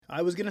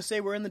I was going to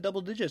say we're in the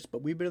double digits,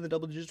 but we've been in the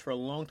double digits for a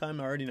long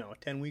time already now,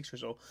 10 weeks or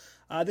so.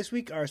 This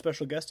week, our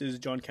special guest is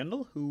John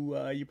Kendall, who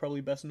you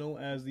probably best know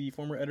as the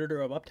former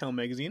editor of Uptown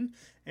Magazine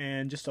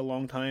and just a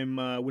long-time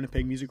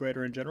Winnipeg music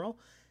writer in general.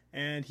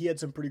 And he had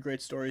some pretty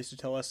great stories to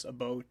tell us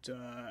about,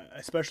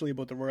 especially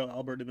about the Royal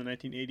Albert in the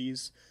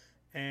 1980s.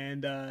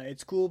 And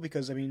it's cool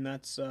because, I mean,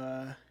 that's...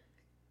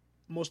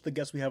 most of the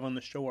guests we have on the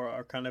show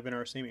are kind of in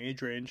our same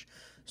age range.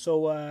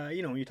 So,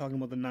 you're talking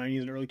about the 90s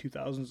and early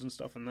 2000s and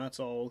stuff, and that's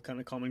all kind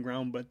of common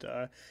ground.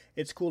 But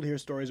it's cool to hear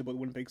stories about the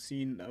Winnipeg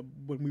scene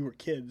when we were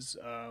kids,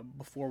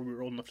 before we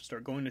were old enough to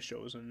start going to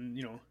shows. And,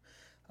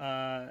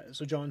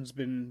 so John's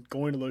been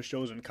going to those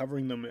shows and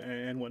covering them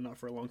and whatnot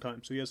for a long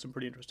time. So he has some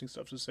pretty interesting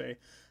stuff to say.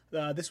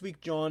 This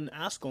week, John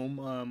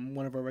Ascombe,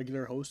 one of our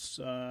regular hosts,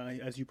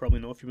 as you probably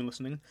know if you've been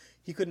listening,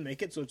 he couldn't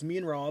make it. So it's me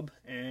and Rob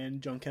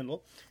and John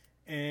Kendall.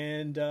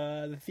 And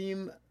the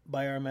theme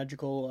by our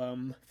magical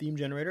theme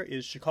generator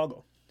is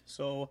Chicago.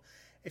 So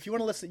if you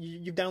want to listen,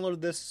 you've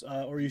downloaded this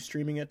or you're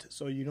streaming it,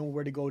 so you know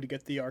where to go to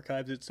get the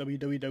archives. It's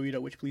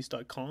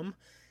www.witchpolice.com.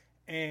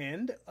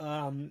 And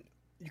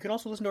you can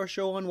also listen to our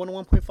show on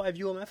 101.5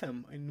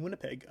 UMFM in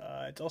Winnipeg.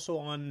 It's also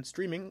on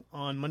streaming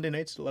on Monday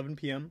nights at 11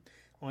 p.m.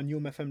 on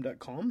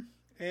umfm.com.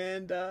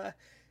 And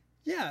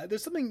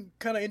there's something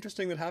kind of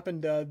interesting that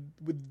happened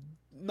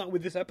not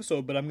with this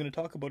episode, but I'm going to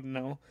talk about it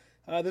now.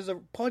 There's a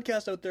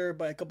podcast out there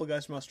by a couple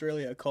guys from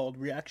Australia called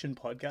Reaction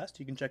Podcast.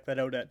 You can check that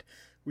out at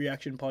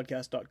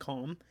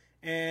reactionpodcast.com.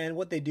 And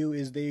what they do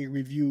is they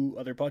review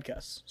other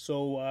podcasts.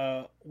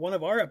 So one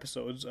of our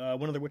episodes,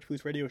 one of the Witch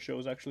Police radio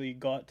shows, actually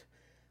got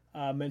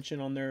mention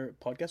on their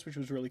podcast, which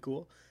was really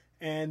cool.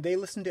 And they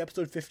listened to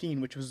episode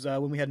 15, which was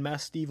when we had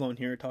Mass Steve on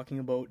here talking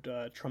about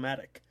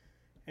Traumatic.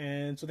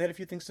 And so they had a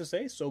few things to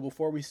say. So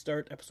before we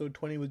start episode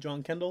 20 with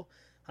John Kendall,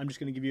 I'm just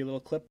going to give you a little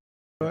clip.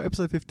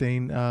 Episode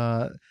 15,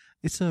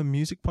 it's a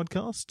music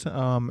podcast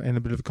and a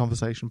bit of a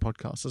conversation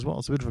podcast as well.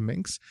 It's a bit of a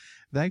mix.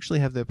 They actually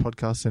have their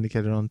podcast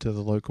syndicated onto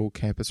the local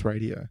campus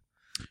radio.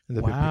 And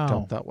they've been picked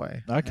up that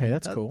way. Okay,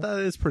 that's cool. That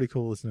is pretty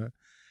cool, isn't it?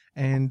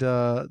 And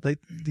they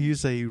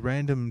use a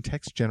random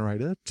text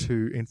generator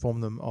to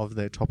inform them of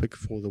their topic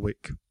for the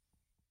week.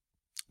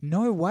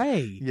 No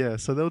way. Yeah,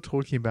 so they were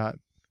talking about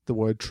the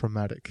word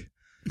traumatic.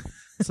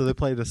 So they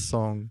played a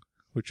song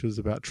which was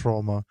about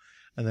trauma,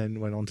 and then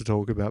went on to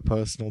talk about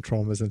personal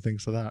traumas and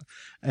things like that.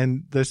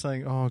 And they're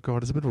saying, oh,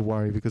 God, it's a bit of a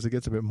worry because it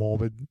gets a bit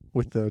morbid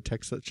with the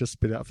text that's just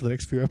spit out for the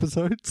next few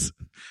episodes.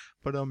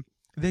 But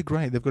they're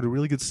great. They've got a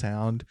really good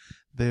sound.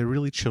 They're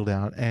really chilled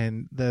out,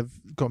 and they've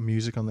got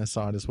music on their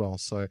side as well.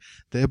 So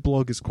their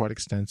blog is quite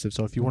extensive.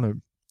 So if you want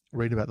to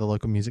read about the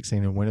local music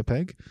scene in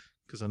Winnipeg,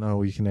 because I know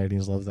all you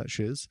Canadians love that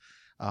shiz,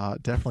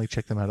 definitely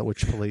check them out at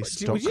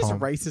witchpolice.com. Would you just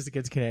racist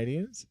against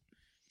Canadians?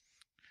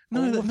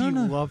 No, all of you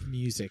no. love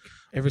music.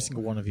 Every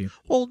single one of you.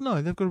 Well,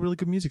 no, they've got a really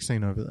good music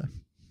scene over there.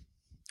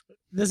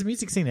 There's a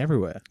music scene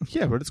everywhere.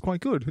 Yeah, but it's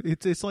quite good.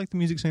 It's like the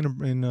music scene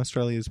in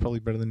Australia is probably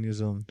better than New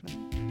Zealand.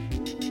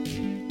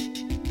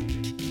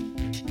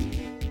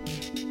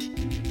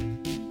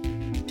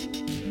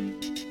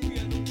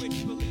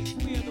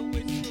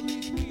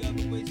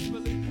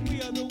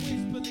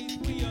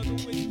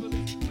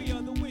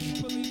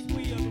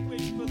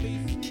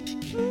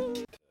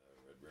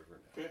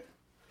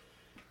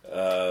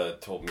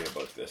 Told me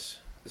about this.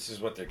 This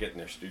is what they're getting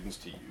their students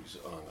to use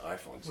on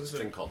iPhones. This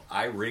thing called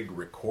iRig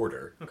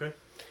Recorder. Okay.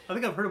 I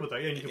think I've heard about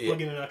that. Yeah, you can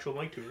plug in an actual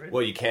mic too, right?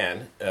 Well, you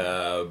can,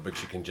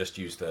 but you can just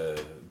use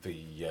the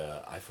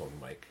iPhone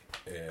mic,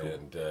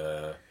 and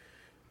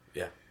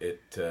cool.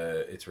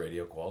 It's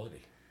radio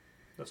quality.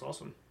 That's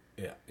awesome.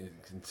 Yeah, you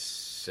can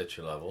set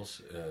your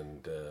levels,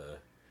 and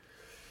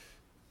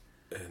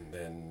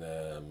then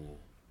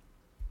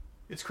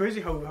it's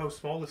crazy how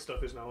small this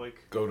stuff is now.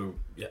 Like go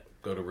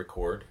to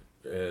record.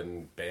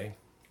 And bang.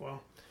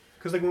 Wow.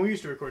 Because like when we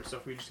used to record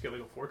stuff, we just get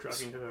like a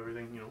 4-tracking to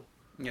everything, you know.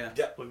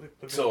 Yeah. Plug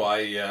so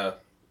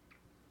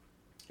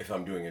if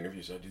I'm doing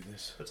interviews, I do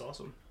this. That's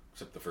awesome.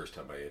 Except the first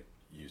time I had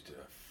used it,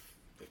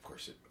 of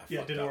course it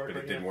didn't up, work, but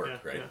it didn't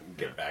work, right? Yeah.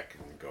 Get back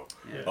and go,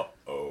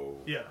 uh-oh.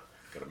 Yeah.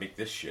 Gotta make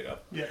this shit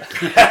up. Yeah.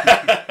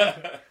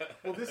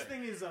 Well, this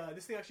thing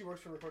actually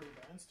works for recording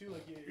bands too.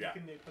 Like you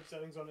can put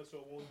settings on it so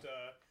it won't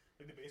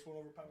like the bass won't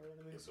overpower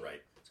anything. So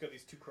right. It's got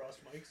these 2 crossed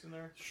mics in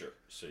there. Sure.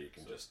 So you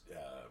can just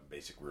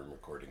basic room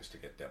recordings to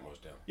get demos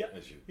down. Yeah.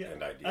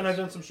 And ideas. And I've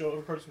done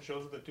recorded some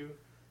shows with it too.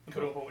 And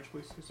put it up on Witch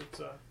Police because it's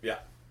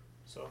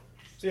So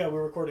yeah,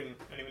 we're recording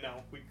anyway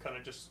now. We kind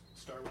of just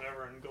start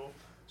whenever and go.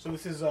 So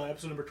this is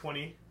episode number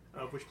 20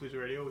 of Witch Police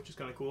Radio, which is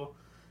kind of cool.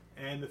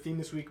 And the theme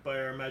this week by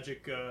our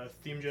magic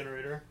theme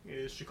generator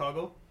is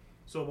Chicago.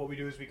 So what we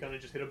do is we kind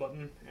of just hit a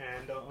button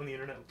and on the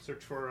internet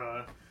search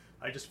for.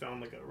 I just found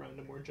like a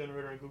random word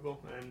generator on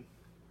Google and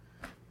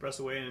press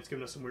away, and it's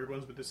given us some weird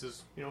ones. But this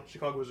is,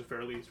 Chicago is a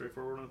fairly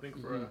straightforward one, I think,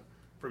 for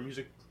a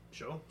music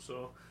show.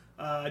 So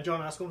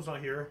John Ascombe's not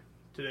here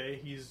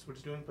today.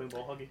 What's he doing? Playing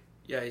ball hockey.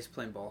 Yeah, he's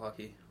playing ball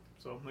hockey.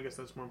 So I guess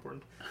that's more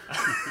important.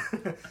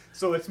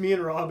 So it's me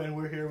and Rob, and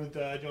we're here with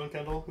John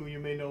Kendall, who you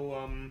may know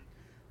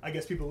I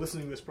guess people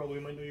listening to this probably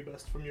might know you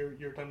best from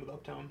your time with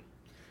Uptown.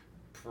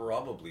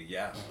 Probably,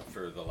 yeah,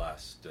 for the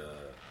last...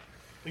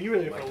 But you were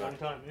there My for a God. long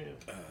time, yeah.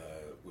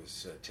 it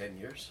was 10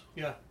 years.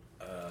 Yeah.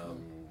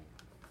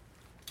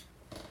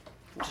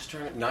 Just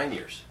turned 9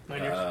 years.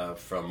 9 years.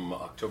 From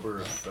October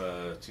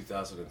of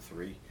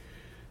 2003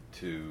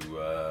 to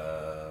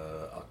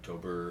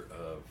October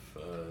of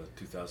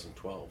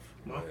 2012,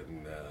 Wow.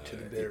 when To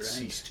the bitter it end.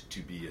 ceased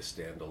to be a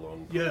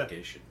standalone Yeah.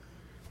 publication.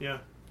 Yeah.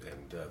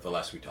 And the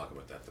less we talk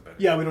about that, the better.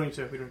 Yeah, we don't need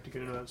to get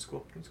into that. It's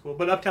cool. It's cool.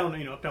 But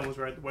Uptown, Uptown was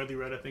widely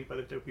read, I think, by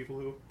the type of people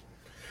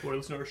who are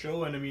listening to our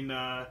show. And I mean,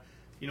 I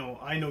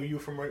know you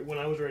from when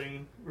I was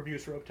writing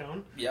reviews for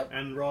Uptown. Yep.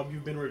 And Rob,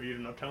 you've been reviewed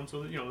in Uptown,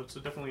 so it's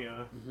definitely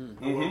a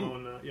Mm-hmm.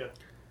 well-known,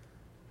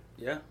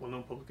 Yeah.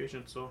 well-known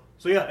publication. So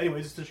yeah.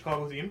 Anyways, it's the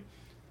Chicago theme.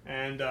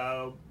 And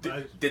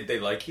Did they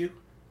like you?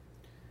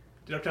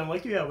 did Uptown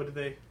like you? Yeah. What did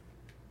they?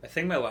 I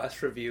think my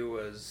last review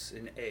was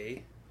an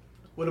A.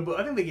 What about?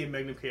 I think they gave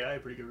Magnum KI a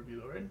pretty good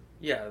review, though, right?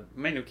 Yeah,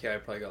 Magnum KI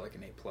probably got like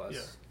an A plus.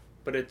 Yeah.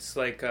 But it's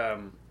like,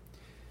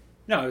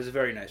 no, it was a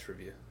very nice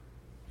review.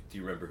 Do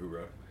you remember who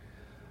wrote?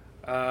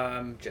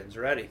 Jen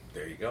Zaretti.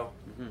 There you go.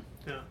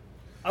 Yeah.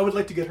 I would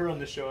like to get her on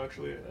this show,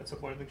 actually, at some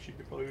point. I think she'd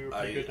be probably a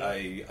pretty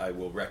good. I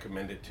will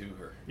recommend it to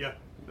her. Yeah.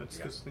 That's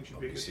Yeah. because I think she'd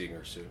I'll be be good. seeing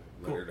her soon.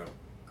 Cool. Let her know.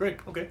 Great.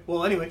 Okay.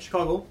 Well, anyway,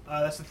 Chicago.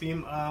 That's the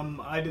theme.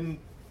 I didn't.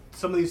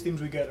 Some of these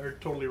themes we get are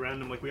totally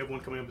random. Like we have one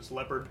coming up that's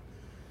Leopard.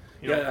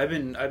 Yeah,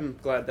 I'm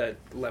glad that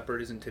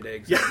Leopard isn't today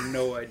because I have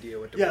no idea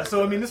what to Yeah. bring So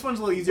I for mean, that. this one's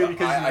a little easier Well,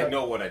 because I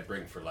know what I'd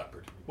bring for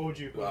Leopard. What would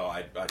you? Well,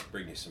 I'd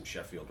bring you some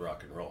Sheffield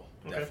rock and roll.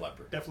 Okay. Def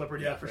Leppard. Def Leppard,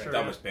 yeah, for sure.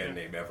 Dumbest yeah. band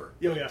name ever.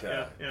 Yeah, yeah,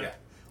 But, yeah.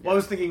 Well, I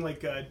was thinking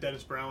like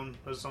Dennis Brown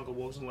has a song called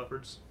Wolves and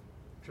Leopards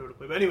show to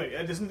play. But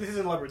anyway, this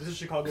isn't Leopard. This is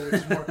Chicago, which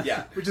is more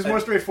Yeah. which is more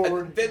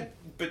straightforward.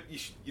 But you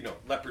should,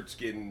 leopard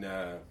skin.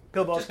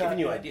 Pillbox Just giving hat,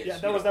 you yeah. ideas.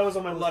 Yeah, you that was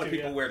on my A list lot of too,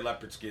 people yeah. wear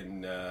leopard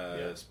skin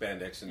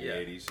spandex in the Yeah.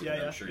 80s. And Yeah,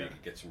 I'm sure yeah. you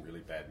could get some really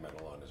bad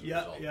metal on as a Yeah,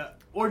 result. yeah.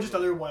 Or just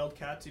other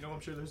Wildcats. I'm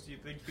sure there's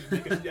they could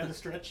make it a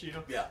stretch.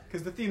 Yeah.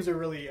 Because the themes are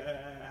really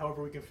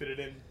however we can fit it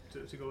in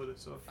to go with it.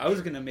 So I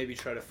was gonna maybe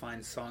try to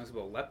find songs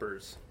about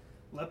lepers.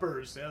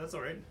 Lepers, yeah, that's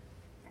all right.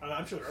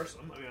 I'm sure there are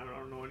some. I mean, I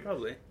don't know any.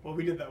 Probably. Well,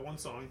 we did that one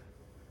song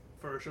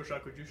for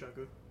Shoshaku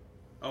Jushaku,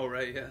 Oh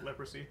right, yeah.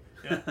 Leprosy.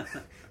 Yeah.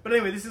 But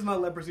anyway, this is not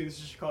Leprosy. This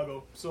is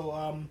Chicago.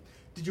 So,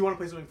 did you want to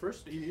play something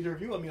first? Either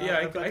of you? I mean, Yeah,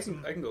 I've got I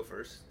some. can go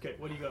first. Okay,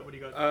 what do you got? What do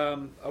you got?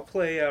 I'll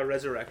play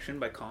Resurrection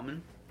by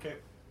Common. Okay.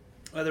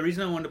 The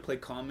reason I wanted to play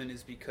Common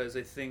is because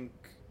I think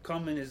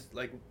Common is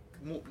like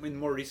in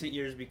more recent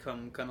years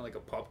become kind of like a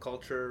pop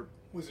culture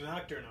Who's an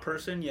actor now?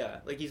 person. Yeah,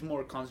 like he's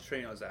more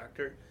concentrating on his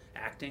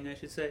acting, I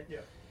should say. Yeah.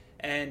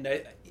 And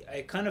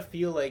I kind of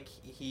feel like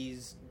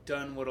he's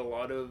done what a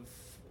lot of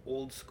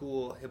old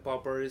school hip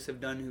hop artists have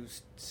done who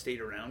stayed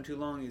around too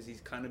long. Is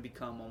he's kind of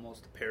become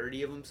almost a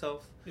parody of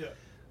himself. Yeah.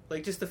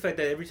 Like just the fact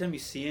that every time you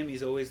see him,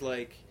 he's always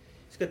like.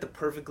 He's got the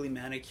perfectly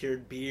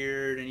manicured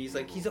beard, and he's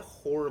a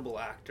horrible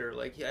actor.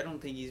 Like, I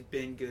don't think he's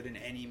been good in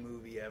any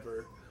movie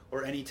ever,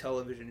 or any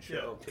television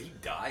show. He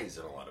dies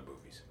in a lot of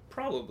movies.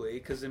 Probably,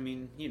 because, I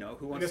mean,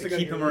 who wants guess to they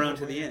keep gotta him get around rid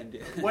to of the him.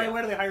 end?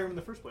 Why do they hire him in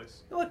the first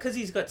place? Well, because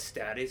he's got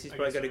status. He's I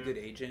probably guess got a so, good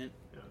agent.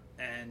 Yeah.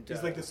 And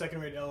He's like the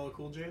second-rate LL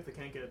Cool J if they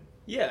can't get.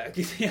 Yeah,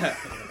 'cause, yeah.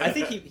 I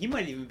think he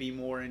might even be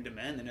more in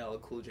demand than LL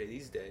Cool J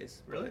these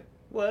days. Really?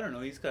 Well, I don't know.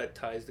 He's got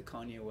ties to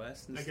Kanye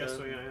West and I stuff. guess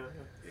so. Yeah.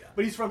 Yeah.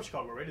 But he's from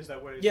Chicago, right? Is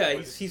that where? Yeah,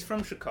 he's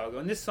from Chicago,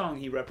 and this song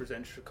he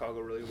represents Chicago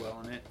really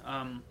well in it.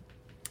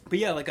 But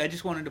yeah, like I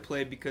just wanted to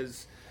play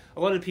because a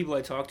lot of people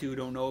I talk to who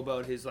don't know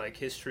about his like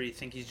history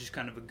think he's just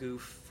kind of a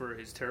goof for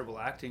his terrible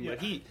acting.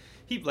 But Yeah.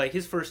 he like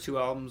his first two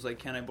albums, like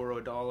Can I Borrow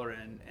a Dollar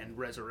and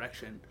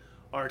Resurrection,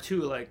 are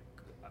two like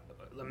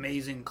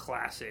amazing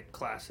classic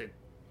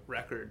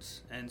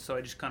records. And so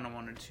I just kind of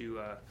wanted to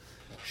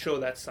show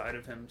that side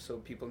of him so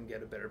people can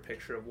get a better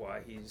picture of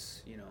why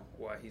he's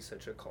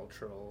such a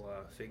cultural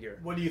figure.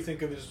 What do you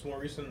think of his more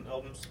recent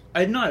albums?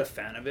 I'm not a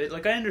fan of it.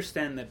 Like, I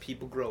understand that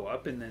people grow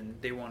up and then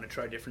they want to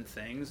try different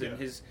things. And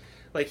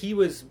Yeah. he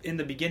was, in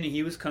the beginning,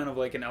 he was kind of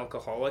like an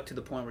alcoholic to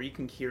the point where you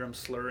can hear him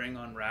slurring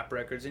on rap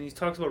records. And he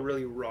talks about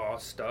really raw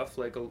stuff,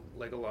 like a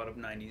lot of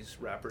 90s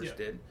rappers Yeah.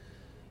 did.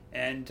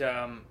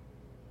 And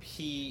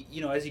he,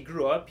 as he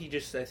grew up, he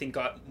just, I think,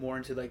 got more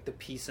into, like, the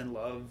peace and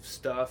love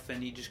stuff.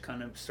 And he just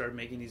kind of started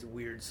making these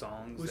weird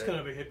songs. He's that- kind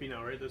of a hippie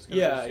now, right? That's kind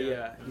yeah, of his-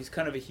 yeah. He's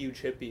kind of a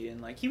huge hippie, and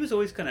like he was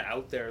always kind of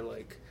out there.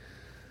 Like,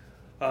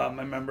 I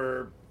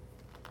remember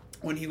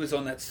when he was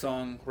on that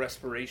song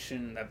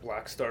 "Respiration," that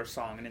Black Star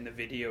song, and in the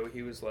video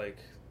he was like,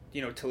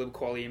 Talib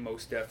Kweli and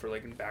Mos Def are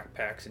like in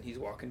backpacks, and he's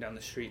walking down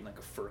the street in like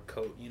a fur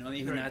coat. Even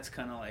Right. that's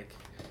kind of like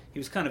he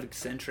was kind of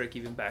eccentric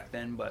even back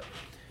then. But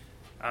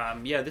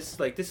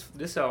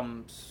this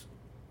album's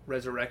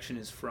Resurrection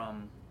is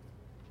from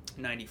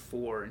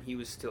 '94, and he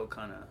was still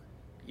kind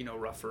of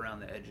rough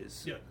around the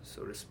edges, Yeah.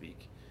 so to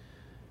speak.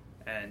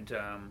 And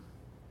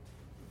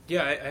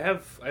I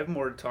have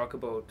more to talk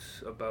about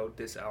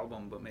this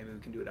album, but maybe we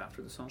can do it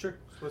after the song. Sure.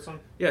 So what song?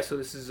 Yeah, so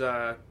this is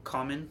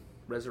Common,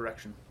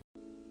 Resurrection.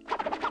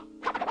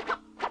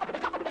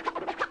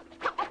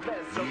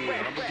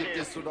 Yeah, I'm gonna get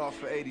this one off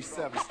for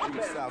 87th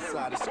Street, south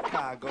side of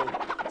Chicago.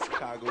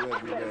 Chicago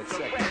everywhere,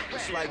 check it.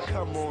 It's like,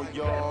 come on,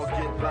 y'all,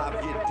 get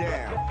live, get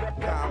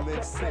down.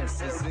 Common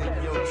sense is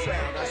in your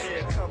town. I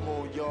said, come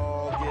on,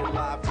 y'all, get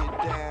live, get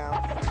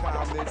down.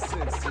 Common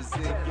sense is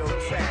in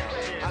your town.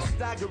 I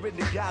stagger in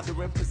the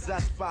gathering,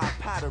 possessed by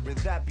a pattern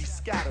that be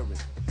scattering.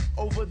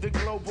 Over the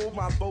global,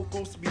 my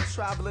vocals be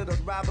traveling,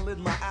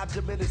 unraveling. My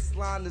abdomen is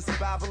line is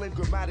babbling.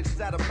 Grammatics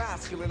that are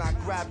masculine, I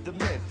grab them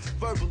in.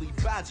 Verbally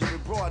badgering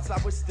broads,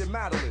 I wish them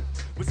Madeline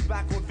was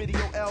back on video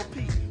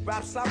LP.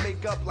 Raps I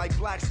make up like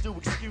blacks do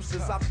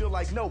excuses. I feel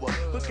like Noah,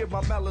 hooking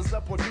my melons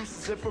up on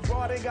deuces. If a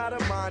broad ain't got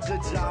a mind, a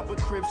job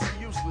with cribs,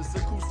 she useless.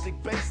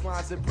 Acoustic bass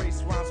lines,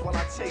 embrace rhymes while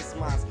I chase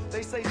mines.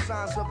 They say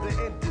signs of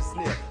the end is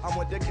near. I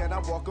wonder, can I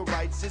walk a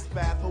righteous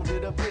path, hold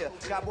it up here?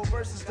 Got more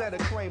verses than a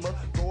Kramer,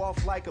 go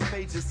off like a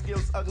page of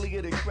skills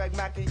uglier than Craig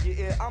Mack in your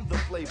ear, I'm the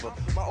flavor.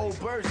 My old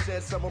bird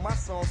said some of my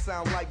songs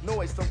sound like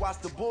noise. Don't watch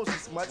the bulls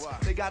as much,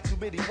 they got too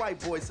many white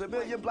boys. A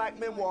million black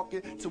men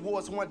walking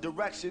towards one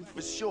direction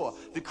for sure.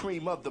 The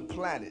cream of the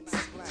planets,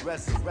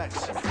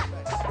 resurrection.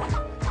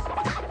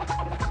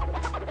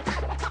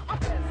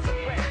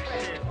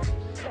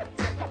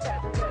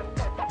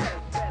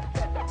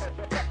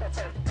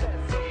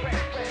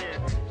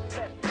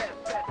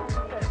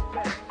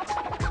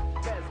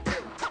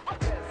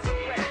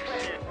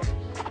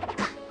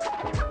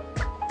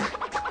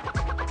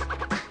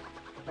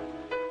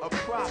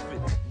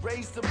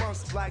 Raised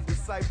amongst black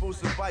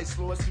disciples and vice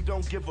lords who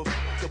don't give a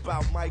fuck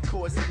about my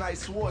cause and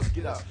nice wars.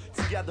 Get up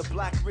together,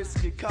 black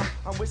risk and cup.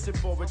 I'm wishing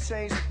for a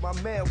change. My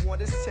man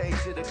want his change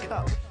in a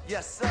cup.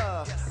 Yes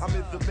sir, I'm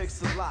in the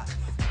mix a lot.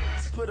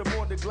 Put them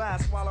on the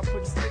glass while I'm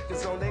putting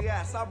stickers on their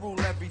ass. I rule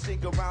everything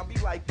around me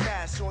like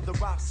cash on the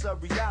rocks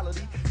of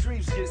reality.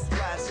 Dreams get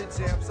splashed in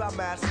jams. I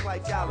mash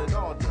like Alan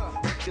Alda.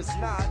 It's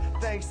not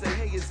things say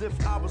hey as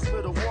if I was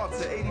Little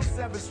Walter.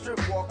 87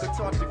 strip walker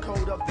taught the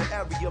code of the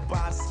area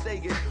by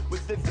staying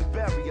within the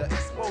barrier.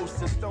 Exposed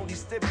to stony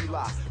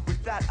stimuli.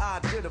 With that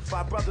I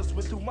identify brothers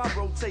with whom I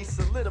rotate,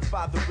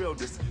 solidify the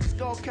realness.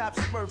 Skull cap,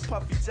 smurf,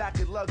 puffy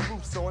jacket, lug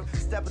boots on.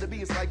 Stepping to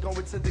me is like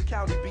going to the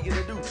county being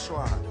a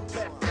neutron.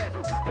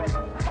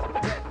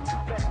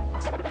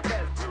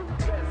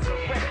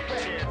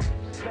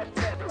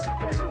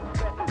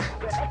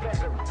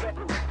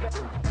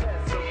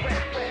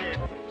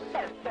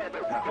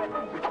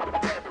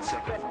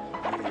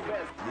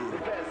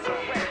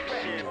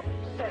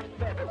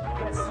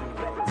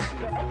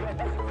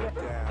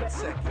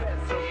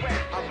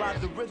 I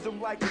ride the rhythm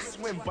like a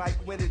swim bike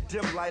when in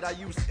dim light. I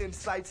use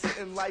insights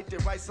to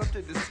enlighten, write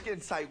something to skin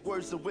tight.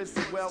 Words of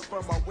wisdom well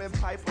from my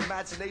windpipe.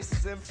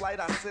 Imaginations in flight.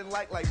 I sin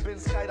like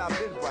Ben's kite. I've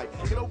been right.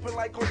 Get open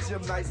like on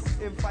gym nights.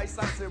 In fights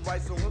I sin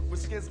right. So hook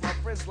with skins. My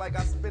friends like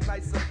I spend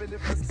nights up in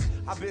it.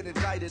 I've been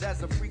indicted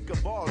as a freak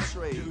of all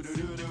trades.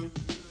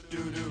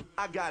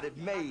 I got it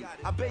made.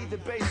 I bathe in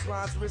bass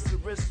lines, wrist to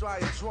wrist,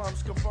 trying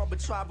drums. Come from a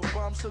tribal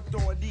bums, hooked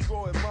on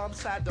Negro and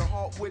mums. Had to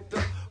halt with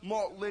the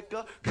malt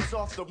liquor, cause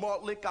off the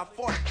malt lick I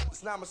fought.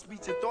 It's now my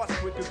speech and thoughts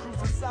quicker.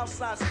 Cruising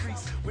Southside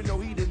streets with no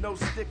heat and no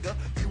sticker.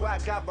 You I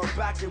got my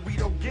back and we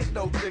don't get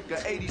no thicker.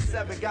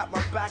 87 got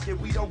my back and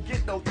we don't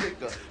get no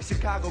thicker.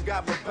 Chicago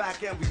got my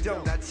back and we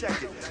don't. Now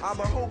check it. I'm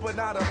a hoe but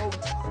not a hoe.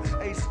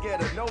 Ain't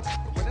scared of no.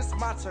 When it's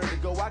my turn to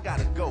go, I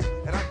gotta go.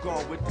 And I'm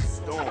going with the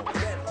storm.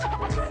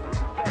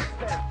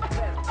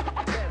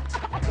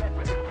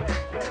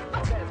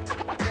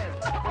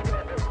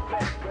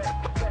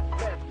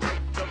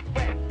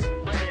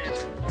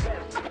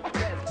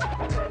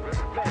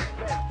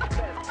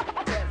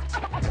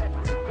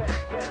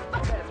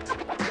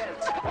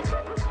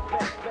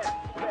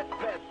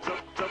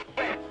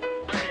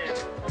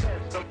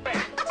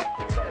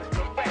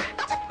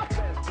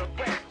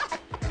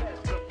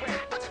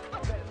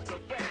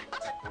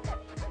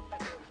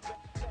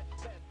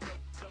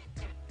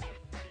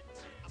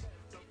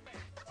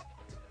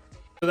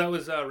 So that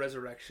was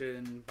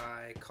Resurrection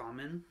by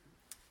Common.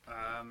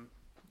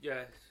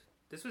 Yeah,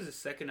 this was his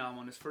second album.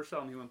 On his first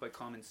album, he went by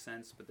Common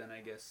Sense, but then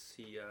I guess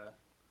he,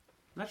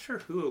 not sure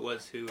who it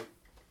was who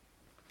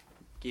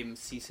gave him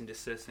cease and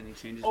desist, and he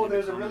changed his name. Oh,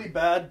 there's to a Common. really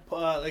bad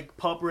like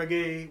pop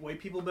reggae white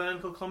people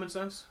band called Common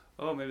Sense.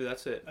 Oh, maybe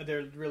that's it.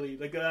 They're really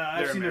like I've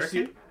They're seen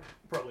American? their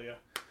probably yeah.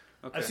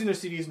 Okay. I've seen their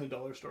CDs in the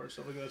dollar store,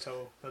 so I think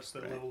that's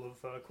the Right. level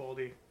of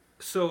quality.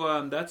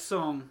 So that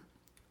song,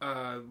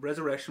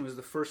 Resurrection, was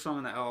the first song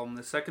on the album.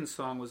 The second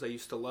song was I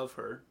Used to Love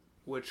Her,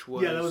 which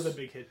was... Yeah, that was a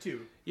big hit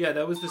too. Yeah,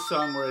 that was the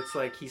song where it's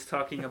like he's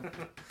talking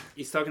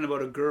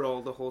about a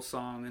girl the whole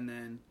song, and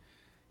then,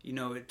 you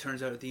know, it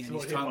turns out at the end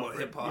It's he's about talking about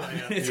hip-hop,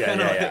 hip-hop. right? It's Yeah,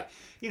 kinda yeah, like, yeah.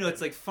 you know,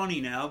 it's like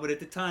funny now, but at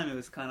the time it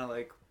was kind of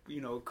like,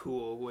 you know, a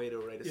cool way to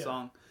write a Yeah.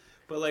 song.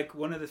 But like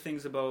one of the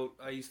things about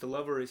I Used to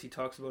Love Her is he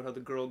talks about how the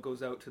girl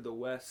goes out to the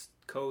West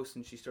Coast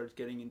and she starts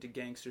getting into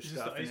gangster Is this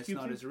stuff, the and Ice it's Cube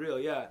not thing? as real.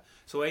 Yeah,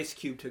 so Ice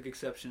Cube took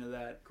exception to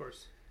that. Of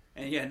course.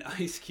 And yeah, and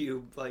Ice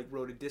Cube like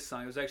wrote a diss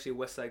song. It was actually a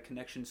West Side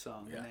Connection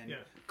song, and then Yeah.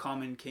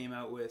 Common came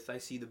out with "I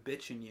See the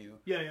Bitch in You,"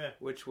 Yeah.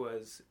 which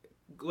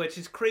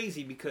is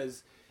crazy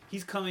because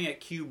he's coming at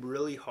Cube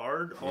really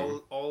hard.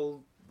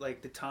 All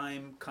like the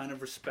time kind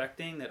of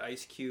respecting that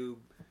Ice Cube,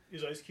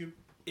 Is Ice Cube?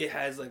 it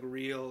has like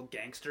real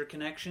gangster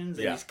connections,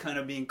 and Yeah. he's kind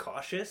of being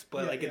cautious,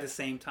 but Yeah, like yeah. at the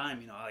same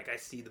time, like I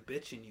see the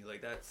bitch in you,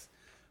 like that's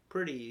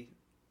pretty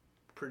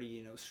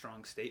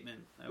strong statement.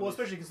 Well,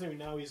 especially considering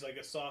now he's like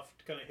a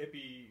soft kind of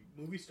hippie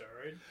movie star,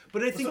 right?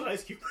 but I It's think not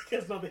Ice Cube.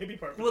 That's not the hippie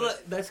part. but well,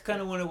 that's- that's kind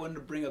of what I wanted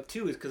to bring up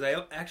too, is because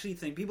I actually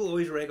think people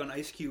always rag on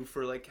Ice Cube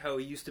for like how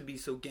he used to be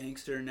so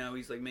gangster, and now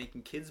he's like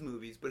making kids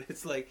movies, but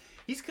it's like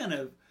he's kind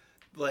of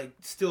like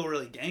still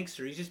really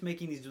gangster. He's just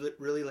making these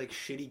really like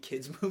shitty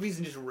kids movies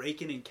and just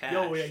raking in cash.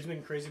 Oh yeah, he's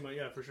making crazy money.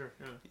 Yeah, for sure.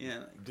 Yeah.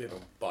 yeah, You know,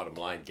 bottom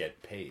line,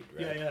 get paid,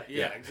 right?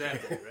 Yeah.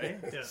 exactly, right?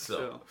 Yeah.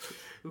 So,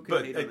 who can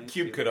But hate on Ice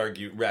Cube could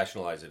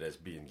rationalize it as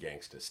being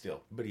gangsta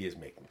still, but he is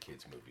making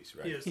kids movies,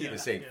 right? He is, He yeah,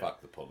 was saying yeah. fuck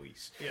the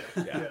police. Yeah.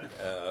 Yeah.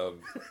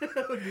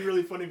 That would be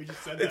really funny if you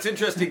just said that. It's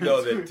interesting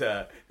though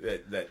that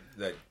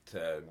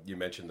you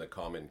mentioned the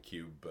common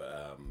Cube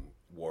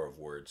war of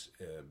words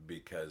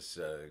because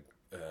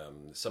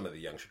some of the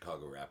young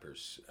Chicago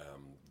rappers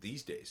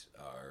these days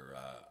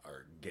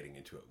are getting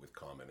into it with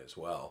Common as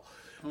well.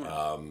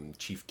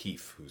 Chief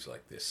Keef, who's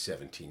like this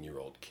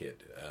 17-year-old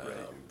kid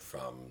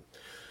from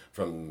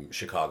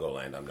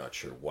Chicagoland. I'm not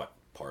sure what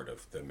part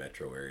of the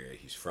metro area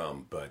he's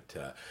from, but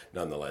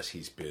nonetheless,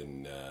 he's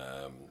been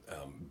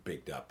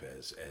bigged up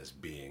as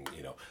being,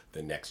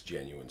 the next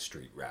genuine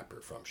street rapper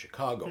from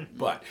Chicago.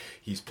 But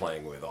he's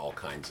playing with all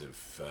kinds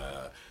of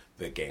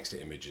the gangsta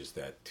images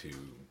that to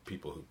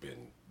people who've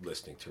been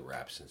listening to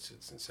rap since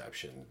its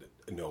inception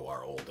know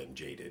are old and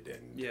jaded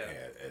and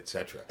et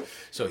cetera.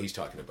 So he's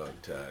talking about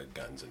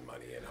guns and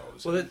money and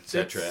hoes, Well, et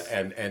cetera.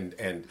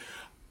 And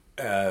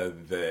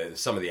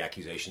some of the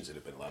accusations that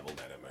have been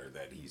leveled at him are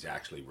that he's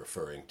actually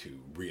referring to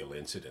real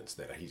incidents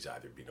that he's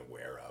either been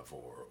aware of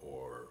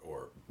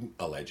or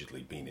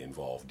allegedly been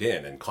involved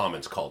in. And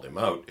Common's called him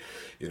out,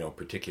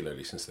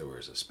 particularly since there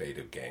was a spate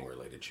of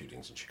gang-related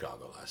shootings in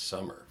Chicago last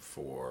summer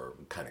for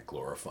kind of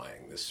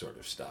glorifying this sort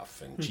of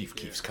stuff. And Chief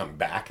Keef's come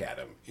back at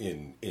him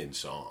in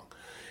song.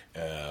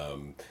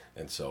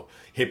 And so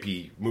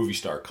hippie movie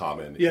star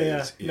Common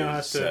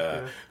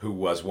who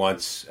was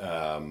once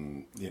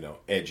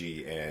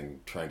edgy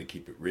and trying to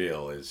keep it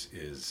real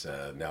is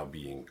now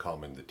being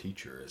Common the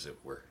teacher, as it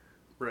were.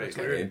 Right. It's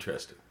kind of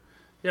interesting.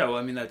 Yeah, well,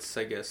 I mean, that's,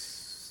 I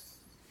guess,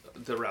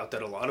 the route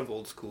that a lot of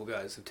old school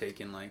guys have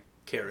taken, like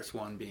KRS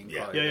One being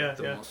probably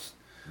the most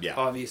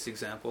obvious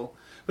example.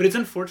 But it's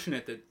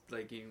unfortunate that,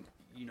 like,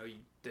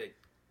 that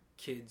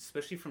kids,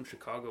 especially from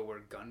Chicago, where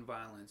gun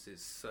violence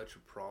is such a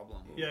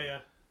problem. Yeah.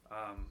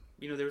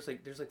 There's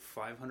like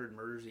 500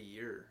 murders a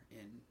year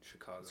in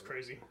Chicago. It's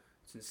crazy.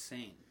 It's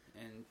insane.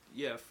 And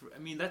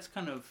that's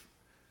kind of.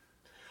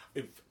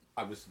 If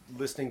I was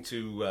listening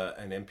to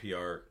an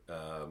NPR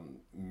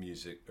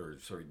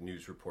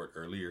news report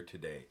earlier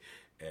today,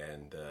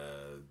 and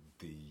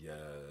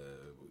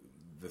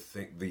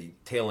the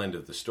tail end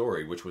of the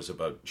story, which was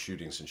about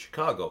shootings in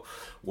Chicago,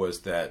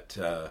 was that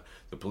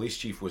the police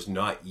chief was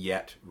not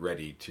yet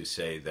ready to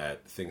say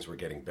that things were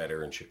getting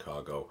better in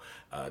Chicago,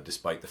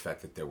 despite the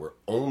fact that there were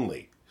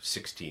only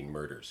 16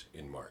 murders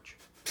in March.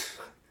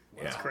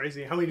 That's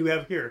crazy. How many do we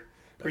have here?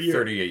 Per year?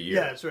 30 a year.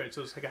 Yeah, that's right.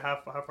 So it's like a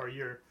half our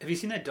year. Have you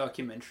seen that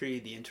documentary,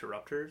 The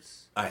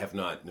Interrupters? I have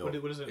not. No. What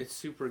is it? It's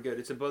super good.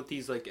 It's about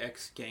these like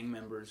ex-gang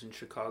members in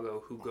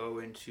Chicago who go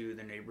into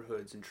the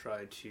neighborhoods and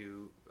try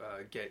to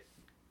get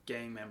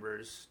gang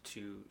members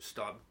to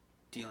stop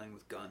dealing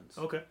with guns.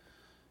 Okay.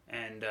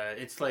 And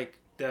it's like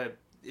the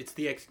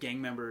ex-gang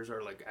members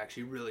are like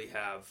actually really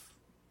have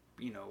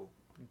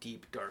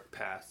deep dark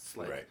pasts.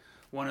 Like Right.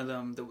 one of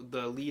them,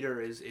 the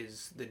leader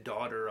is the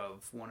daughter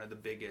of one of the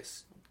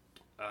biggest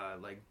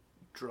like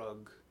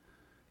drug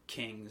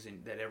kings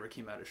that ever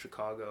came out of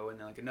Chicago, and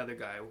then like another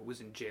guy was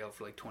in jail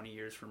for like 20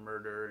 years for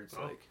murder. It's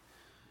like,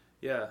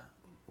 yeah,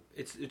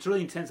 it's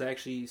really intense. I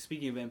actually,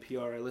 speaking of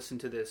NPR, I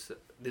listened to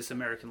this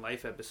American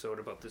Life episode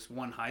about this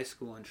one high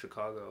school in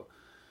Chicago,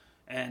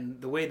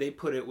 and the way they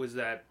put it was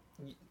that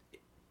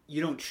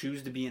you don't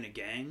choose to be in a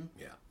gang.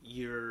 Yeah.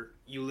 You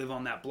live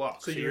on that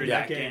block, So you're you're in in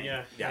that that gang.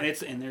 gang,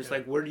 yeah. And there's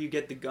like, where do you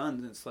get the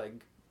guns? And it's like,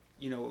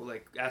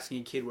 like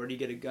asking a kid, where do you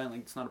get a gun? Like,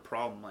 it's not a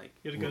problem. Like,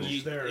 Yeah, the guns are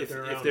just there. if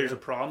They're around, there's yeah. a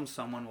problem,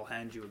 someone will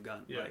hand you a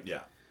gun. Yeah. Like, Yeah.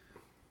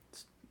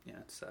 it's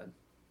sad.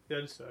 Yeah,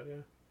 it's sad. Yeah.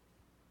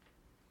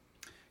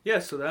 Yeah,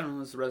 so that one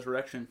was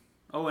Resurrection.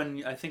 Oh,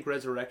 and I think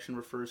Resurrection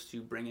refers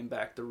to bringing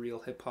back the real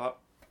hip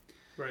hop.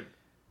 Right.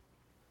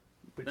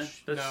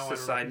 Which That's now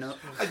just I a don't side know.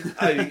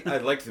 note. I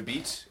liked the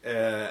beats,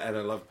 and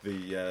I loved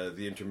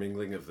the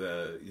intermingling of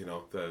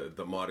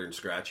the modern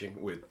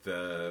scratching with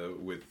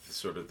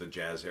sort of the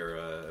jazz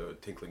era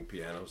tinkling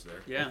pianos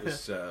there. Yeah. It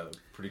was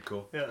pretty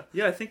cool. Yeah.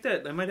 Yeah, I think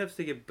that I might have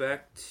to get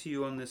back to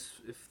you on this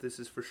if this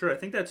is for sure. I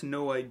think that's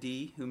No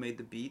ID who made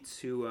the beats,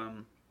 who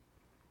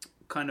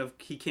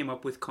he came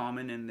up with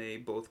Common, and they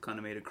both kind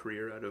of made a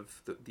career out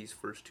of these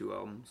first two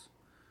albums.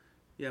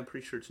 Yeah, I'm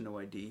pretty sure it's No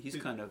ID. He's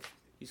kind of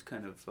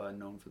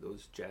known for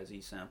those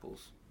jazzy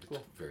samples.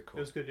 Cool. Very It cool.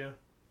 was good. Yeah.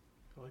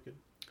 I like it.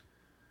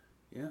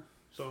 Yeah.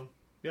 So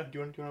yeah, do you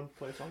want to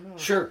play a song now?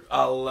 Sure.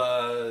 I'll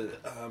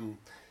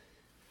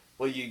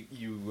Well, you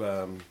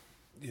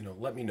know,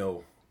 let me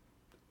know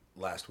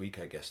last week,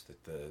 I guess,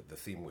 that the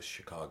theme was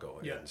Chicago,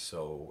 Yeah. and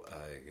so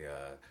I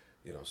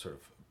you know, sort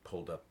of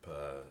pulled up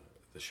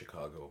the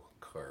Chicago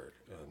card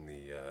on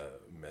the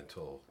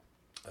mental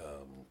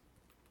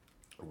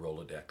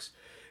Rolodex,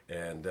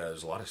 and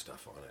there's a lot of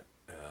stuff on it.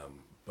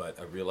 But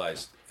I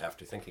realized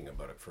after thinking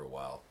about it for a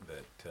while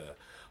that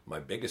my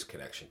biggest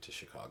connection to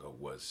Chicago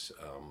was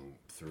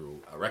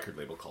through a record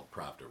label called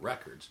Pravda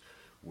Records,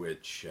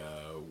 which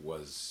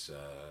was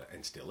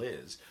and still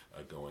is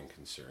a going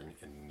concern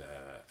in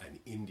an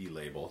indie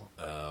label,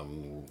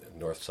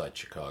 Northside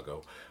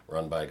Chicago,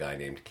 run by a guy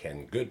named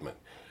Ken Goodman.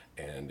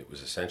 And it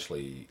was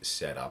essentially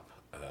set up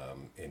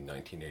in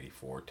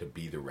 1984 to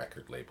be the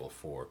record label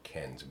for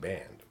Ken's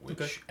band,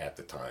 which at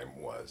the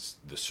time was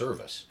The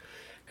Service.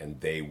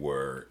 And they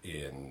were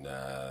in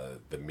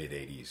the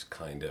mid-'80s,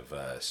 kind of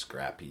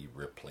scrappy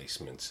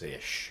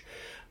Replacements-ish,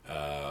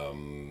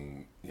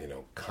 you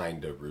know,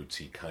 kind of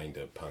rootsy, kind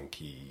of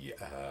punky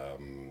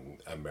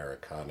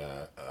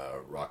Americana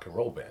rock and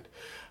roll band.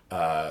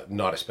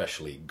 Not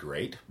especially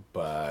great,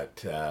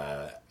 but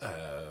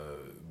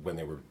when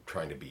they were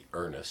trying to be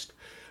earnest.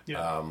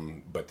 Yeah.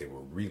 But they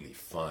were really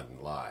fun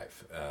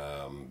live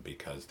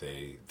because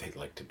they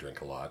like to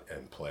drink a lot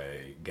and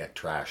get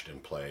trashed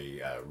and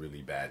play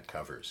really bad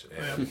covers.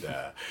 And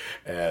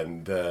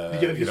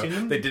Have you seen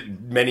them? they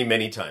did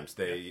many times.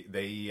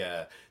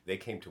 They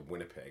came to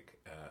Winnipeg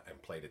and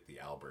played at the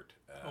Albert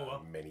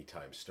many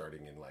times,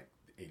 starting in like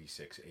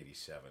 86,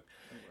 87.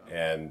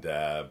 And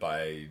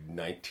by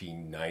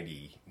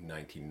 1990,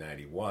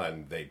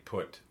 1991, they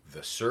put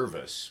The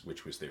Service,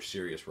 which was their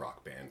serious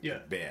rock band,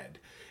 to bed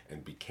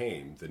and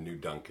became the New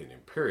Duncan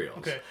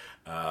Imperials,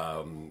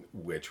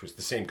 which was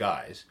the same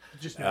guys,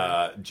 just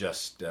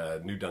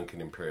New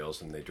Duncan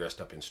Imperials, and they dressed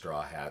up in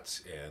straw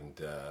hats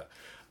and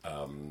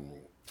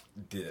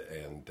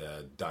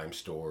dime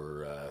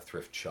store,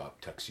 thrift shop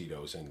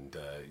tuxedos, and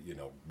you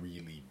know,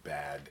 really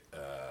bad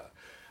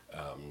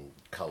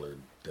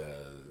colored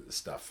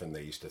stuff, and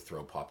they used to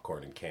throw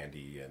popcorn and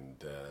candy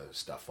and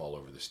stuff all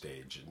over the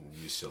stage and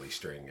use silly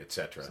string,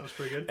 etc. Sounds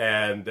pretty good.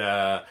 And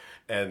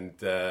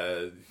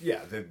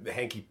yeah, the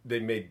Hanky, they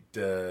made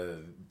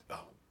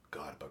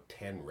about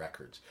 10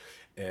 records,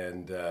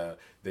 and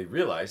they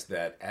realized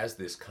that as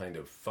this kind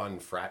of fun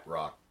frat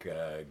rock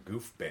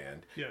goof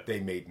band, they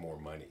made more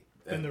money.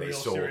 And they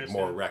sold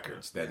more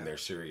records than their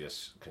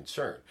serious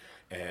concern.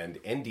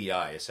 And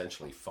NDI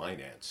essentially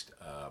financed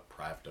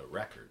Pravda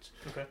Records,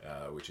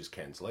 which is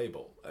Ken's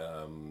label.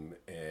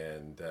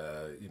 And,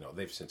 you know,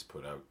 they've since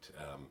put out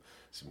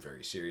some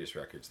very serious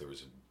records. There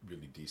was a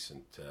really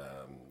decent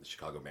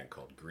Chicago band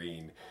called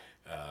Green.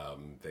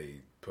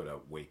 They put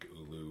out Wake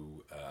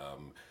Ulu.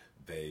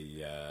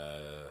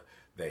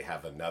 They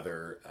have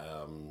another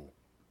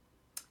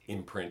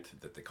imprint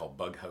that they call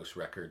Bug House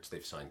Records.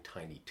 They've signed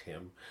Tiny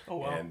Tim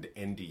and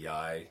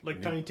NDI.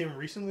 Like Tiny Tim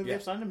recently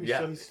they've signed him?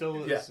 He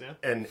still is,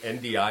 And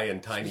NDI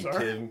and Tiny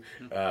Tim.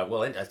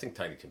 Well, I think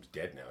Tiny Tim's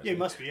dead now. Yeah, he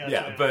must be.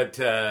 But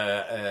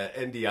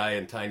NDI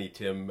and Tiny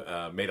Tim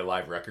made a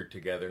live record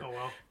together. Oh,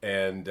 wow.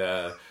 And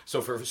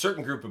so for a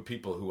certain group of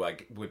people who I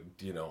would,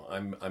 you know,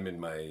 I'm in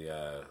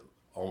my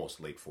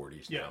almost late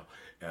 40s now.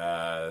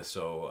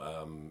 So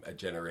a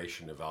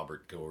generation of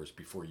Albert goers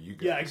before you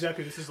guys. Yeah,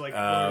 exactly. This is like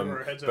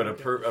our heads but a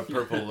group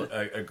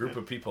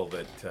of people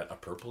that a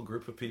purple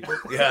group of people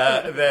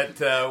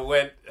that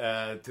went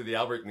to the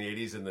Albert in the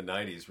 80s and the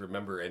 90s.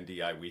 Remember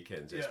NDI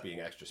weekends as being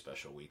extra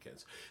special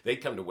weekends.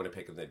 They'd come to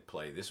Winnipeg and they'd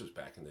play. This was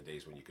back in the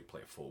days when you could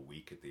play a full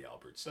week at the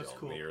Albert still. That's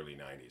cool. In the early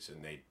 90s,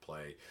 and they'd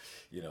play,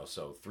 you know,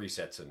 so 3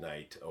 sets a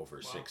night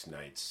over 6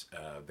 nights.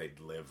 They'd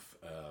live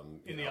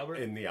in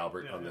the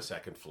Albert on the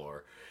second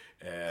floor.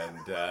 And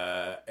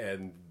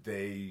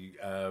they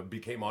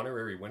became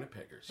honorary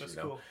Winnipeggers. That's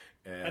you know? cool.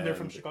 And they're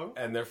from Chicago?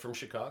 And they're from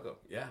Chicago,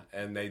 yeah.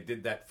 And they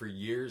did that for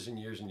years and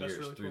years and years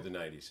really through cool. the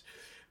 90s.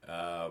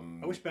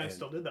 I wish bands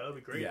still did that. That would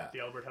be great. Yeah.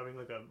 The Albert having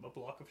like a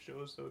block of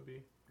shows, that would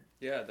be...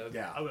 Yeah, that would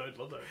I would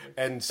love that.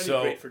 And that'd so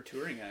be great for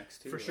touring acts,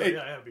 too. For sure,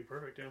 it'd be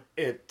perfect,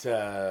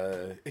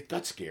 It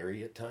got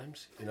scary at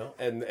times, you know.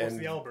 And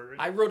the Albert, right?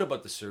 I wrote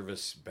about The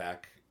Service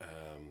back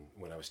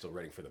when I was still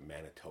writing for the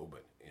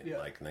Manitoban in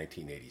like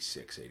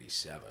 1986,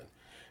 87.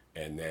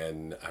 And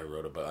then I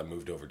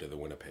moved over to the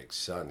Winnipeg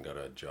Sun, got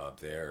a job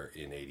there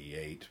in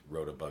 88,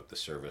 wrote about The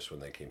Service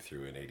when they came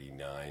through in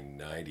 89,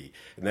 90.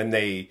 And then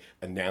they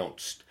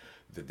announced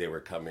that they were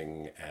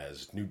coming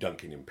as New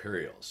Duncan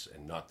Imperials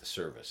and not The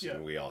Service.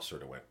 And we all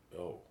sort of went,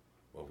 oh,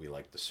 well, we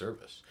like The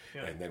Service.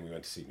 Yeah. And then we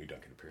went to see New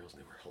Duncan Imperials,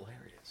 and they were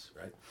hilarious,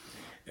 right?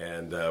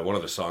 And one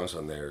of the songs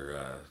on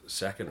their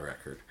second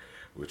record,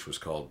 which was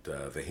called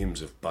The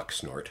Hymns of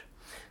Bucksnort,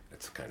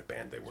 that's the kind of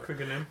band they were.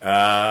 Good name.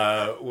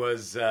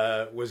 Was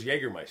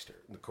Jägermeister,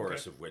 the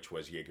chorus of which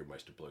was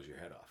Jägermeister blows your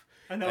head off.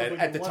 I know. And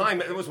at the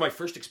time, it was my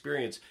first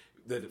experience.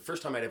 The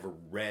first time I'd ever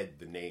read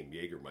the name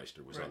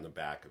Jägermeister was on the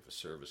back of a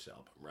Service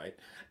album, right?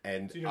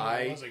 And so you know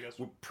what it was, I guess.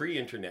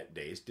 Pre-internet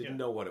days, didn't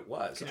know what it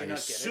was. I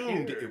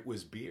assumed it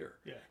was beer.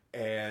 Yeah.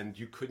 And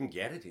you couldn't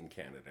get it in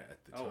Canada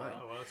at the time.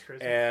 Wow, that's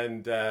crazy.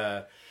 And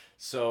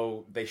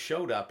So they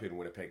showed up in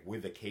Winnipeg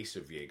with a case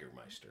of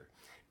Jägermeister.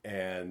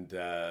 And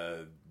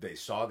they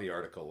saw the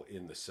article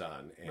in the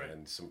Sun,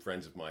 and some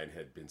friends of mine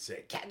had been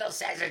saying, "Kendall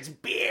says it's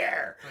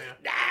beer." Oh,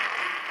 yeah.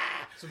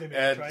 Ah! So they made you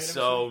try it, I'm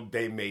assuming?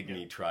 They made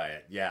me try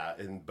it. Yeah,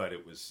 but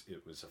it was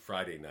a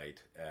Friday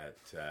night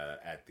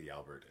at the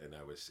Albert, and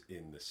I was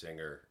in the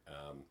singer.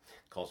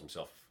 Calls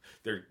himself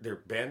their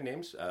band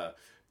names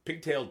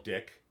Pigtail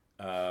Dick,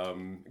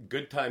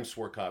 Good Time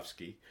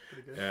Swarkovsky,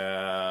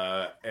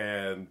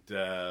 and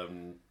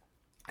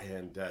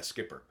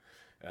Skipper.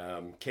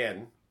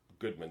 Ken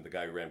Goodman, the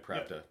guy who ran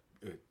Pravda,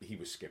 he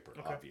was Skipper,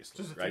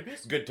 obviously, So right?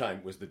 three-piece? Good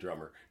Time was the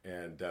drummer,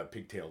 and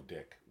Pigtail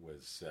Dick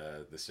was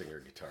the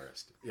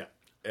singer-guitarist. Yeah,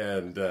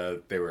 and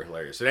they were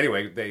hilarious. And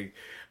anyway, they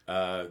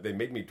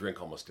made me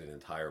drink almost an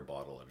entire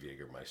bottle of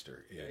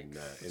Jägermeister in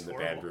the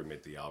band room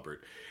at the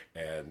Albert.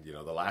 And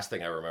the last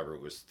thing I remember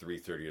was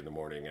 3:30 in the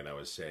morning, and I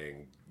was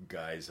saying,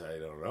 "Guys, I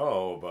don't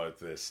know about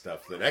this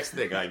stuff." The next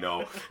thing I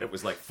know, it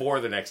was like 4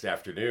 the next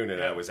afternoon,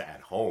 and I was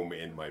at home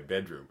in my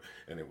bedroom,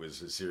 and it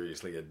was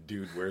seriously a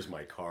 "dude, where's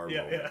my car"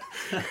 moment.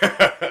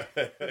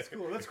 That's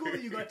cool. That's cool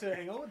that you got to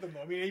hang out with them,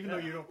 though. I mean, even though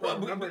you don't Well,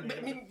 remember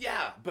any of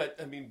it. but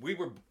we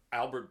were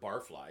Albert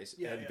Barflies,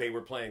 and Yeah. they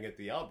were playing at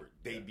the Albert.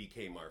 They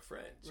became our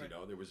friends.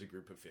 There was a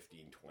group of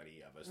 15,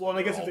 20 of us. Well, and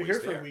I that guess were if they're here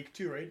always for there. a week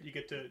too, right? You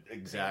get to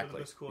Exactly.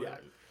 That's cool. Yeah.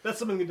 That's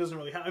something that doesn't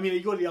really happen. I mean,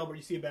 you go to the Albert,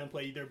 you see a band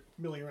play, they're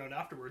milling around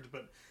afterwards,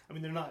 but I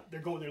mean,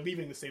 they're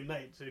leaving the same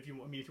night. So if you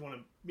want to, you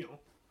want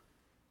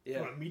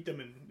to meet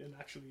them and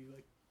actually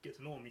like get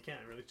to know them, you can.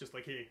 Really, it's just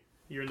like, hey,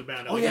 you're in the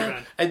band. Oh I'm in the yeah,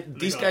 band. and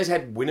these guys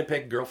had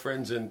Winnipeg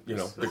girlfriends, and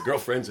their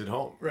girlfriends at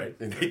home. Right.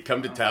 And they'd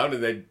come to town,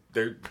 and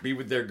they'd be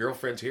with their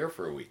girlfriends here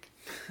for a week.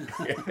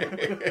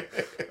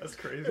 That's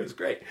crazy. It was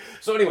great.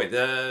 So anyway,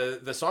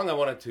 the song I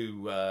wanted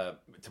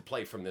to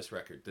play from this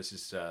record. This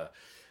is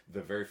the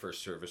very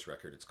first Service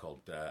record. It's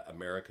called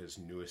America's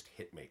Newest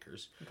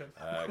Hitmakers.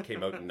 Okay.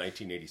 Came out in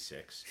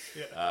 1986.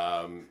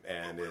 Yeah.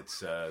 And it's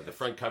the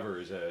front cover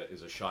is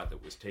a shot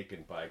that was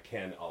taken by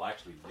Ken. I'll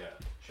actually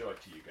show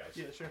it to you guys.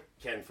 Yeah, sure.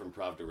 Ken from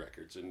Pravda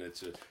Records, and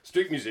it's a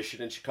street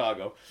musician in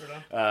Chicago,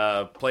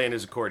 Right playing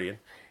his accordion.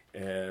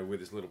 With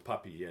his little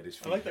puppy at his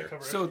feet. I like that there.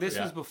 cover. So this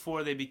Yeah. was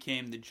before they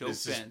became the joke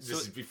band. This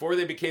is before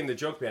they became the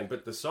joke band,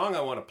 but the song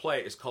I want to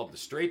play is called The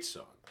Straight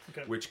Song,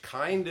 which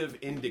kind of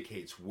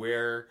indicates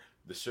where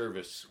the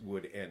Service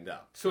would end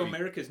up. So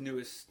America's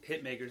Newest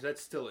Hitmakers, that's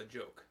still a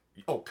joke.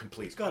 Oh,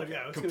 completely. It's gotta be,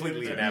 yeah. It's gonna be-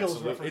 completely it's a and Beatles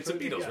absolute. reference, It's a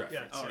right? Beatles Yeah,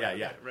 reference. yeah. Yeah,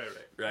 yeah. Right.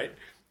 Right?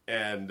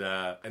 And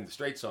the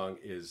Straight Song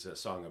is a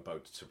song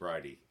about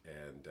sobriety,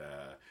 and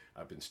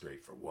I've been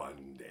straight for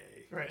one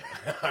day. Right.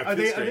 I've Are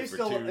been they straight for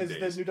still? 2 Is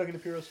days. the New Duncan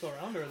Imperial still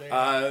around, or are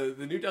they?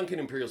 The New Duncan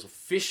Imperials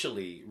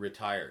officially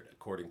retired,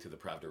 according to the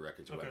Pravda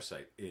Records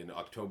website, in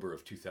October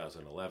of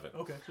 2011.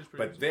 Okay, so it's pretty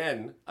But recent.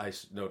 then I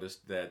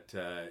noticed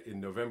that in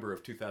November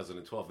of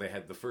 2012, they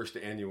had the first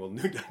annual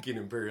New Duncan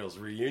Imperials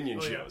reunion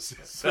Oh, yeah. shows.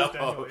 Yeah. So First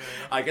annual, yeah.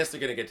 I guess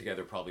they're going to get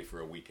together probably for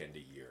a weekend a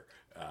year.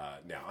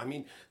 Now, I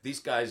mean, these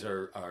guys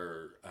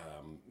are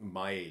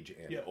my age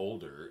and Yeah.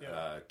 older.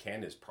 Yeah.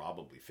 Ken is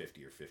probably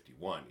 50 or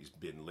 51. He's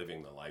been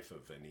living the life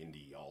of an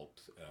indie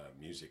alt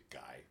music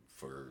guy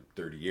for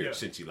 30 years Yeah.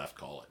 since he left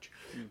college.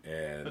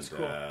 And That's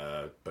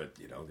cool. but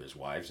there's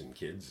wives and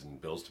kids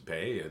and bills to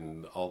pay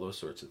and all those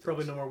sorts of things.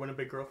 Probably no more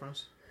Winnipeg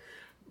girlfriends.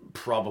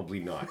 Probably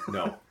not.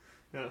 No.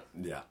 Yeah.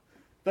 Yeah.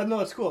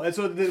 No, it's cool. And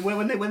so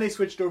when they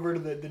switched over to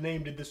the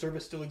name, did the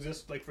Service still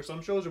exist like for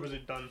some shows, or was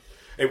it done?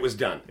 It was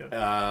done.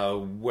 Yeah.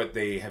 What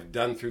they have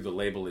done through the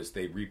label is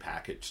they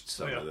repackaged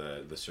some Oh, yeah.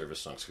 of the Service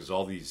songs, because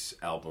all these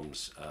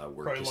albums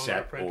were Probably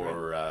cassette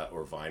longer print,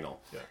 or vinyl,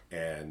 Yeah.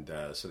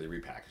 and so they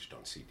repackaged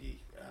on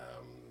CD.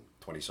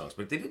 20 songs,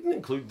 but they didn't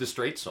include the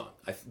Straight Song.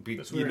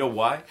 You weird. know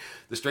why?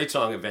 The Straight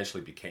Song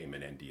eventually became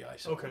an NDI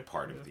song, Okay.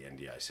 part of the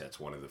NDI sets.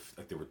 One of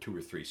there were 2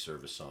 or 3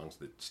 Service songs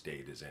that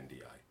stayed as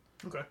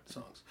NDI Okay.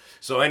 songs.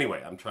 So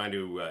anyway, I'm trying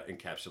to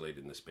encapsulate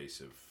in the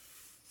space of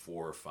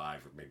 4 or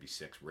 5 or maybe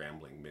 6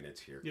 rambling minutes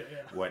here Yeah,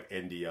 yeah. what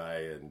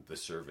NDI and the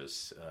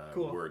Service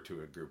Cool. were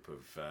to a group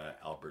of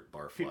Albert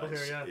People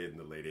Barflies here, yeah. in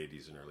the late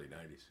 80s and early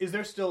 90s. Is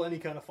there still any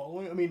kind of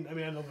following? I mean, I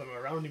don't know if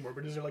they're around anymore,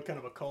 but is there like kind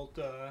of a cult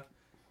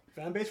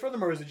fan base for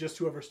them, or is it just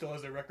whoever still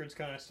has their records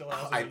kind of still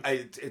has them?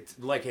 It's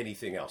like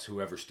anything else.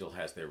 Whoever still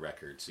has their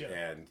records, Yeah.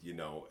 and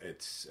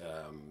it's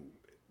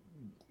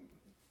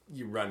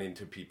you run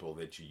into people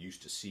that you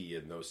used to see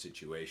in those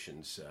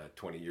situations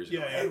 20 years ago.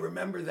 Yeah, yeah. Hey,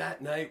 remember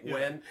that night Yeah.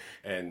 when?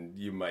 And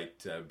you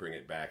might bring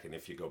it back. And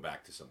if you go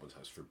back to someone's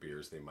house for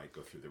beers, they might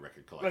go through the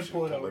record collection And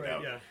pull it and out,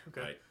 right? Yeah. Okay.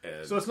 Right?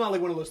 And- So it's not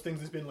like one of those things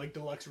that's been like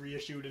deluxe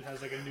reissued and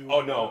has like a new.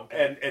 Oh no,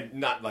 and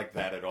not like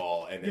that at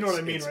all. And You know what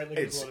I mean, it's, right? Like,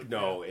 it's there's a lot of-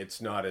 no,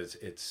 it's not as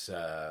it's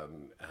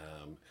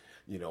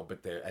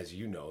but there, as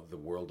you know, the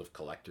world of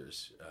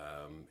collectors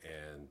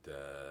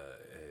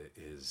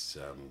is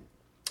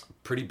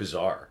pretty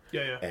bizarre.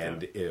 Yeah.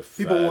 And if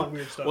People want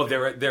weird stuff, well,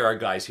 yeah. there are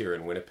guys here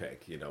in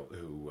Winnipeg,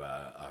 who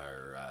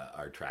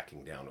are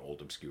tracking down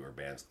old obscure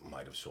bands that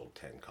might have sold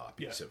 10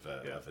 copies of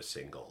a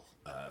single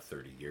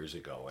 30 years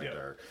ago, and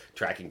are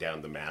tracking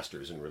down the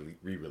masters and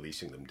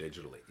re-releasing them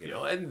digitally.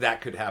 And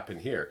that could happen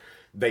here.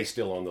 They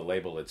still own the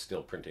label; it's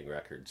still printing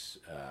records.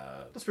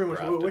 That's pretty much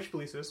what Witch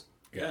Police is.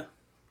 Yeah.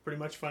 Pretty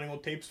much finding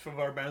old tapes of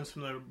our bands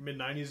from the mid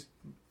 '90s,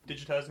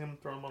 digitizing them,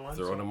 throwing them online.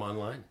 Throwing them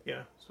online.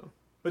 Yeah. So,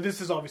 but this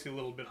is obviously a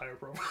little bit higher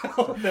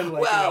profile than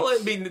like. Well, I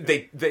mean,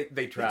 they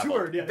traveled.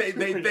 toured, yeah.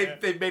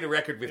 They made a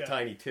record with Yeah.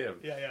 Tiny Tim.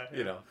 Yeah.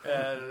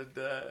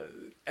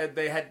 And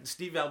they had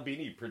Steve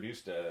Albini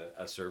produced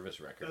a service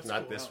record, That's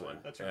not cool. this Oh, one.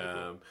 that's really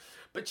cool.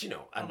 But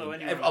I Although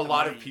mean, anyone a with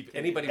lot the of people, money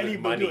anybody with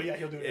Anybody money do it, yeah,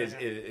 he'll do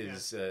it,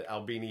 is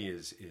Albini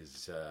is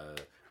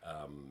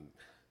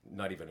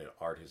not even an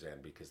artisan,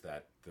 because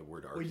the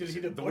word art Well, he is,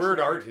 did the Bush word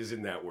record. art is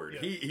in that word.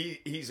 Yeah.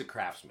 He's a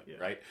craftsman, Yeah.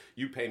 right?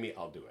 You pay me,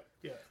 I'll do it.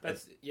 Yeah.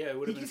 It would He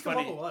have been keeps them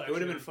funny. up a lot, It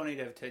would have been actually. funny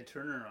to have Ted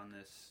Turner on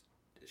this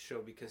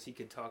show, because he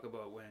could talk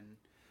about when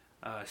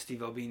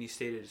Steve Albini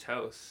stayed at his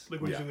house. Like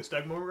when Yeah. he's doing the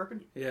Stagmore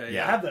record. Yeah,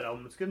 Yeah. I have that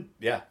album. It's good.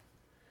 Yeah.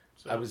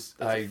 So, That's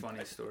a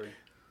funny story.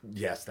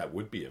 Yes, that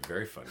would be a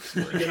very funny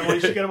story. you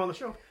should get him on the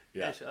show.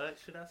 Yeah. I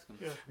should ask him.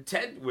 Yeah.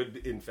 Ted would,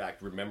 in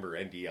fact, remember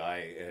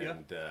NDI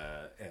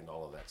and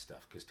all of that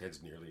stuff, because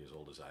Ted's nearly as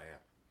old as I am,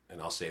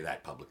 and I'll say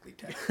that publicly,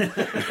 Ted.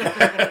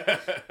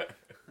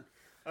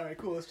 All right,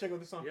 cool. Let's check out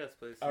the song. Yes,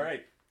 please. All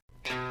right.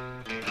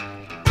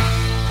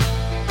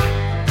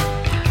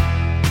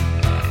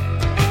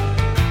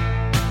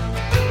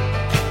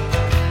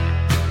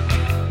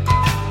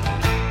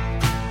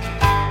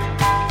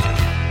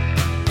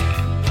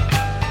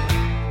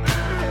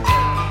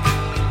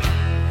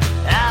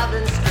 I've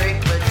been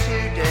straight for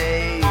 2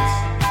 days.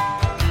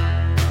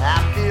 I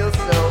feel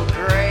so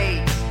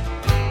great.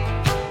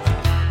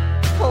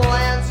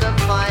 Plans are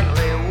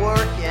finally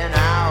working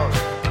out.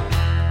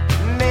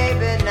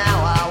 Maybe now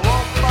I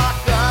won't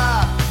fuck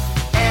up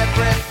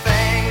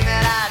everything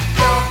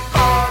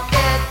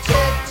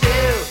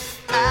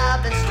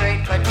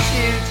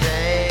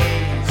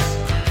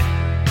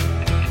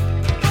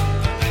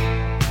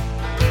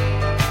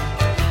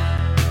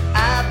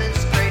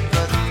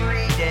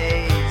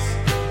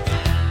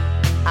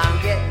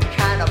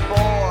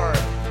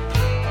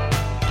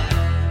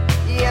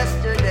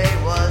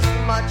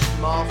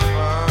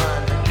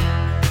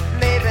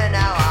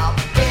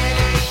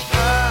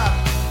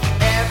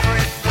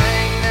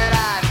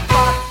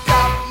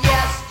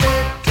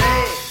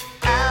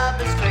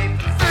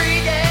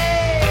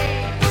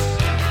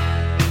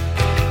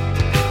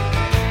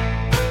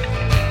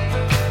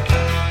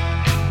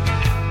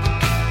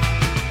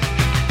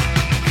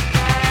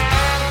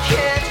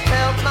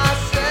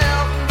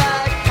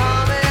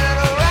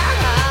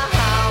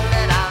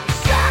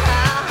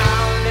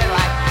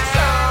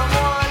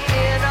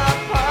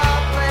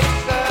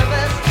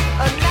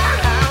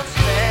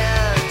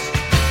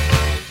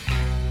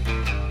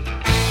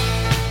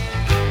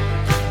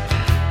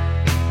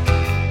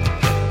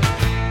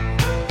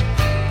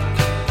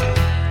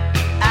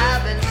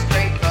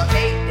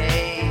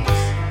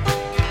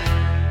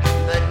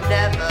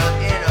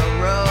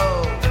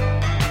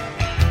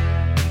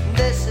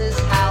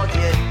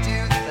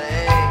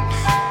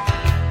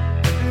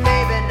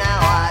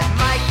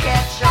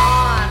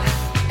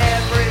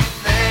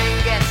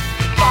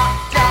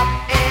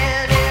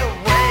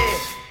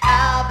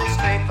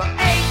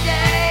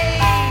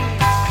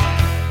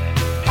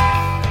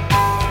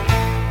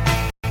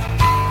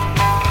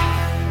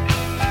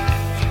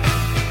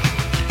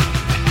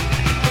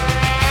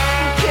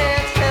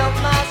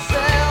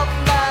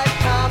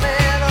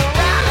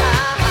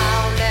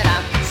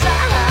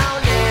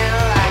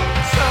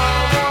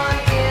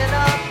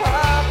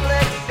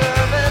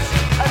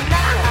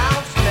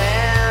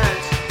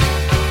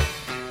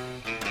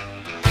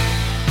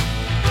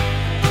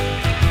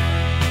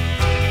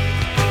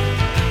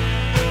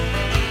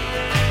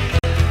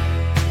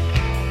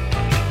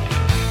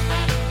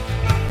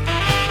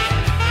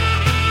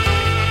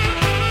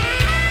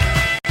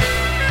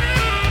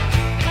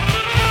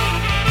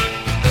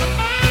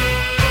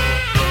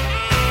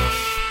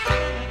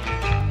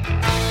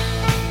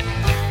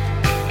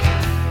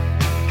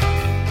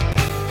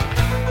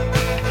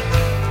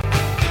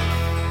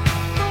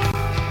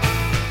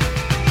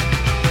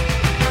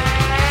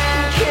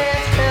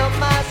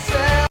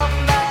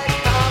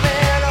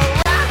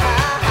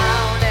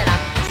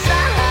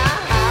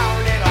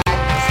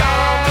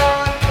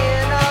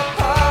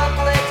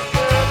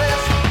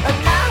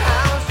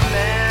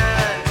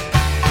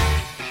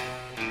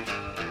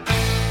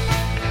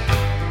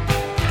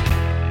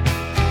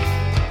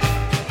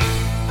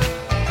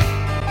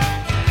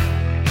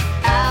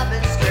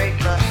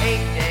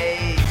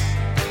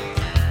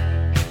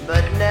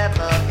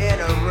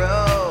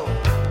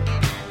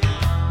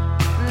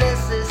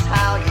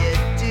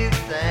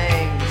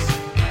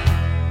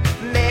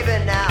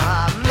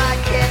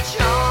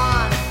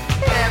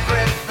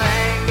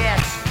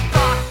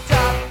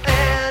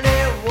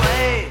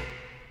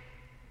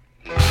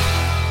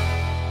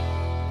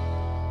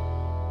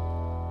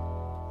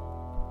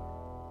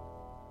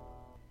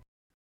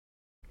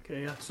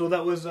So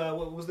that was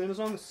what was the name of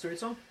the song? The straight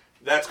song?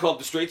 That's called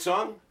The Straight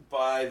Song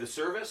by The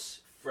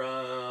Service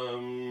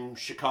from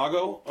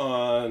Chicago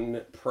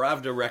on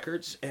Pravda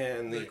Records.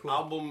 And the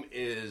album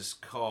is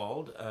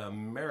called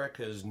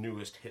America's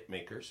Newest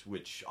Hitmakers,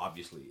 which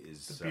obviously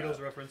is... The Beatles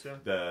reference, yeah.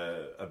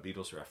 A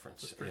Beatles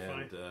reference. That's pretty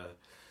funny.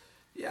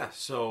 Yeah,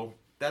 so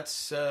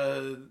that's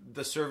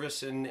The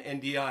Service and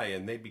NDI,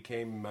 and they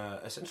became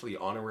essentially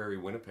honorary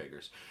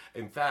Winnipeggers.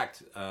 In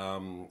fact,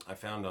 I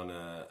found on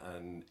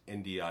an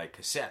NDI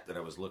cassette that I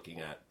was looking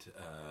at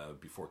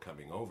before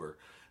coming over,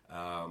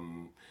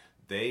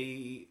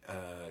 they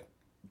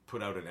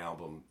put out an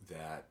album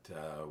that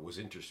was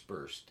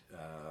interspersed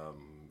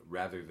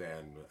rather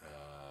than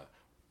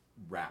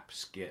rap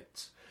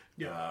skits.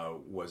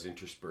 Was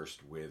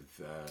interspersed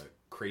with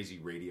crazy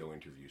radio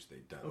interviews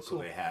they'd done. Oh, cool.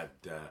 So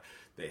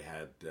they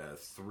had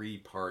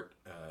 3-part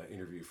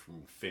interview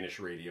from Finnish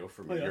radio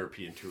from a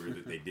European tour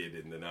that they did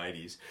in the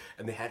 90s,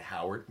 and they had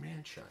Howard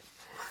Manshine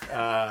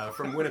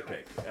from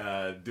Winnipeg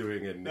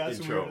doing an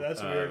intro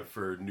weird.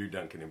 for New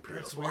Duncan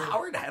Imperials. Well, weird.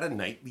 Howard had a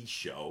nightly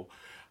show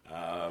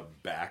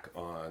back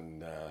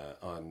on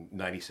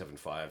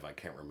 97.5. I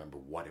can't remember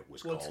what it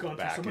was It's called gone through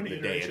back so in many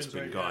the day. It's iterations,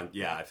 been right? gone.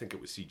 Yeah, I think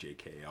it was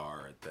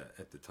CJKR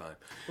at the time.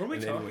 Weren't we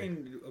And talking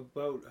anyway-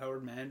 about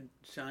Howard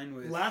Manshine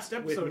with Last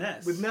episode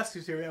with Ness?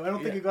 is here. Yeah, I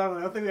don't think it got on.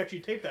 I don't think we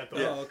actually taped that though.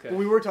 Yeah. Oh, okay. But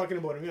we were talking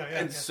about him. Yeah.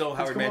 And so It's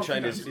Howard come up a few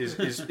Manshine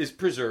times. is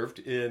preserved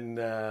in.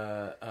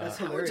 Howard's a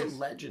hilarious.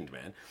 legend,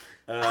 man.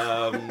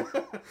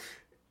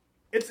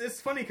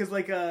 It's funny because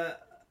like it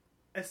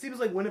seems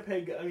like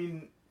Winnipeg. I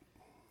mean,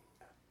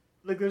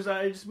 like there's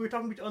we were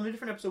talking on a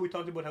different episode. We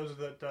talked about how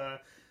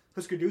that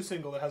Husker Du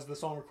single that has the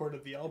song recorded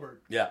at the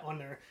Albert on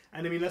there,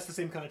 and I mean that's the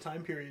same kind of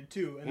time period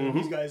too. And then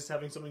these guys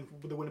having something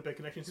with the Winnipeg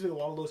connection. It seems like a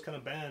lot of those kind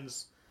of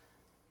bands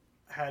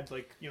had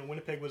like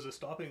Winnipeg was a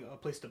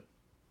place to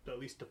at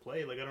least to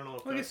play. Like I don't know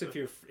if Well, I guess that's if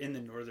you're in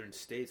the northern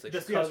states, like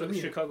That's- Chicago, that's what I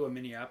mean. Chicago and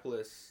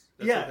Minneapolis,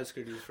 that's Yeah. where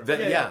Husker Du's from.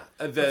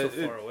 That's so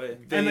far away.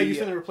 and like you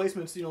said, the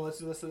replacements, that's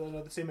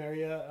the same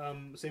area,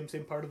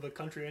 same part of the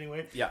country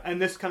anyway. Yeah.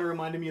 And this kind of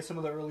reminded me of some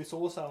of the early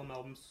Soul Asylum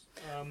albums.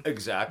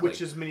 Exactly.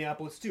 Which is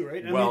Minneapolis too,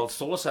 right? Well,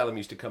 Soul Asylum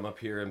used to come up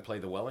here and play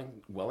the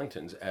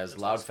Wellingtons as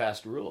Loud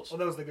Fast Rules. Oh,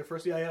 that was like their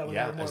first, when they were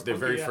Yeah, more as their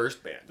funky, very yeah.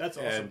 first band. That's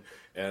awesome.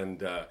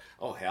 And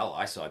oh hell,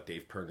 I saw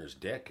Dave Perner's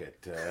dick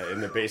at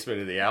in the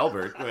basement of the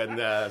Albert when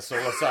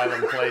Soul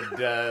Asylum played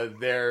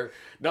there.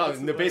 No,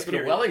 in the basement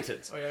of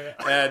Wellingtons. Oh yeah.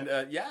 And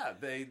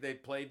they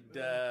played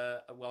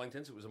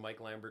Wellingtons. It was a Mike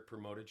Lambert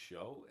promoted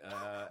show,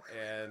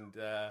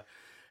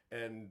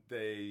 and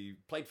they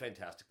played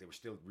fantastic. They were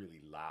still really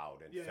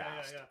loud and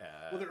fast.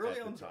 Well, the early at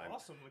albums time. are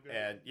awesome. Like,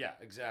 And yeah,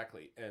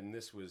 exactly. And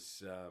this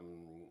was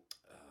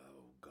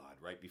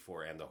right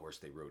before And the Horse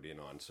they rode in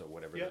on. So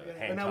whatever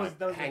And that was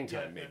hang like,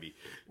 time maybe.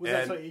 Was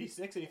that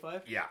 86,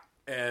 85? Yeah.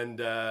 And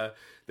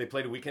they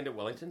played a weekend at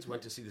Wellington's,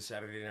 went to see the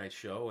Saturday night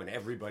show, and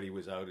everybody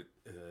was out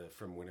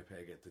from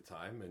Winnipeg at the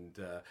time, and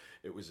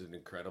it was an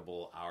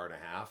incredible hour and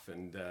a half,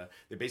 and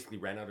they basically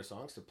ran out of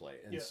songs to play.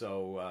 And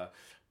so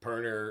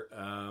Perner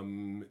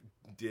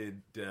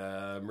did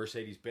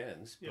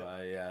Mercedes-Benz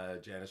by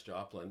Janis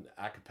Joplin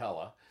a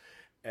cappella,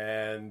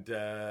 and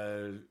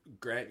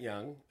Grant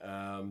Young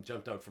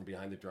jumped out from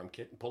behind the drum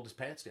kit and pulled his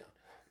pants down.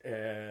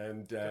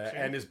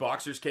 And his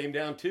boxers came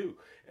down too,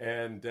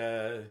 and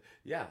the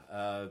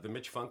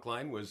Mitch Funk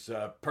line was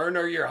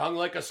Perner, you're hung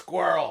like a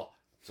squirrel.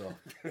 So,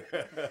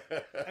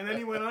 and then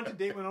he went on to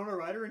date Winona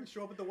Ryder and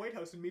show up at the White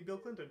House and meet Bill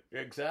Clinton.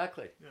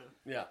 Exactly.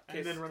 Yeah.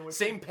 And then run away.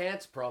 Same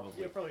pants,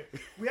 probably. Yeah, probably.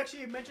 We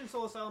actually mentioned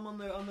Soul Asylum on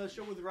the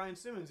show with Ryan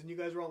Simmons, and you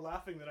guys were all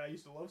laughing that I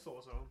used to love Soul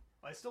Asylum.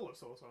 I still love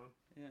Soul Asylum.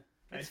 Yeah,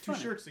 I had it's two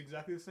funny. shirts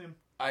exactly the same.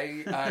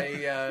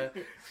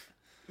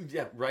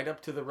 Yeah, right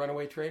up to the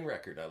Runaway Train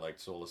record. I liked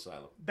Soul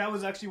Asylum. That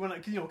was actually when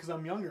because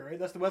I'm younger, right?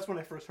 That's when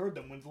I first heard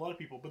them. When a lot of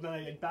people, but then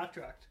I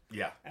backtracked.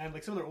 Yeah, and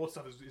like some of their old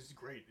stuff is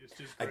great. It's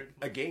just great.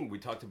 Again, we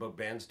talked about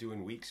bands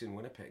doing weeks in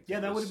Winnipeg.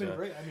 Yeah, that would have been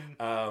great.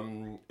 I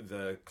mean,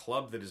 the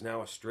club that is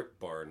now a strip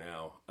bar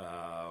now,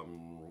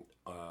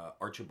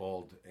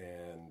 Archibald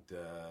and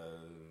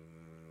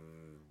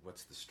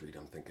what's the street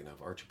I'm thinking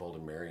of? Archibald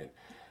and Marion.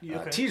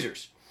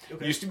 Teasers.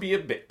 Okay. Used to be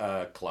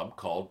a club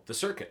called The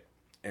Circuit.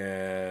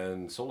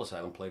 And Soul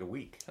Asylum played a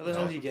week. How the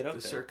hell do you get up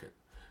the there? Circuit?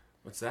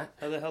 What's that?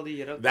 How the hell do you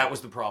get up there? That was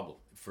the problem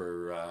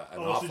for an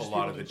awful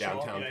lot of the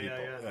downtown people.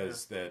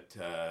 Is that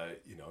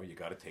you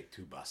got to take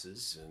 2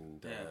 buses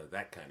and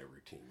that kind of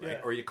routine, right?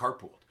 Or you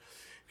carpooled,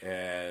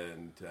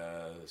 and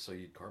so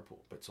you'd carpool.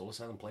 But Soul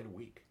Asylum played a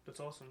week.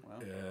 That's awesome. Wow.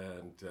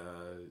 And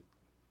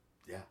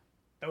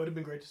that would have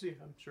been great to see.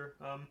 I'm sure.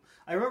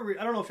 I remember.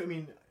 I don't know if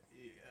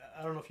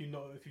you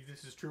know if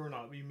this is true or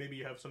not. Maybe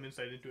you have some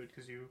insight into it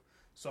because you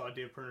saw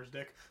Dave Perner's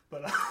dick,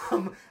 but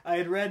I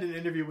had read an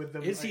interview with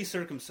them. Is he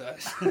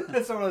circumcised?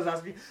 That's what I was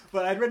asking.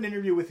 But I'd read an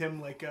interview with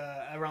him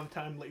around the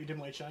time Let Your Dim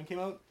Light Shine came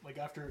out, like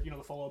after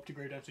the follow up to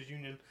Great Dancers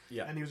Union.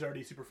 Yeah. And he was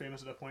already super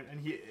famous at that point.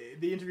 And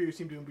the interview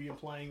seemed to be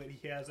implying that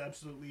he has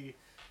absolutely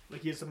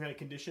he has some kind of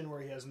condition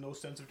where he has no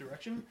sense of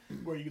direction,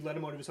 where you let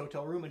him out of his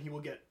hotel room and he will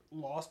get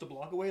lost a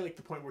block away, like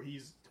the point where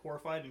he's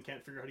horrified and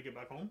can't figure out how to get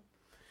back home.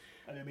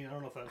 I mean, I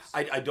don't know if that's.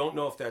 I don't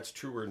know if that's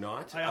true or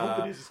not. I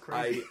hope it is. It's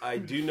crazy. I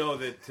do know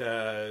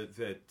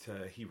that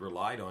he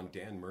relied on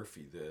Dan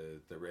Murphy,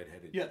 the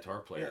redheaded guitar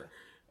player,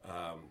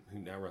 who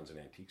now runs an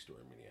antique store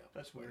in Minneapolis.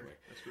 That's weird. by the way.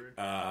 That's weird.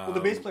 Well,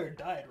 the bass player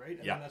died, right?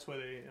 And yeah. then that's why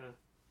they.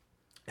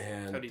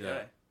 And How'd he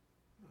die?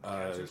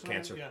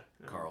 cancer. Yeah.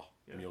 Carl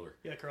Mueller.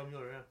 Yeah, Carl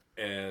Mueller. Yeah.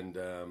 And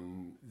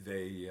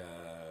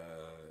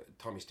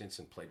Tommy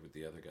Stinson played with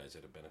the other guys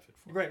at a benefit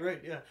for him.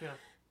 Right. Yeah.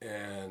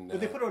 And But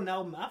they put out an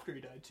album after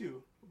he died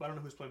too. But I don't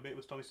know who's playing bass.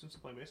 Was Tommy Stinson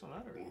playing bass on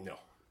that, or no.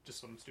 just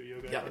some studio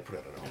guy? Yeah, they put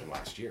out an album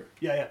last year.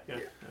 Yeah.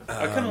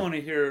 I kind of want to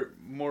hear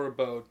more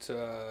about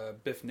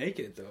Biff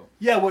Naked, though.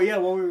 Yeah, well,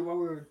 while we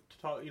were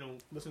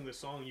listening to this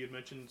song, you had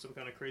mentioned some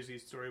kind of crazy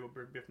story about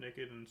Biff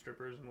Naked and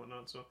strippers and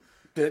whatnot. So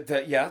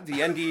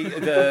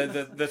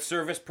The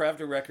Service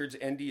Pravda Records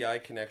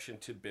NDI connection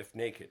to Biff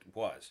Naked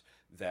was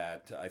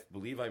that I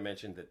believe I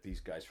mentioned that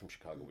these guys from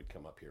Chicago would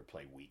come up here,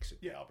 play weeks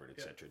at Albert,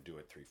 etc., do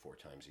it 3-4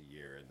 times a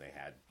year, and they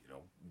had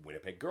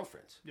Winnipeg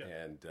girlfriends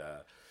and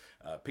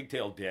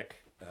Pigtail Dick.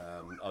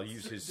 I'll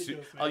use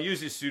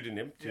his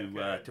pseudonym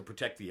to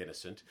protect the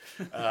innocent.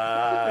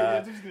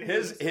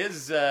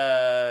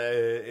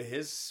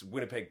 His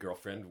Winnipeg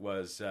girlfriend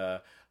was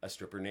a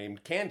stripper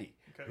named Candy,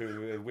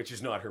 which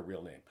is not her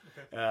real name.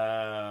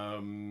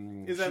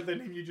 Is that the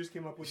name you just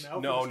came up with now?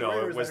 No,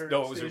 it was a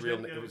real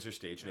name. It was her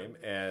stage name,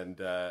 and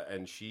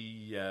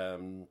she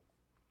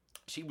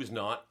was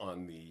not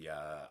on the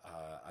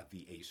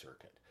A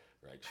circuit.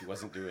 Right, she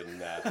wasn't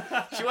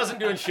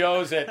doing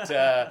shows at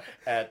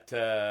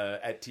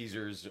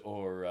Teasers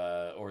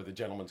or the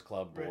Gentleman's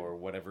Club or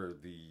whatever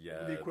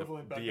the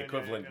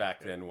equivalent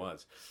back then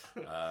was.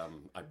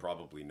 I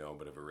probably know,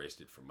 but I've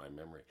erased it from my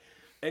memory.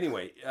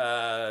 Anyway,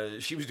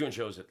 she was doing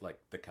shows at like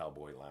the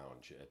Cowboy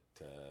Lounge at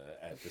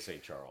the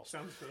St. Charles.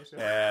 Sounds gross.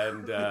 Yeah.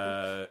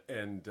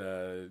 And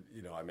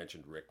I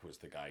mentioned Rick was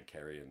the guy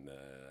carrying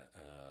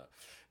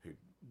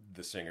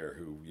the singer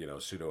who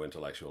pseudo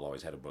intellectual,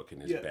 always had a book in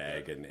his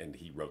bag and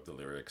he wrote the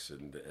lyrics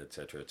and et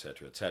cetera, et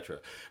cetera, et cetera.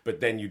 But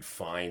then you'd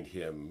find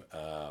him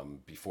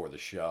before the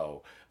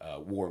show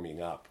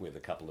warming up with a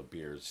couple of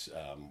beers,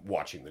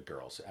 watching the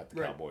girls at the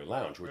Cowboy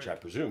Lounge, which I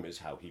presume is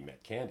how he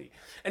met Candy.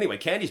 Anyway,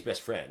 Candy's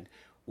best friend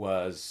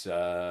was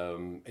a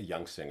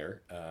young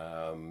singer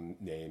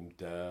named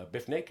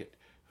Biff Naked,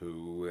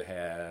 who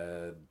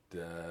had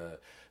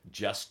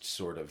just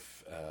sort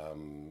of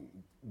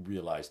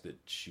realized that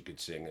she could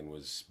sing and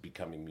was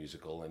becoming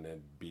musical, and had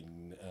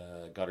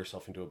got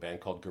herself into a band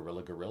called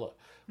Gorilla Gorilla,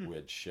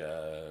 which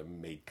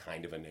made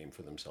kind of a name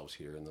for themselves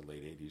here in the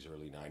late 80s,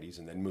 early 90s,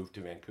 and then moved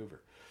to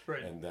Vancouver.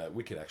 Right. And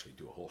we could actually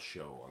do a whole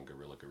show on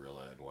Gorilla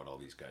Gorilla and what all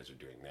these guys are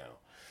doing now.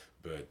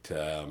 But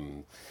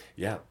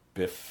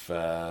Biff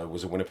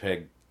was a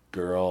Winnipeg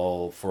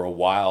girl for a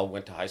while,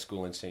 went to high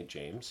school in St.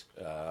 James.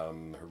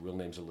 Her real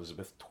name's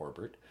Elizabeth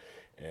Torbert.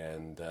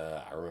 And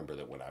I remember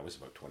that when I was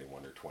about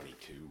 21 or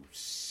 22,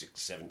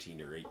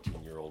 17 or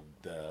 18-year-old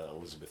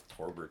Elizabeth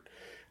Torbert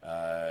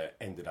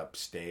ended up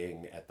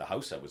staying at the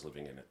house I was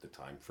living in at the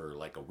time for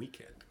like a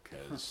weekend,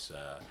 because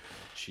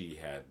she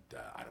had,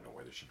 I don't know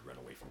whether she'd run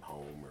away from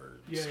home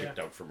or skipped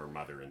out from her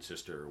mother and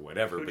sister or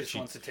whatever, but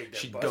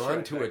she'd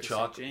gone to a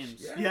chocolate...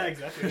 Yeah,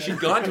 exactly. She'd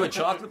gone to a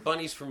Chocolate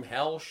Bunnies from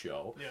Hell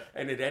show,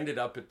 and it ended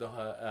up at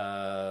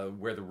the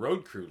where the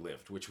road crew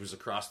lived, which was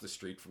across the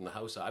street from the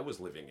house I was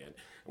living in.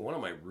 And one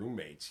of my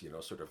roommates,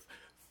 sort of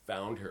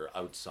found her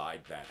outside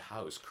that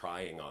house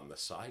crying on the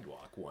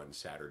sidewalk one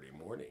Saturday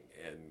morning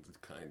and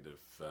kind of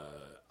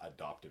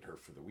adopted her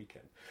for the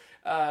weekend.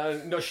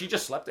 No, she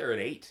just slept there at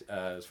 8.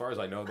 As far as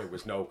I know, there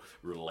was no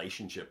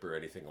relationship or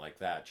anything like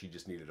that. She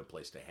just needed a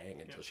place to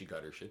hang until she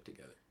got her shit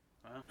together.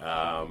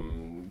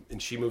 And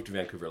she moved to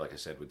Vancouver, like I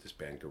said, with this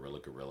band Gorilla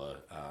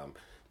Gorilla.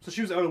 So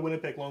she was out of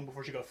Winnipeg long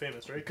before she got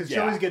famous, right? Because she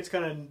always gets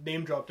kind of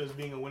name dropped as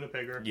being a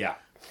Winnipegger. Yeah.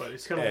 But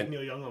it's kind of like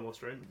Neil Young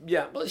almost, right?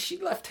 Yeah, well, she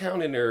left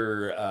town in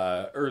her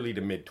early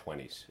to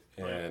mid-20s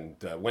and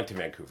went to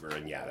Vancouver.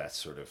 And that's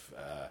sort of,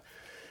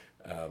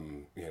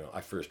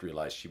 I first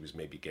realized she was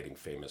maybe getting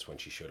famous when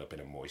she showed up in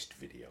a Moist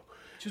video.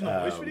 She was in a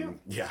Moist video?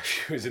 Yeah,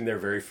 she was in their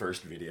very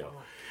first video.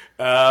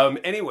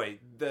 Anyway,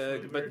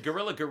 but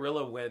Gorilla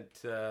Gorilla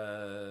went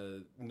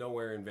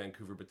nowhere in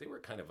Vancouver, but they were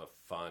kind of a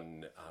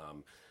fun...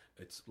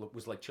 it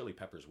was like Chili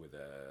Peppers with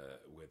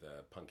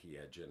a punky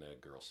edge and a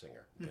girl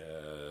singer,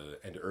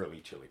 and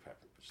early Chili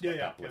Peppers,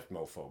 uplift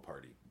mofo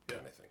party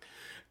kind of thing.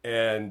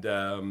 And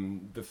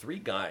the three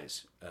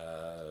guys,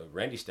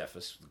 Randy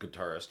Steffes, the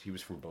guitarist, he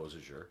was from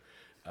Beausejour.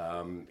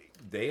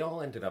 They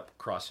all ended up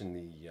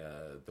crossing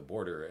the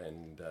border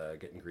and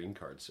getting green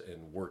cards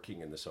and working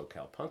in the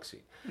SoCal punk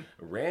scene.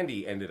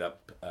 Randy ended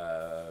up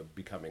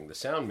becoming the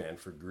sound man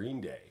for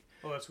Green Day.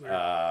 Oh, that's weird.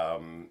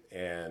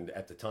 And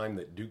at the time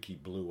that Dookie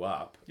blew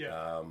up,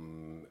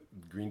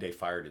 Green Day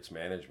fired its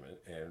management,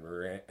 and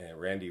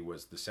Randy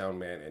was the sound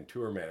man and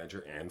tour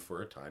manager, and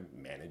for a time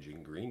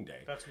managing Green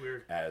Day. That's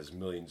weird. As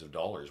millions of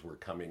dollars were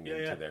coming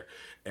into there,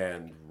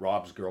 and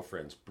Rob's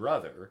girlfriend's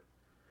brother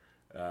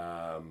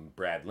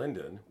Brad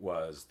Linden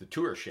was the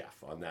tour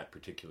chef on that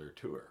particular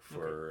tour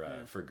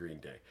for Green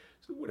Day.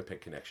 So Winnipeg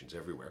connections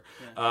everywhere.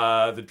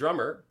 The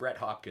drummer, Brett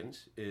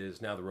Hopkins,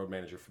 is now the road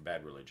manager for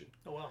Bad Religion.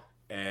 Oh wow.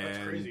 And That's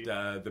crazy.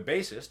 The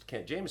bassist,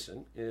 Kent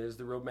Jameson, is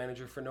the road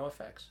manager for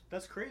NoFX.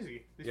 That's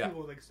crazy. These Yeah.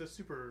 people, like, that's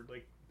super,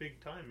 like, big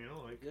time, you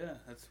know? Like, Yeah,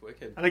 that's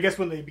wicked. and I guess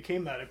when they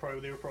became that,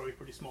 they were probably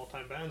pretty small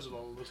time bands with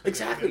all of those.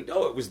 Exactly.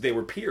 No, they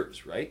were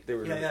peers, right? They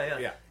were.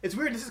 Yeah. It's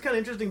weird. This is kind of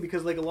interesting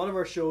because, like, a lot of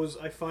our shows,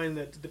 I find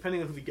that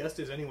depending on who the guest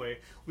is, anyway,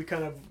 we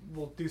kind of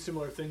will do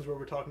similar things where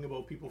we're talking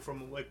about people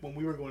from, like, when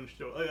we were going to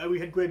show. We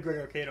had Greg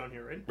Arcade on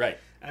here, right? Right.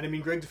 And I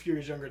mean, Greg's a few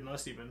years younger than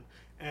us, even.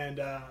 And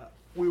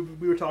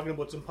we were talking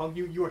about some punk.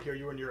 You weren't here.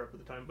 You were in Europe at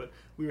the time, but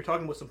we were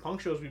talking about some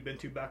punk shows we've been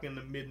to back in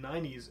the mid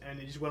 '90s,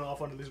 and it just went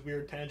off onto these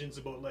weird tangents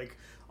about, like,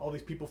 all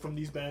these people from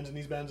these bands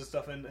and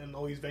stuff, and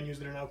all these venues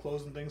that are now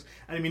closed and things.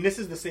 And I mean, this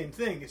is the same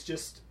thing. It's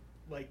just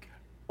like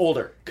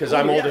Older, because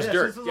I'm old as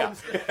dirt. so Yeah.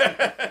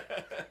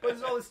 But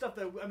there's all this stuff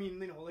that, I mean,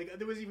 you know, like,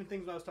 there was even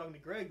things when I was talking to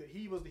Greg that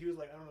he was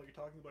like, I don't know what you're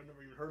talking about. I've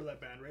never even heard of that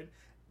band, right?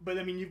 But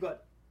I mean, you've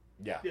got.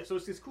 Yeah. Yeah, so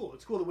it's cool.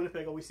 It's cool that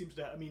Winnipeg always seems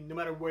to. I mean, no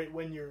matter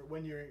when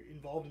you're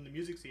involved in the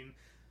music scene,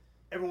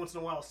 every once in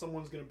a while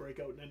someone's going to break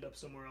out and end up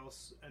somewhere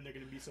else, and they're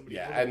going to be somebody.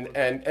 Yeah, totally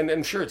and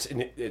I'm sure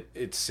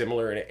it's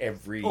similar in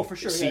every for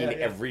sure. scene Yeah,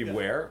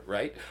 everywhere,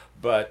 right?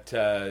 But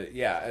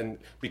and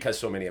because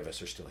so many of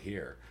us are still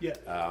here. Yeah.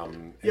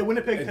 Yeah,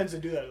 Winnipeg tends to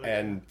do that. Like,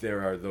 and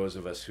there are those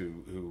of us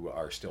who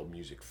are still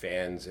music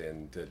fans,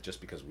 and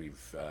just because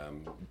we've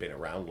been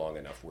around long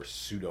enough, we're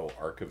pseudo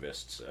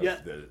archivists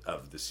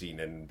of the scene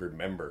and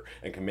remember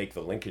and can make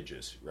the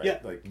linkages, right? Yeah.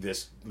 Like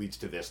this leads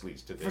to this,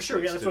 leads to this. For sure,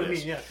 leads yeah, that's to what I this.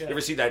 mean, yeah. You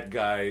ever see that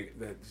guy?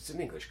 It's an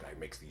English guy who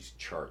makes these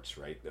charts,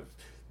 right? Of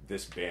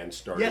this band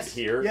started Yes.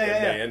 here, Yeah, and yeah,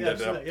 they yeah. ended Yeah, I've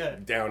seen up that, yeah.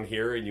 down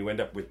here, and you end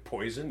up with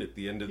Poison at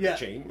the end of yeah, the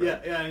chain.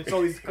 Right? yeah, and it's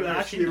all these never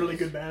actually seen really those.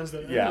 good bands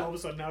that Yeah. all of a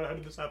sudden, how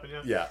did this happen?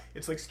 Yeah. Yeah.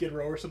 It's like Skid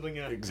Row or something.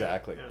 Yeah.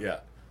 Exactly. Yeah.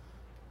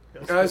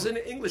 That's I was cool. an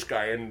English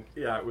guy, and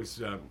yeah, it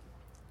was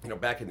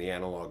back in the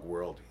analog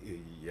world,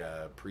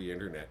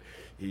 pre-internet,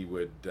 he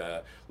would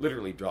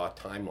literally draw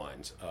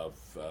timelines of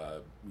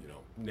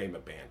name a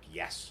band,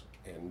 Yes,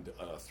 and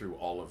through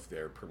all of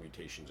their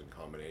permutations and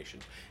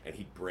combinations, and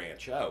he'd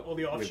branch out All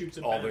the with offshoots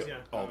and all bands, the yeah.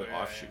 all the Oh,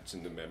 yeah, offshoots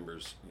and the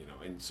members,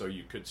 and so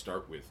you could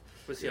start with.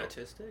 Was he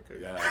autistic?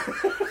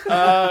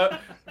 Or?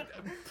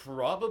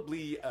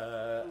 Probably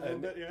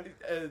bit,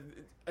 yeah.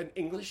 an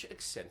English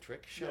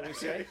eccentric, shall we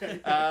say,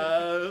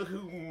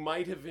 who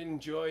might have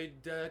enjoyed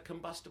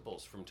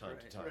combustibles from time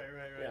to time. Right.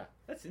 Yeah.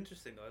 That's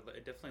interesting, though. I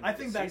definitely. I need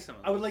think to see that some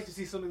of I would those. like to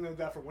see something like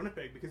that for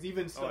Winnipeg, because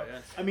even stuff. yeah.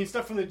 I mean,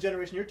 stuff from the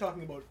generation you're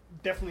talking about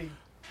definitely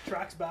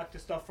tracks back to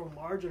stuff from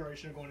our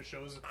generation of going to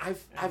shows.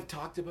 I've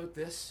talked about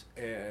this,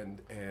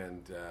 and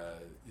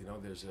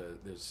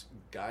there's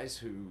guys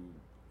who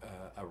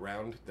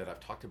around that I've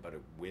talked about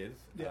it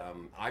with. Yeah.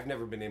 I've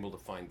never been able to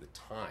find the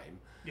time.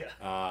 Yeah.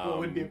 Well, it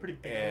would be a pretty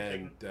big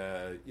and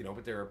thing.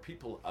 but there are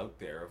people out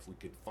there. If we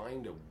could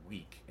find a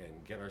week and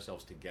get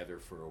ourselves together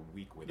for a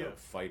week without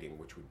fighting,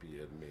 which would be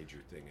a major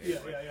thing.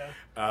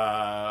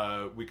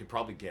 Anyway, we could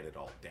probably get it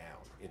all down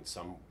in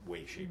some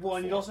way, shape, or Well,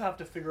 and form. you'd also have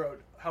to figure out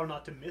how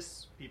not to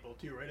miss people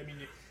too, right? I mean,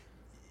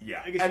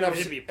 Yeah, I guess and it I've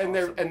would se- be and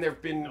there possible. and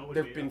there've been No, it would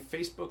there've be, been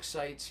Facebook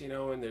sites,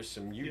 and there's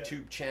some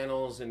YouTube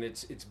channels, and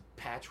it's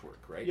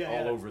patchwork, right, Yeah,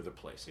 all yeah. over the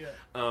place.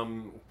 Yeah.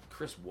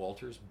 Chris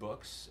Walters'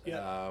 books,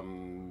 Yeah.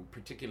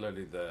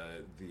 particularly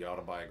the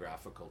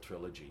autobiographical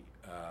trilogy,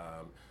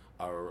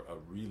 are a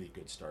really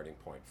good starting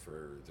point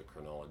for the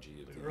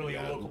chronology of The early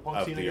local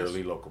punk scene, I guess.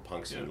 early local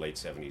punk scene, Yeah. late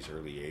 '70s,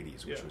 early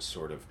 '80s, which Yeah. was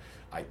sort of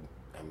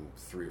I'm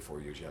 3 or 4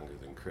 years younger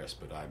than Chris,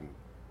 but I'm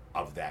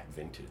of that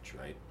vintage,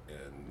 right?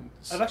 And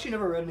I've actually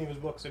never read any of his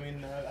books. I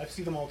mean, I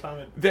see them all the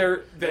time.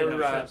 they're never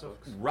read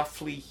books.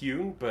 roughly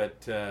hewn, but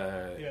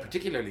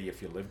particularly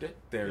if you lived it,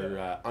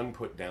 they're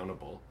unput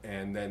downable.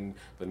 And then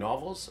the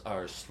novels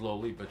are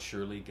slowly but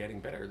surely getting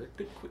better. They're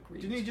good, quick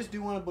reads. Didn't he just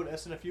do one about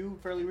SNFU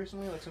fairly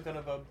recently, like some kind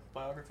of a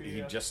biography?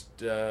 He just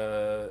put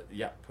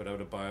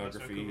out a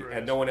biography, Vancouver,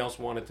 and no one else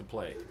wanted to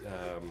play.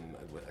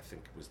 I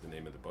think was the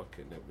name of the book,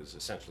 and it was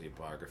essentially a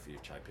biography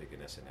of Chai Pig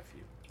and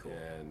SNFU. Cool.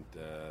 And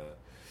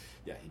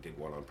he did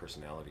one on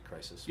Personality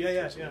Crisis, Yeah, which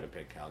yeah, was a yeah.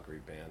 Winnipeg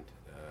Calgary band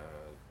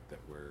that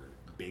were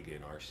big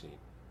in our scene.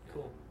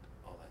 Cool. And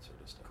all that sort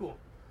of stuff. Cool.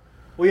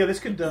 Well, yeah, this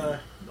could. This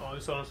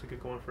honestly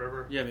could go on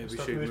forever. Yeah, maybe we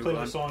Stuff. should We move played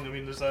on. the song. I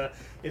mean, there's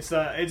it's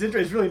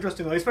really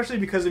interesting, though, especially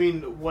because I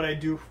mean, what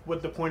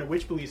the point of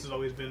Witch Police has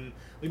always been,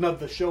 like, not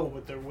the show,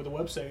 but with the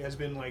website has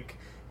been like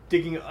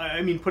digging.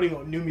 I mean, putting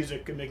out new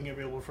music and making it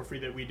available for free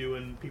that we do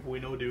and people we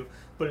know do.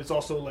 But it's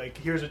also like,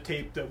 here's a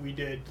tape that we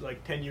did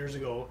like 10 years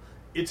ago.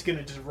 It's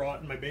gonna just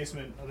rot in my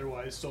basement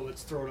otherwise, so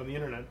let's throw it on the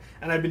internet.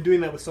 And I've been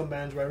doing that with some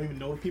bands where I don't even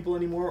know the people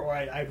anymore, or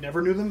I've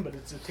never knew them, but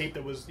it's a tape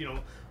that was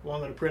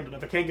long out of print. And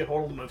if I can't get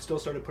hold of them, I've still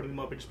started putting them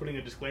up and just putting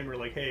a disclaimer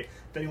like, hey,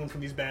 if anyone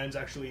from these bands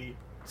actually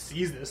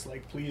sees this,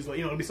 like, please, like,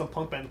 it'll be some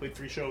punk band that played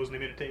 3 shows and they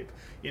made a tape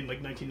in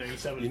like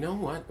 1997. You know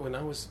what? When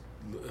I was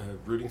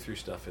rooting through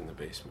stuff in the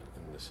basement,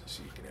 and this,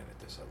 so you can edit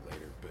this out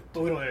later,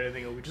 But we don't have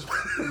anything. We just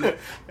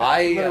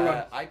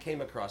I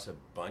came across a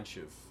bunch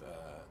of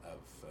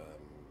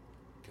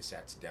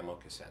cassettes, demo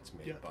cassettes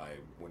made by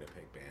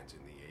Winnipeg bands in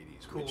the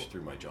 80s, Cool. which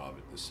through my job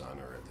at the Sun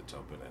or at the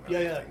Topin and Yeah,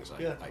 other yeah, things,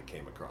 yeah. I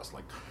came across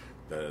like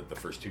the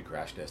first 2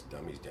 Crash Test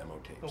Dummies demo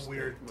tapes. Oh,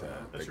 weird. That, Wow.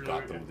 That's that really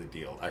got weird, them the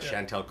deal. A Yeah.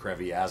 Chantal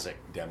Kreviazek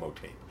demo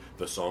tape.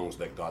 The songs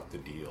that got the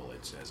deal,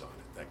 it says on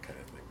it. That kind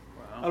of thing.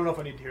 I don't know if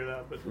I need to hear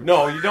that, but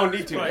No, you don't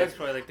need to. It's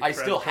probably like the I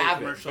still Crabtree have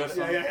it, commercial but,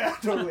 song. yeah,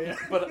 totally. Yeah.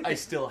 but I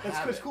still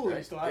have That's it. cool that you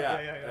right? still have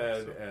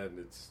it. Yeah. And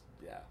it's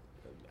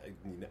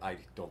I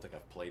don't think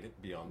I've played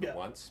it beyond Yeah.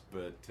 once,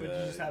 but But you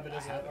just have it I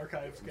as an have it.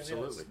 archive. Yeah,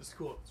 Absolutely. it's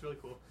cool. It's really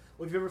cool.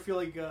 Well, if you ever feel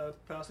like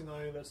passing on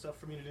any of that stuff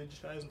for me to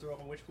digitize and throw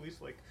up on Witch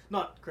Police, like,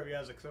 not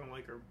Kreviazek because I don't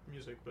like her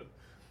music, but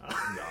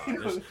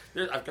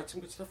No, I've got some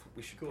good stuff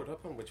we should put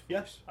up on Which yeah,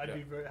 Police. I'd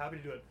be very happy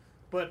to do it.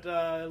 But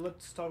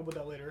let's talk about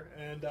that later,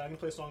 and I'm gonna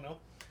play a song now.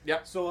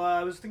 Yep. So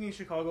I was thinking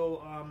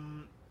Chicago,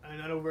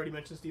 and I know we've already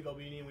mentioned Steve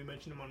Albini, and we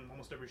mentioned him on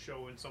almost every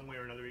show in some way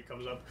or another. He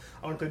comes up.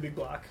 I want to play Big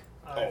Black.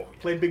 I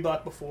played Big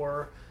Black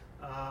before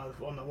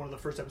on one of the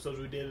first episodes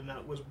we did, and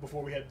that was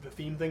before we had the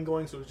theme thing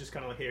going. So it was just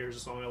kind of like, hey, here's a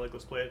song I like,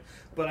 let's play it.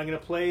 But I'm gonna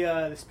play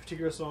this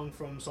particular song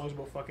from Songs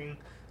About Fucking.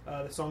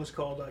 The song is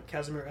called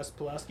Casimir S.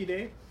 Pulaski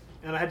Day,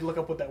 and I had to look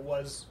up what that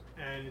was.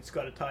 And it's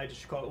got a tie to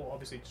Chicago, well,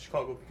 obviously to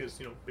Chicago because,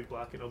 Big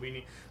Black and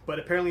Albini. But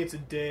apparently it's a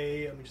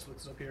day, let me just look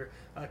this up here.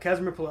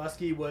 Casimir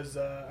Pulaski was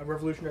a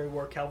Revolutionary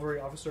War cavalry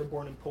officer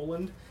born in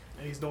Poland,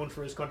 and he's known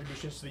for his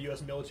contributions to the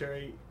U.S.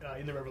 military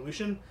in the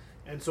Revolution.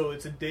 And so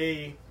it's a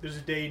day, there's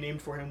a day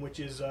named for him, which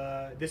is,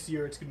 this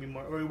year it's going to be,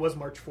 it was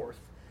March 4th.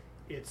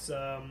 It's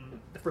the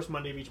first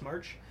Monday of each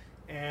March.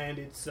 And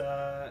it's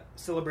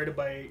celebrated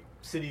by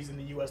cities in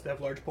the U.S. that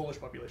have large Polish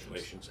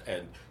populations.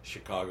 And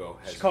Chicago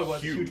has a a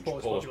huge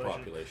Polish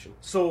population.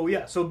 So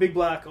so Big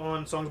Black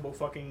on Songs About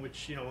Fucking,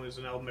 which is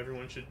an album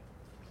everyone should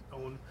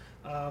own,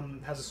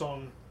 has a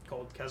song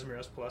called Casimir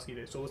S. Pulaski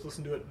Day. So let's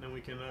listen to it, and then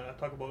we can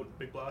talk about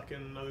Big Black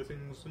and other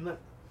things in that.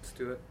 Let's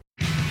do it.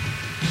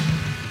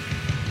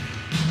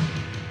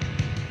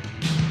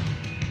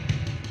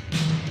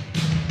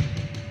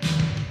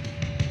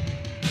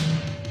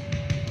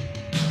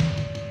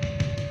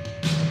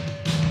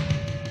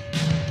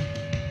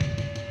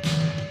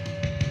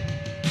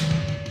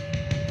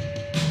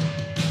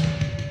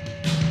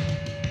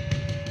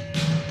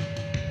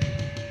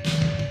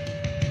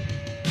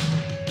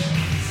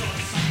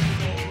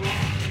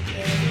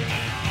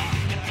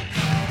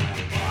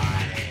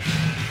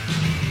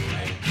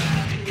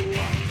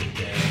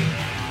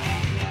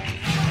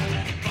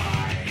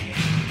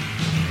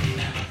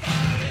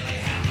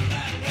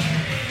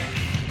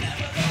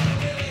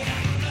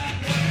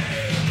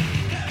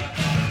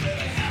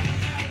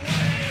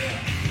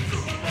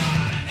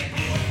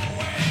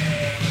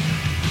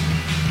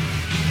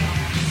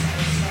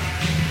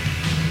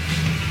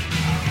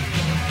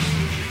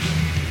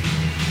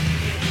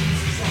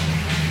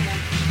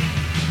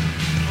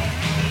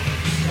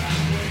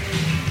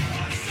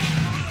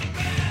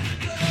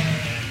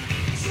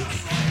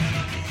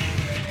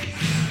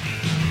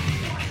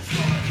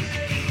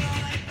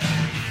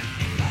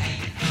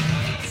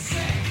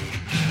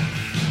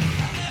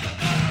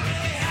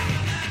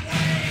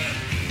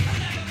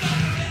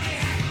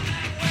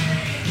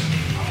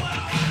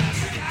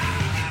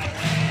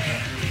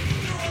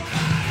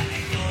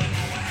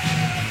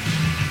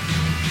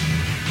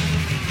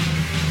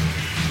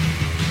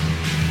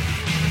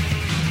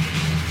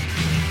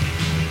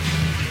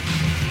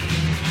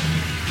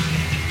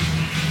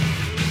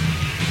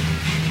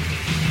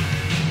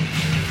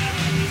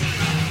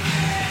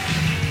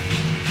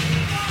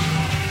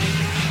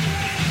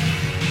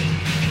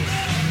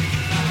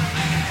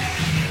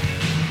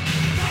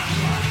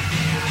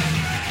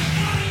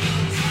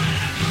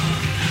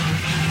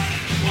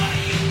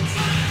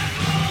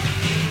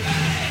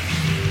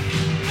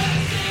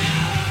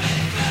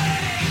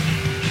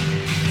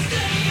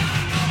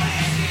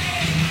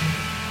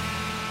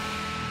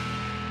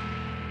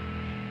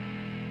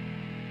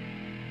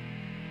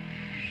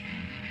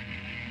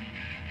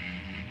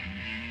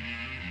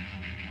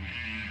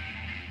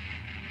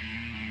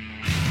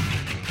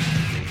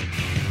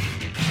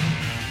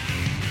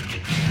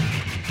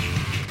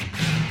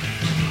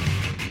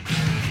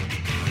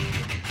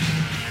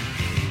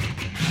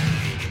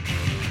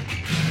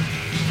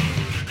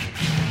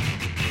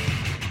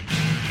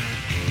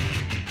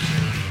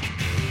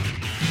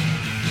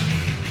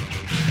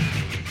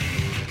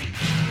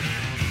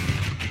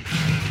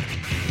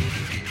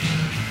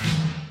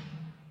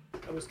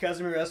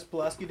 Casimir S.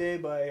 Pulaski Day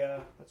by,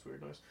 that's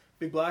weird noise,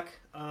 Big Black,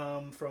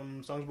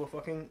 from Songs About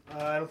Fucking.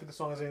 I don't think the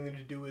song has anything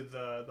to do with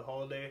the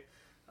holiday.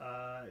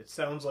 It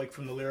sounds like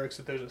from the lyrics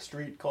that there's a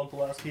street called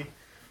Pulaski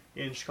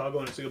in Chicago,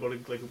 and it's about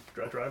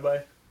a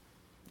drive-by.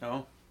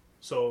 Oh.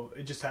 So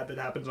it just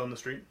happens on the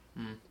street.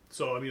 Mm.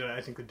 So,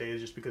 I think the day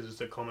is just because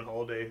it's a common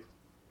holiday.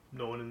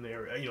 No one in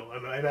there,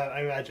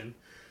 I imagine.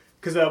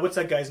 Because what's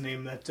that guy's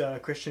name?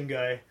 That Christian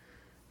guy,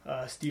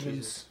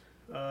 Stevens.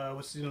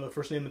 What's the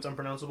first name that's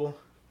unpronounceable?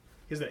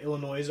 He has that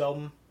Illinois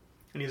album,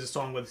 and he has a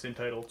song by the same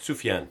title.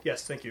 Sufjan.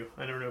 Yes, thank you.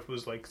 I don't know if it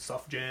was like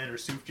Sufjan or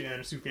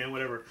Sufjan,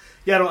 whatever.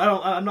 Yeah,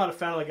 I'm not a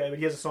fan of that guy, but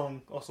he has a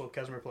song also,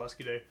 Casimir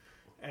Pulaski Day,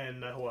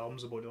 and that whole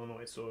album's about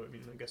Illinois. So I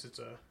mean, I guess it's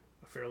a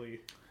fairly.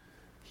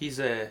 He's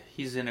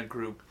in a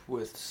group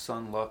with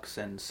Sun Lux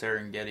and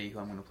Serengeti, who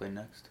I'm going to play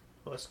next.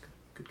 Well, that's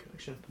good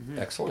connection.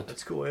 Excellent.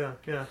 That's cool.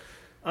 Yeah.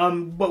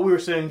 What we were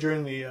saying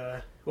during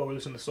the while we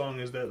listened to the song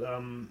is that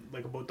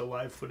like about the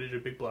live footage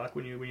of Big Black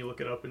when you look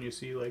it up and you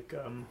see like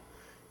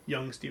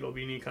young Steve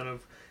Albini kind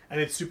of, and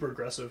it's super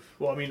aggressive.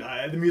 Well, I mean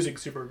the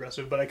music's super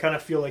aggressive, but I kind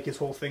of feel like his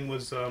whole thing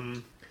was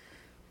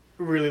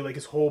really like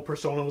his whole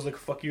persona was like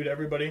fuck you to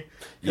everybody.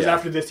 Because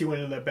after this he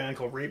went into that band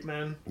called Rape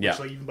Man, which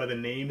like even by the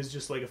name is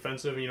just like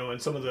offensive, and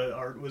some of the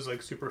art was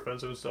like super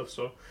offensive and stuff.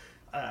 So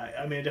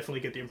I mean I definitely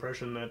get the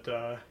impression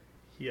that.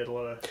 He had a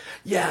lot of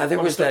there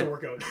was stuff that to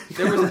work out.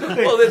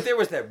 there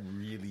was that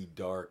really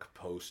dark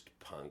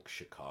post-punk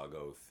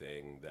Chicago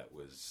thing that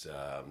was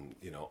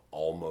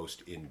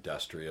almost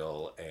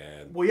industrial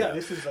and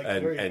this is like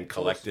very and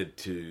connected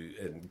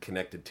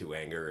to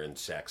anger and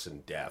sex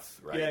and death,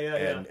 right?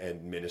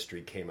 And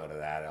Ministry came out of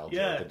that, Al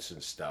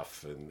Jorgensen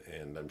stuff,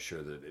 and I'm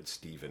sure that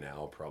Steve and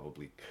Al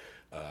probably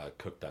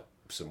cooked up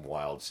some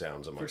wild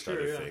sounds amongst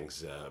other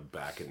things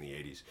back in the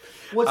 80s.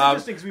 Well, it's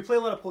interesting because we play a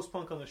lot of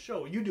post-punk on the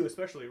show. You do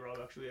especially, Rob,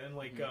 actually, and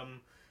like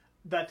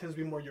that tends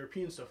to be more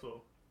European stuff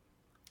though.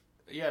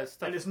 Yeah, it's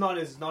and it's not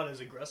as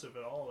aggressive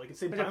at all. Like it's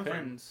same time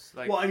frame.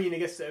 Like, well, I mean,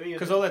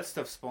 because all that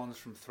stuff spawns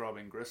from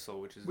Throbbing Gristle,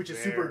 which is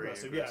super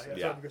aggressive. Yeah.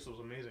 Throbbing Gristle is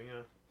amazing.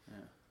 Yeah.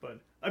 But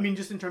I mean,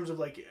 just in terms of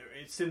like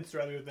it's synths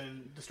rather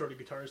than distorted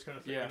guitars kind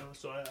of thing.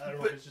 So I don't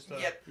know if it's just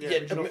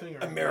original thing or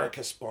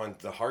America spawned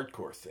the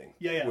hardcore thing.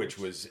 Which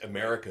was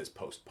America's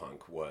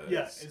post-punk was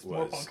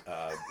more punk.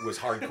 Was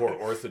hardcore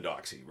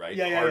orthodoxy, right?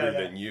 Harder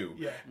than you.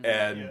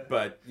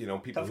 But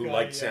people Tough who guy,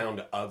 liked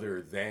sound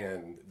other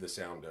than the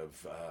sound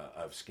of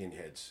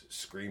skinheads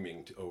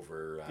screaming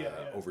over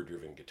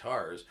overdriven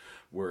guitars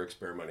were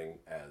experimenting,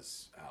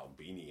 as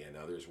Albini and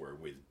others were,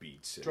 with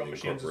beats and drum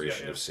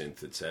incorporation of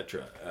synth,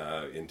 etc.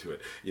 Into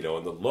it, and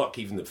the look,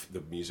 even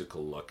the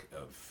musical look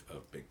of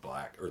Big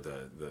Black, or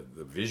the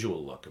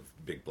visual look of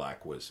Big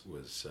Black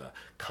was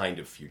kind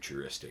of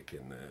futuristic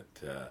in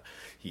that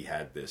he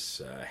had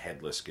this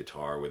headless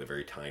guitar with a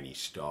very tiny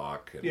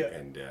stock,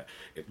 and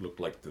it looked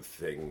like the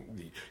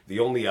thing. The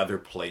only other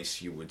place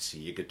you would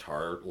see a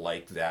guitar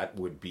like that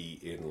would be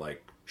in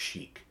like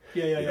Chic.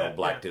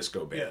 Black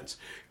disco bands,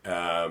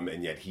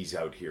 and yet he's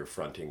out here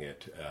fronting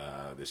it,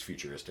 this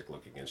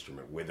futuristic-looking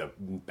instrument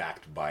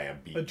backed by a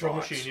beat drum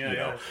box, machine,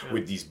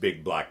 with these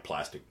big black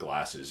plastic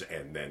glasses,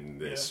 and then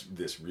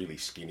this really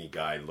skinny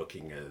guy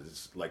looking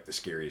as like the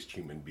scariest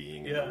human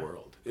being in the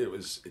world.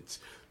 It's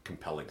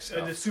compelling stuff.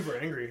 And it's super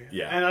angry.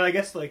 Yeah, and I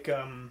guess like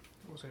what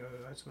was I going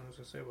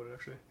to say about it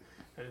actually,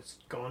 and it's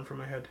gone from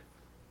my head.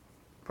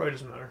 Probably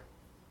doesn't matter.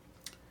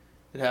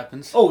 It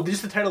happens. Oh,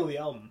 just the title of the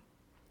album.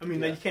 I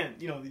mean, you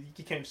can't,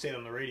 you can't say it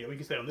on the radio. We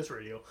can say it on this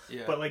radio,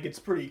 but like it's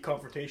pretty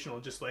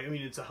confrontational. Just like, I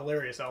mean, it's a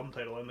hilarious album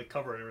title and the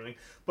cover and everything.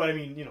 But I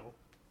mean,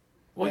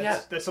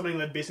 that's something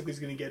that basically is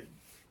going to get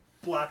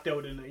blacked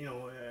out in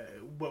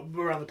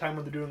around the time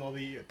when they're doing all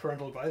the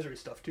parental advisory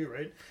stuff too,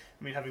 right?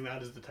 I mean, having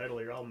that as the title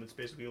of your album, it's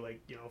basically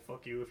like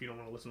fuck you if you don't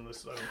want to listen to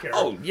this. I don't care.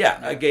 Oh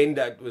yeah, again,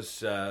 that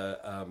was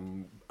a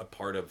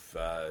part of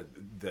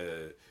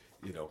the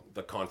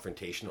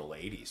confrontational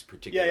 80s,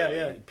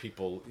 particularly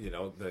people,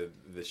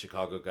 the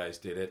Chicago guys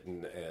did it,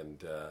 and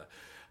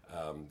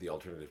the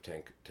Alternative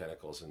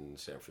Tentacles in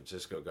San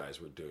Francisco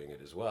guys were doing it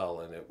as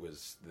well, and it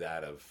was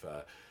that of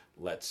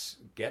let's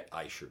get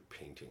Eicher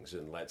paintings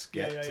and let's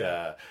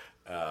get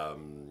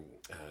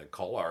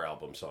call our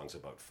album songs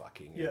about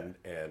fucking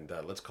and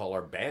let's call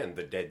our band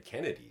the Dead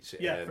Kennedys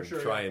and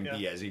try and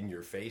be as in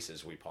your face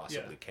as we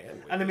possibly can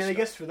with and I mean stuff. I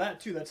guess for that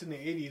too, that's in the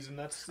 80s, and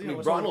that's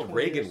Ronald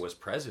Reagan was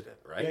president,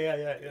 right?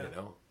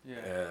 And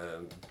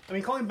I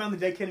mean, calling band the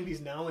Dead Kennedys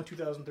now in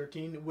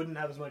 2013 wouldn't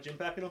have as much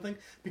impact, I don't think,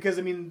 because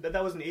I mean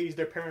that was in the 80s.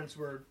 Their parents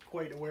were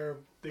quite aware.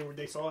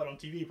 They saw it on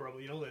TV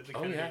probably. The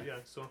Kennedy,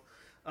 So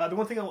the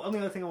only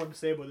other thing I wanted to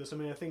say about this, I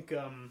mean, I think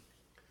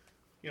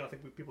I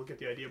think people get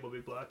the idea about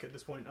Big Black at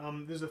this point.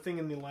 There's a thing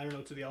in the liner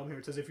notes of the album here.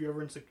 It says if you're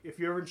ever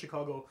in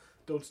Chicago,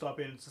 don't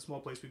stop in. It's a small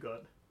place we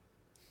got.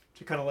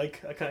 Which kind of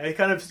like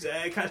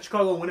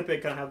Chicago and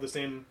Winnipeg kind of have the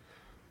same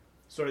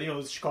sort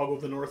of Chicago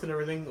of the North and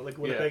everything like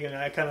Winnipeg, and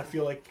I kind of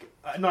feel like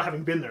not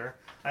having been there,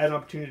 I had an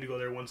opportunity to go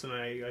there once and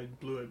I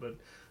blew it, but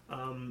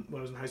when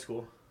I was in high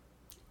school.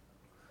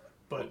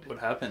 But what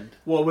happened?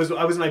 Well,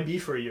 I was in IB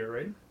for a year,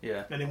 right?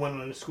 Yeah. And then went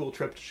on a school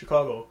trip to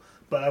Chicago,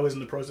 but I was in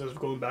the process of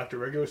going back to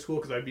regular school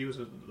because IB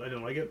I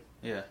didn't like it.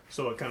 Yeah.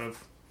 So it kind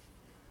of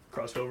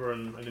crossed over,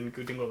 and I didn't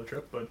go on the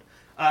trip. But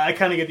I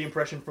kind of get the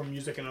impression from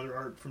music and other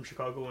art from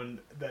Chicago, and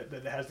that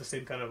it has the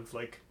same kind of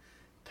like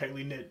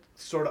tightly knit,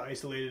 sort of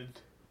isolated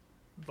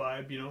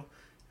vibe,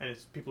 and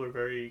people are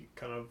very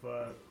kind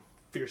of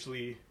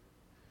fiercely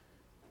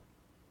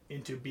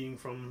into being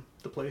from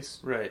the place,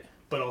 Right.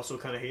 but also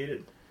kind of hate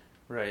it,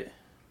 Right.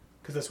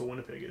 because that's what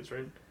Winnipeg is,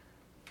 right?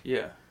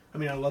 Yeah. I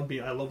mean, I love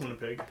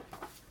Winnipeg,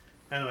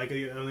 and like on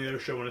the other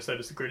show when I said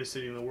it's the greatest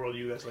city in the world,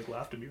 you guys like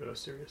laughed at me, but I was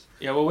serious.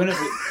 Yeah. Well,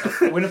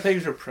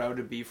 Winnipeggers are proud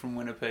to be from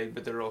Winnipeg,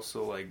 but they're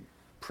also like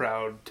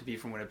proud to be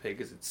from Winnipeg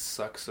because it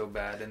sucks so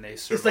bad, and they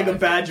survive. It's like a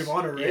badge of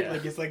honor, right? Yeah.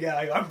 Like it's like,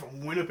 yeah, I'm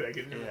from Winnipeg,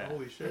 and you're like, Yeah.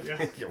 holy shit,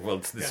 yeah. Yeah, well,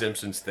 it's the Yeah.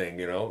 Simpsons thing,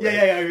 you know.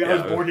 Yeah. I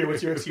was born here.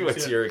 What's your excuse?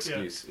 What's Yeah. your Yeah.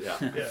 excuse?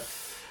 Yeah. Yeah.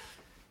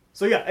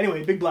 So yeah.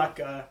 Anyway, Big Black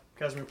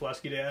Casimir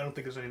Pulaski Day. I don't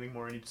think there's anything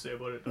more I need to say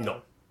about it.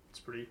 No. It's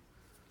pretty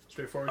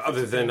straightforward.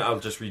 Other than I'll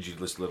just read you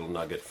this little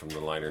nugget from the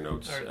liner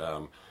notes. All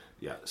right.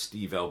 Yeah,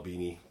 Steve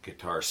Albini,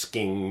 guitar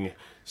sking.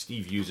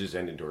 Steve uses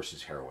and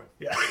endorses heroin.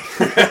 yeah,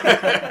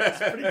 it's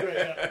pretty great.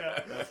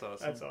 Yeah. That's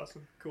awesome. That's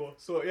awesome. Cool.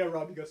 So yeah,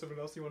 Rob, you got something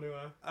else you want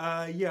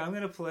to? Yeah, I'm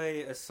gonna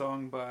play a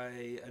song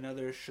by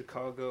another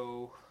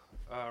Chicago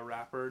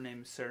rapper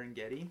named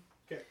Serengeti.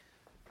 Okay.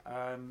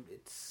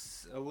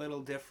 It's a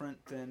little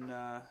different than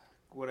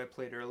what I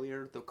played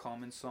earlier, the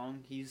Common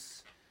song.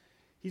 He's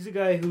a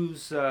guy who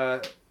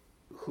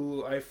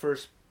I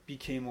first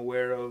became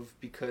aware of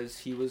because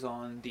he was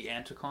on the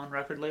Anticon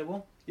record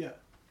label. Yeah.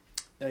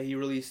 He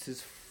released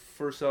his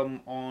first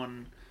album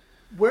on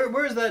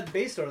Where is that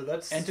based out of?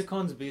 That's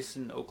Anticon's based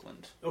in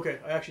Oakland. Okay,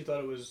 I actually thought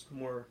it was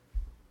more.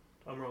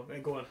 I'm wrong. Hey,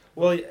 go on.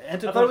 Well, I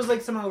thought it was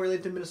like somehow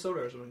related to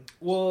Minnesota or something.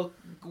 Well,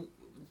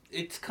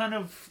 it's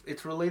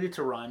related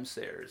to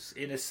Rhymesayers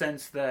in a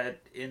sense that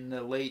in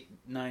the late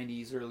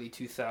 90s, early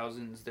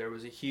 2000s, there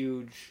was a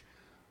huge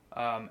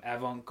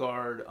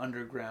avant-garde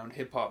underground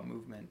hip-hop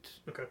movement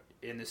Okay.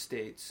 in the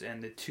States,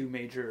 and the two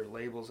major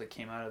labels that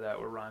came out of that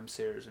were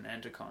Rhymesayers and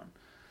Anticon,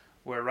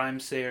 where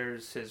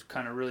Rhymesayers has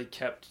kind of really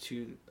kept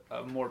to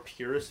a more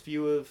purist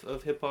view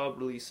of hip-hop,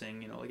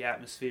 releasing, like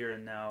Atmosphere,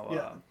 and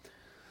now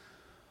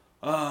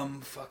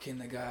fucking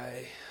the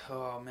guy,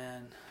 oh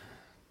man,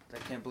 I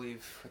can't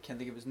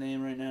think of his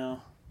name right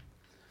now.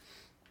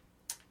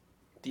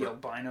 The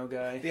albino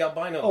guy. The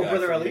albino Oh, guy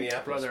Brother from Ali?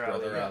 Minneapolis.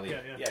 Brother Ali.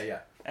 Ali. Yeah.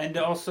 And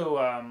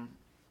also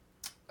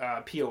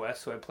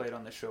POS, who I played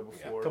on the show A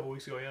before. couple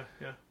weeks ago,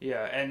 yeah.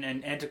 Yeah,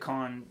 and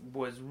Anticon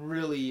was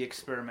really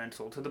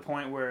experimental to the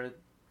point where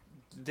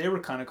they were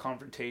kind of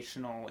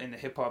confrontational in the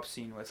hip-hop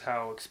scene with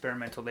how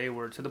experimental they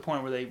were, to the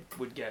point where they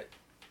would get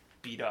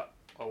beat up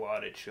a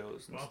lot at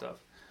shows and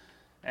stuff.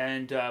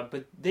 And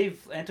but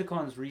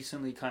Anticon's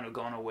recently kind of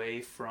gone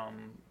away from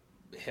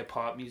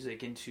hip-hop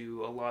music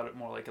into a lot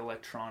more like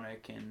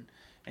electronic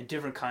and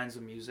different kinds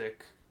of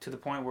music, to the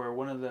point where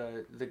one of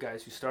the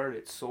guys who started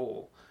it,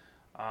 Soul,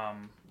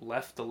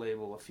 left the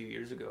label a few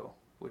years ago,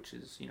 which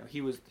is,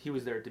 he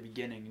was there at the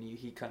beginning, and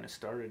he kind of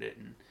started it,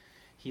 and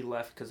he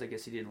left because I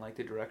guess he didn't like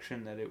the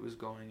direction that it was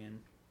going in.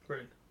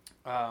 Right.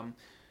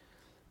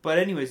 But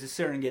anyways, the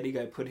Serengeti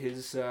guy put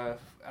his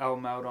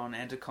album out on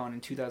Anticon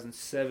in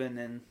 2007,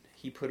 and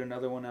he put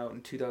another one out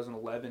in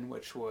 2011,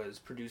 which was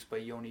produced by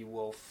Yoni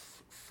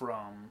Wolf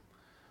from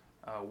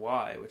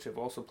Y, which I've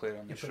also played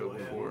on the show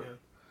before. Yeah.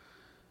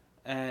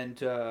 And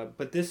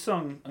but this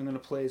song I'm going to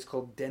play is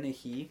called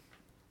Dennehy,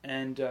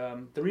 and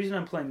the reason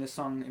I'm playing this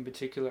song in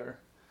particular,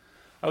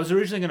 I was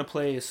originally going to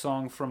play a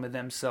song from a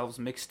Themselves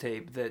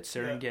mixtape that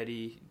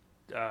Serengeti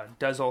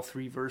does all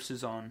three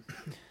verses on,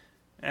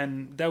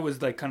 and that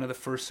was like kind of the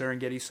first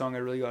Serengeti song I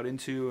really got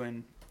into,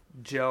 and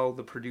Gel,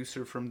 the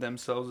producer from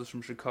Themselves, is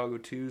from Chicago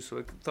too, so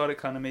I thought it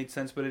kind of made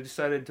sense, but I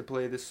decided to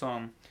play this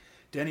song,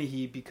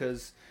 Dennehy,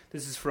 because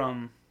this is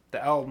from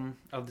the album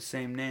of the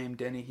same name,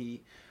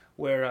 Dennehy,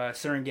 where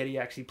Serengeti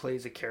actually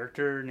plays a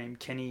character named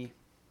Kenny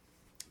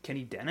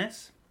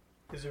Dennis.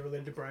 Is it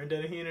related to Brian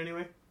Dennehy in any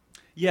way?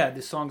 Yeah,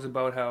 this song's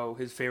about how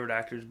his favorite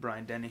actor is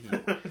Brian Dennehy.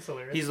 It's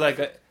hilarious.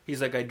 He's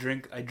like I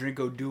drink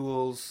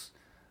O'Doul's.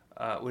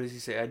 What does he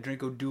say? I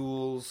drink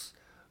O'Doul's,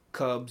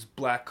 Cubs,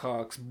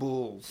 Blackhawks,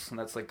 Bulls, and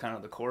that's like kind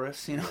of the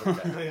chorus,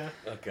 Yeah.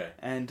 Okay.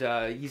 And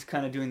he's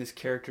kind of doing this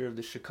character of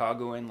the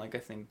Chicagoan, like I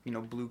think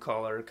blue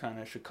collar kind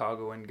of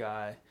Chicagoan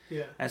guy.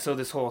 Yeah. And so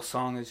this whole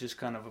song is just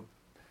kind of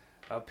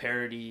a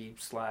parody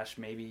 /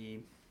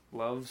 maybe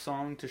love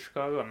song to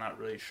Chicago. I'm not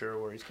really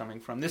sure where he's coming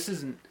from. This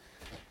isn't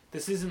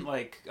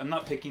like, I'm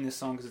not picking this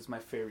song because it's my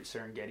favorite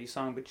Serengeti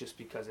song, but just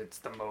because it's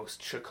the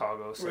most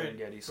Chicago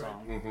Serengeti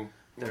song Mm-hmm.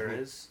 there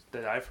is,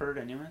 that I've heard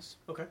anyways.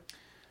 Okay.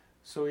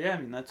 So yeah, I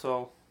mean, that's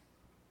all.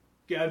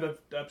 Yeah, I've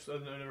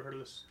never heard of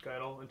this guy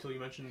at all until you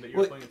mentioned that you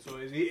were playing it. So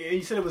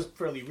you said it was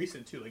fairly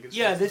recent too. Like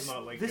This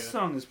not like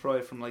song is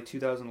probably from like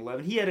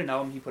 2011. He had an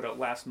album he put out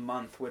last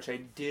month, which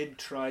I did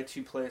try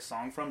to play a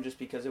song from, just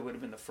because it would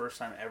have been the first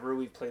time ever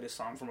we played a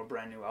song from a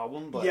brand new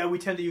album. But yeah, we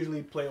tend to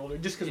usually play older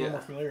just because we're Yeah.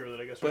 more familiar with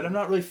it, I guess. But right? I'm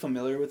not really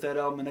familiar with that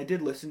album, and I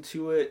did listen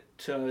to it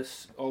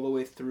all the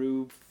way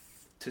through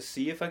to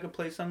see if I could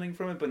play something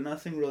from it, but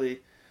nothing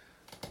really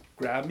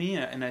grabbed me,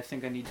 and I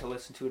think I need to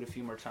listen to it a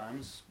few more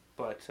times.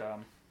 But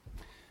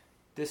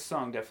this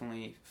song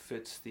definitely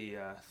fits the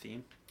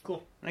theme.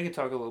 Cool. And I can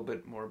talk a little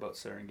bit more about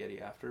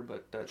Serengeti after,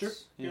 but that's... Sure.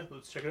 Yeah,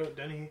 let's check it out.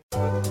 Dennehy.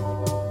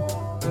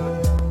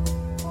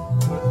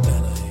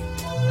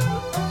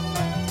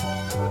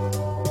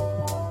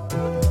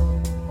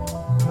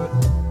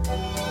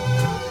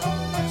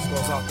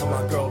 to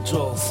my girl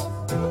Jules.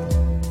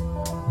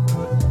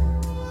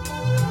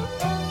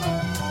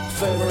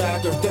 Favorite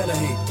actor,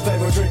 Dennehy.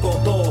 Favorite drink,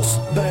 Old Doles.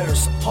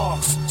 Bears,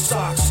 Hawks,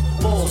 Sox,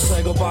 Bulls.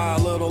 Say goodbye a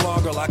little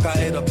longer like I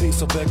ate a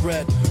piece of Big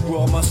Red. Grew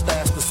a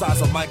mustache the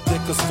size of Mike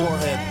Ditka's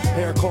forehead.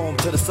 Hair comb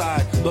to the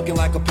side, looking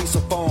like a piece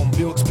of foam.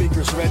 Buick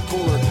speakers, red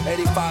cooler.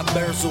 85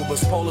 Bear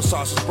Zubas, Polish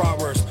sausage,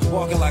 bratwurst.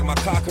 Walking like my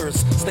cockers.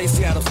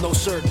 Stacey Adams, no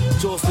shirt.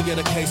 Jules to get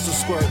a case of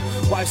squirt.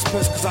 Wife's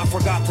pissed cause I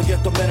forgot to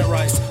get the minute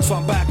rice. So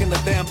I'm back in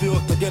the damn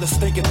Buick to get a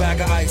stinking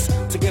bag of ice.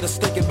 To get a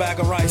stinking bag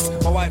of rice.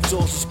 My wife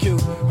Jules is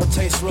cute. Her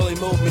taste really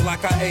moved me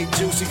like I ate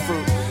juicy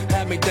fruit.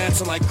 Had me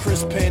dancing like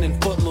Chris Penn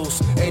and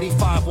Footloose.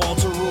 85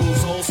 Walter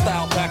Rules, old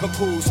style pack of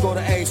crews. Go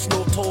to Ace,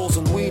 no tolls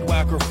and weed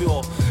whacker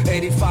fuel.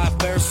 85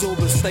 Bear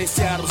Zubas,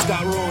 Stacey Adams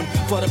got ruined.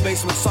 For the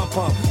basement sump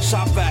pump,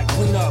 shop vac,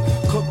 clean up.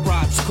 Cook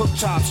brats, cook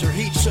chops, your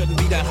heat shouldn't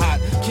be that hot.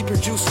 Keep your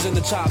juices in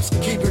the chops,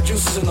 keep your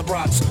juices in the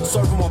brats.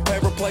 Serve them on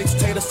paper plates,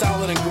 tater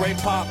salad and grape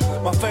pop.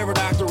 My favorite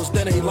actor was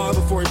Dennehy long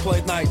before he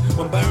played night.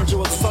 When Behringer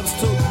was a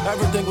substitute,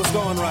 everything was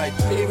going right.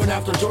 Even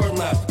after Jordan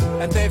left,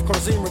 and Dave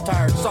Corzine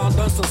retired. Sean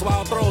Dunstan's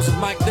wild throws and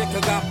Mike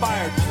Ditka got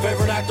fired.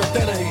 Favorite actor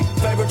Dennehy,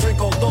 favorite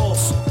drink Old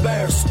Doles.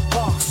 Bears,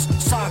 Hawks,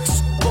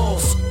 Sox,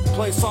 Bulls.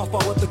 Play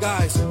softball with the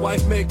guys,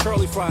 wife made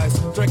curly fries.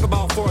 Drank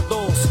about 4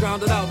 Doles,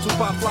 grounded out 2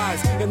 pop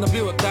flies. In the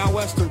Buick down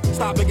Western,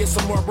 stop and get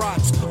some more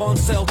brats. On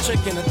sale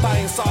chicken,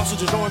 Italian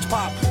sausages, orange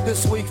pop.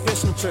 This week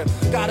fishing trip,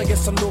 gotta get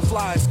some new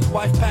flies.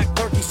 Wife packed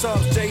turkey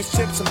subs, Jay's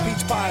chips and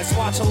peach pies.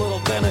 Watch a little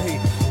Dennehy,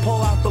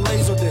 pull out the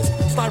laser disc.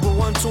 Sniper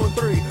 1, 2, and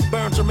 3,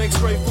 Behringer makes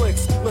great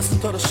flicks.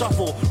 Listen to the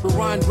shuffle,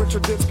 rewind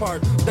Richard Ditt's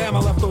part. Damn, I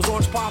left those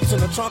orange pops in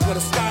the trunk of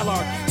the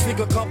Skylark. Sneak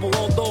a couple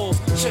Old Doles,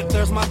 shit,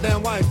 there's my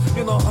damn wife.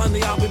 You know,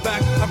 honey, I'll be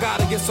back, I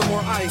gotta get some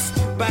more ice.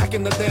 Back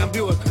in the damn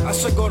Buick, I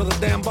should go to the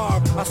damn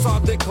bar. I saw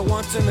Ditka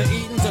once in the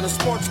Eatons in a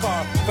sports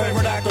car.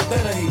 Favorite actor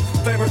Dennehy,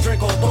 favorite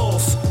drink Old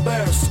Doles.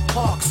 Bears,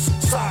 Hawks,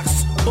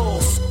 Sox,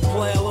 Bulls.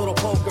 Play a little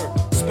poker,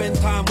 spend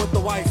time with the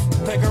wife.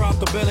 Take her out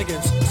to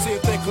Bennigan's, see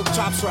if they cook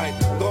chops right.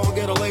 Go and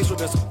get a laser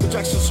disc,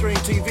 projection screen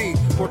TV.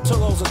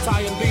 Portillo's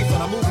Italian beef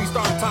and a movie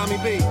starring Tommy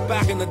B.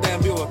 Back in the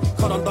damn Buick,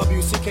 cut on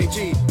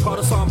WCKG. Caught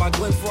a song by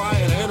Glenn Fry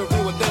and an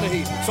interview with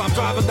Dennehy. So I'm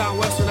driving down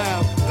Western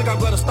Ave, think I'm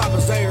gonna stop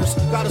at Zayre's.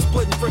 Got a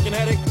splitting freaking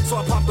headache, so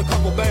I popped a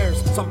couple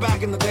bears. So I'm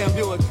back in the damn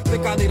Buick,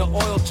 think I need an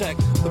oil check.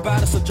 The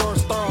baddest of George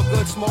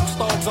Thorogood, smoke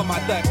stoves on my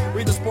deck.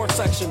 Read the sports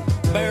section,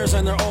 Bears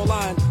and their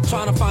O-line.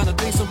 Trying to find a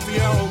decent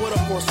Fiero with a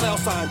for sale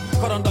sign.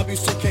 Cut on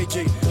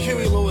WCKG,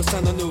 Huey Lewis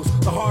and the news.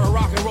 The heart of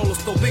rock and roll is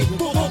still beating.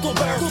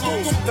 Bears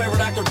lose. Favorite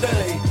actor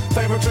Dennehy,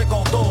 favorite drink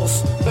Old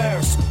Doles.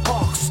 Bears,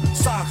 Hawks,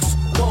 Sox,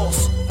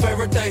 Bulls.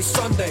 Favorite day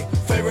Sunday,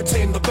 favorite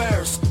team the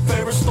Bears.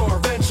 Favorite store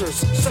Ventures,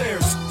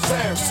 Sears.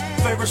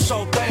 Favorite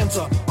show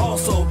Danza,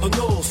 also the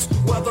news.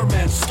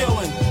 Weatherman,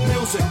 Skilling,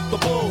 music, the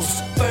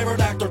blues. Favorite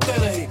actor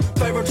Dennehy,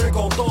 favorite drink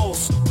Old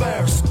Doles.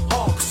 Bears,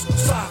 Hawks,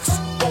 Sox,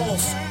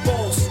 Bulls.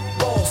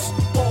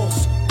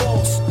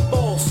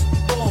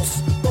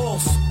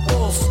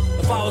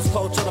 If I was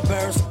coach of the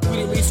Bears,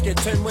 we'd at least get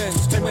 10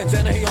 wins. 10 wins,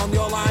 Dennehy on the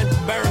O-line,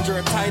 Behringer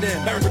at tight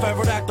end. Behringer,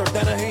 favorite actor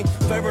Dennehy,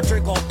 favorite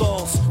drink Old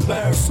Doles.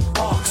 Bears,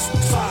 Hawks,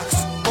 Sox,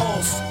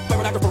 Bulls.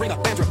 Favorite actor Farina,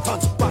 Bandra,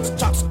 tons, box,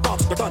 chops,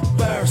 dogs, they're done.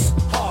 Bears,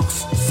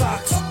 Hawks,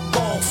 Sox,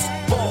 Bulls.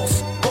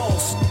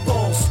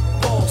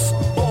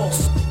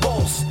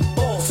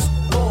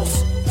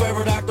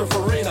 Favorite actor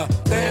Farina,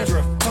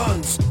 Dandruff,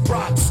 tons,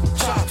 brats,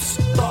 chops,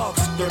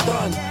 dogs, they're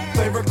done.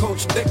 Favorite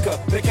coach Ditka,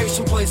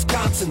 vacation place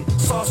Wisconsin,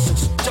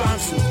 sausage,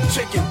 Johnson,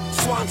 chicken,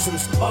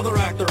 Swanson's, other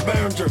actor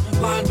Behringer,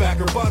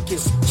 linebacker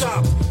Buckus,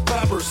 chop,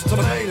 peppers,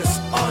 tomatoes,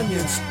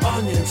 onions,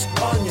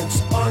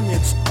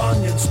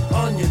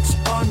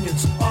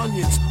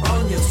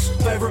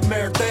 favorite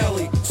Mayor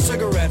Daly,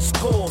 cigarettes,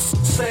 Coles,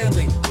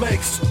 Stanley,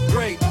 makes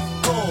great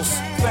goals,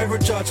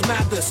 favorite Judge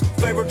Mathis,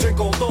 favorite drink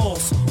Old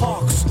Doles,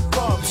 Hawks,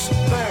 Cubs,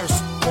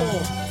 Bears, Bull,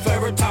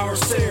 favorite Tower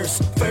Sears,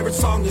 favorite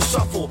song to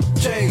shuffle,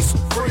 J's,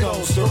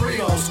 Fritos,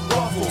 Doritos,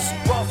 Ruffles.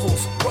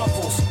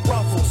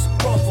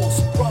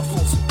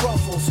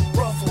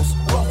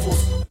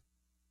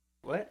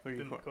 What?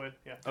 Go ahead.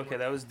 Yeah. Okay,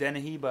 that was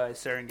Dennehy by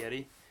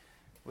Serengeti,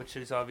 which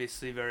is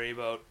obviously very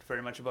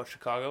much about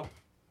Chicago.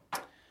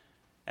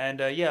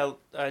 And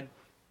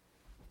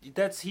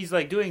he's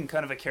like doing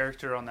kind of a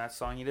character on that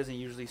song. He doesn't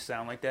usually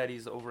sound like that.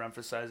 He's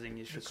overemphasizing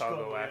his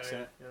Chicago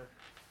accent.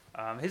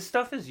 Yeah. His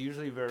stuff is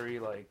usually very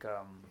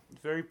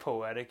very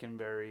poetic and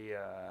very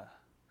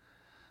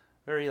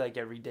like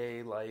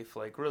everyday life,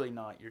 like really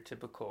not your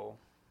typical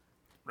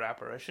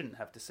rapper. I shouldn't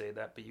have to say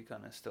that, but you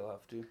kind of still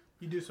have to.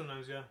 You do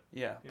sometimes, yeah.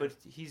 Yeah, but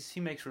he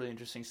makes really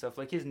interesting stuff.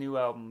 Like his new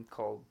album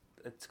called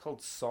Saal,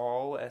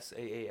 Saal.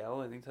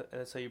 I think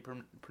that's how you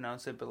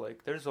pronounce it. But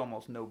like, there's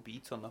almost no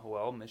beats on the whole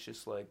album. It's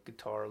just like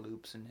guitar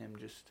loops and him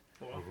just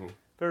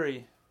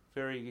very,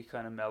 very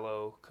kind of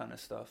mellow kind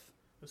of stuff.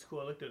 That's cool.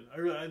 I liked it.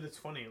 It's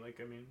funny. Like,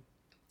 I mean.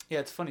 Yeah,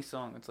 it's a funny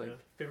song. It's like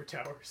favorite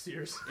Tower,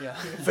 Sears. Yeah.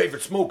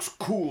 Favorite smokes,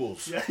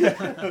 Cools. Yeah,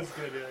 that was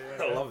good.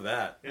 Yeah. I love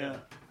that. Yeah.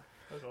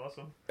 That's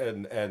awesome.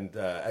 And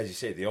as you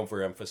say, the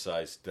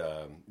overemphasized,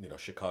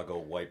 Chicago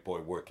white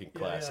boy working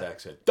class yeah.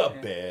 accent, the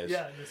Bears.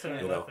 Yeah, the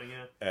Saturday Night Live thing,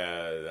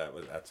 yeah.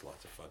 That's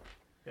lots of fun.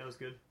 Yeah, it was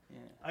good. Yeah.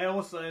 I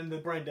almost, and the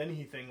Brian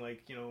Dennehy thing,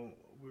 like,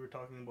 we were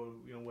talking about,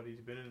 what he's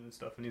been in and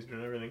stuff, and he's been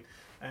in everything.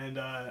 And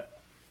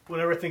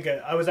whenever I think,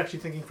 I was actually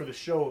thinking for the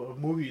show of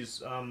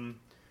movies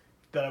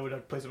that I would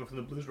have to play something from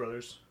the Blues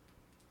Brothers.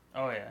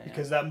 Oh, yeah.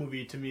 Because that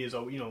movie, to me, is,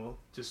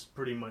 just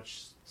pretty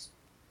much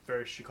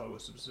very Chicago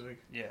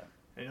specific. Yeah.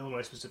 And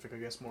Illinois specific, I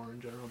guess, more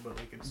in general, but,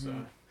 like, it's...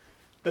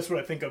 that's what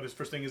I think of. His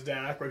first thing is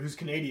Dan Aykroyd, who's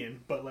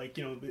Canadian, but, like,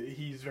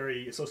 he's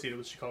very associated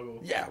with Chicago.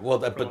 Yeah, well,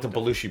 but the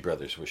Belushi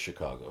brothers were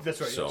Chicago. That's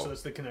right. So, so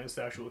that's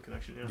the actual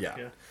connection.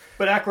 Yeah.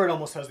 But Aykroyd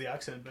almost has the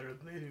accent better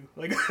than they do.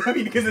 Like, I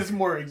mean, because it's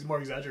more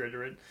exaggerated,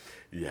 right?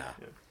 Yeah.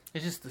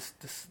 It's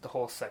just the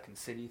whole Second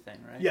City thing,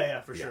 right?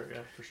 Yeah, for sure.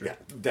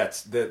 Yeah,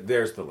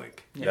 there's the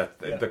link. Yeah.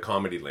 The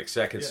comedy link.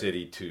 Second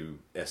City to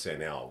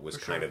SNL was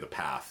kind of the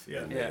path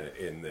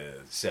in the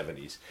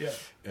 70s. Yeah.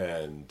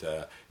 And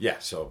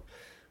so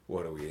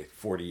what are we?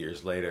 40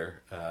 years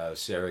later,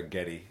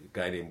 Serengeti, a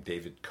guy named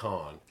David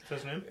Kahn.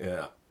 What's his name?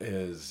 Yeah,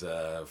 is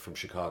from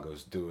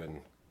Chicago's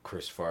doing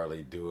Chris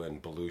Farley,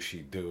 doing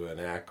Belushi, doing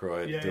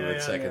Aykroyd,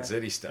 doing Second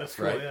City stuff, that's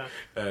cool, right? Yeah.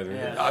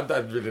 And I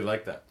really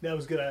like that. That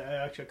was good.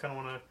 I actually kind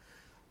of want to.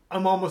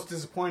 I'm almost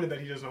disappointed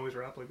that he doesn't always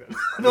rap like that.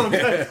 No,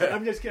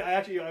 I'm just kidding.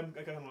 I kind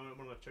of want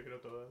to check it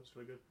out though. It's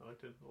really good. I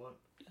liked it a lot.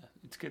 Yeah,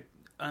 it's good.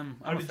 How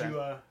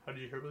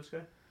did you hear about this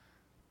guy?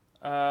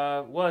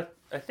 Well,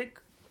 I think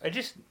I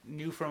just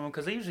knew from him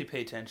because I usually pay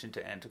attention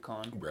to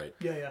Anticon. Right.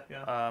 Yeah.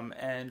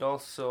 And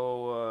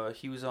also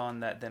he was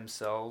on that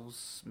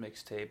Themselves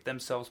mixtape.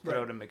 Themselves put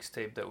out a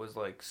mixtape that was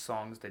like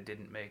songs that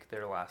didn't make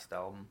their last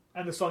album.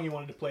 And the song you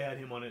wanted to play had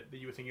him on it that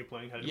you were thinking of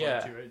playing had him on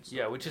it too, right? So,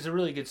 yeah, which is a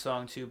really good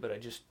song too. But I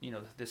just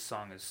this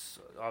song is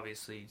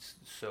obviously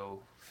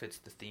so fits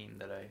the theme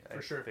that I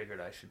figured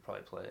I should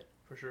probably play it.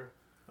 For sure.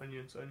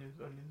 Onions.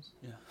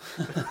 Yeah.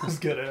 That was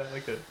good. I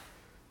liked it.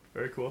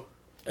 Very cool.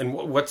 And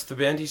what's the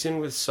band he's in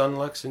with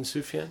Sunlux and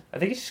Sufjan? I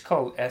think it's just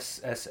called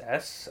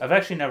SSS. I've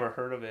actually never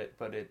heard of it,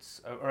 but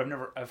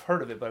I've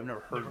heard of it, but I've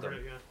never heard of them.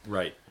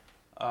 Right.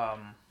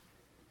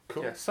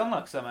 Cool. Yeah,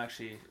 Sunlux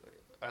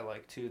I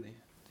like too.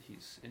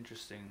 He's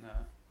interesting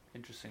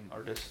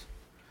artist.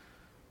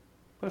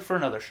 But for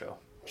another show.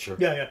 Sure.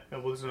 Yeah.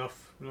 Well, there's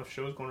enough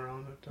shows going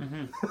around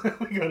that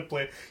we gotta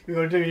play.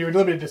 You're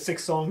limited to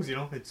 6 songs.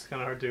 It's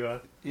kind of hard to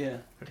hard to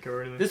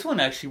cover anything. This one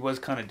actually was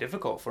kind of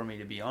difficult for me,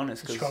 to be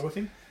honest. Chicago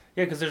theme.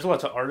 Yeah, because there's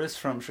lots of artists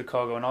from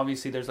Chicago, and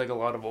obviously there's like a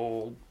lot of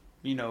old,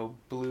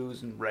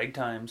 blues and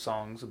ragtime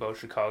songs about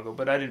Chicago.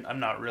 But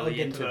I'm not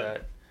really into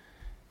that.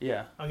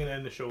 Yeah, I'm gonna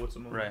end the show with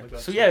some right. like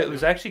that. So it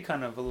was actually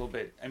kind of a little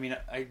bit. I mean,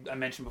 I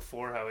mentioned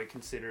before how I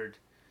considered.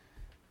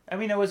 I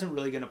mean, I wasn't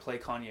really gonna play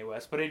Kanye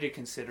West, but I did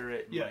consider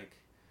it. Yeah. Like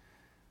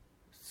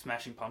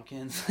Smashing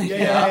Pumpkins.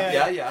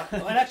 Yeah.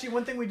 Well, and actually,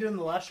 one thing we did in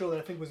the last show that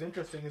I think was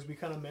interesting is we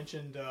kind of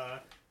mentioned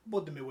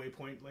about the midway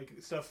point, like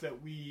stuff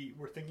that we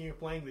were thinking of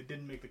playing that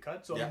didn't make the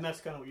cut. So I mean, that's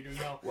kind of what you're doing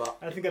now. Well,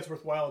 and I think that's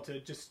worthwhile to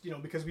just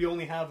because we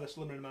only have this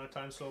limited amount of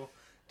time, so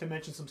to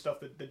mention some stuff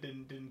that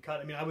didn't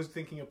cut. I mean, I was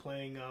thinking of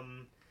playing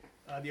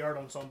the Art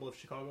Ensemble of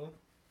Chicago,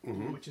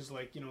 which is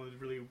like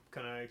really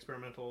kind of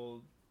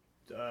experimental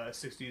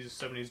 60s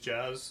 70s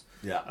jazz.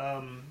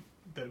 Yeah.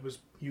 That was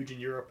huge in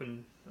Europe,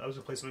 and I was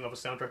going to play something off a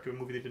soundtrack to a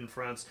movie they did in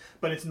France,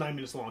 but it's 9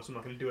 minutes long, so I'm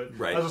not going to do it.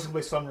 Right. I was also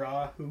going to play Sun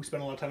Ra, who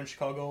spent a lot of time in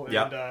Chicago,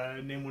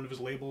 and name one of his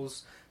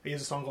labels. He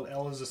has a song called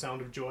L is the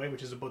Sound of Joy,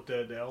 which is about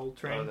the L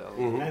train,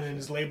 and then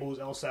his label was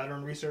L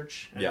Saturn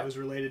Research, and it was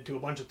related to a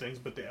bunch of things,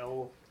 but the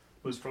L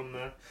was from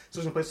the... So I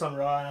was going to play Sun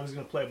Ra, and I was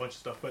going to play a bunch of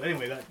stuff, but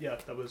anyway,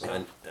 that was...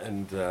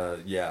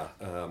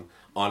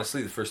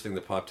 Honestly, the first thing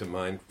that popped to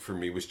mind for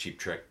me was Cheap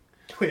Trick.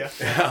 Oh, yeah.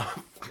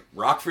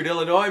 Rockford,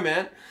 Illinois,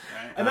 man.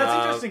 Right. And that's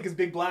interesting because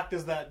Big Black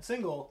does that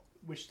single,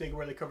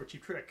 where they cover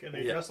Cheap Trick, and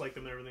they dress like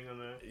them and everything on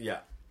the... Yeah,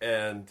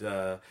 and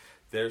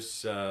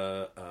there's,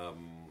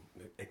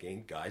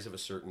 again, guys of a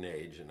certain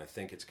age, and I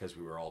think it's because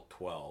we were all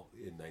 12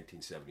 in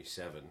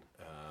 1977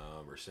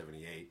 or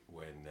 78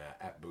 when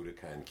At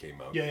Budokan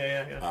came out.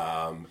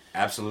 Yeah.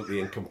 Absolutely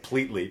and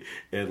completely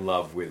in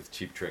love with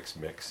Cheap Trick's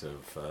mix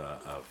of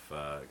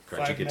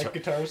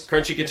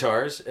crunchy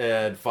guitars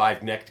and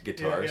 5-necked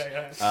guitars.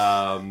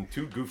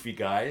 Two goofy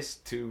guys,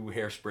 2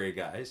 hairspray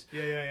guys.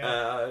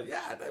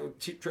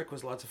 Cheap Trick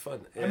was lots of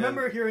fun. I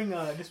remember hearing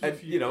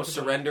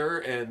Surrender,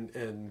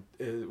 and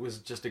it was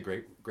just a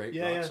great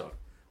rock song.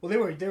 Well,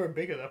 they were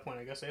big at that point,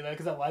 I guess,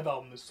 because that live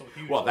album is so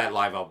huge. Well, that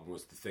live album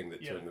was the thing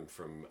that turned them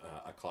from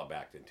a club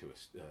act into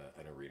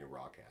an arena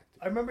rock act.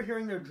 I remember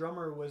hearing their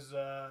drummer was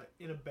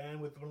in a band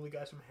with one of the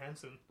guys from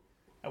Hanson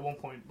at one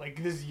point.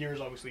 Like, this is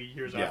years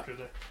after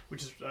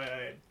which is,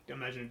 I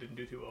imagine it didn't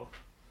do too well.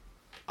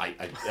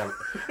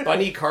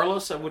 Bunny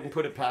Carlos, I wouldn't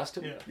put it past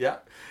him. Yeah.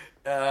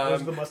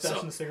 Was the mustache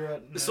and the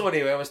cigarette. So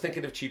anyway, I was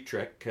thinking of Cheap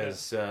Trick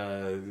because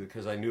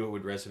I knew it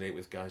would resonate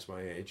with guys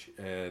my age,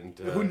 and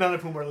none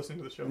of whom are listening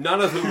to the show. None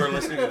of whom are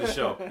listening to the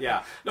show.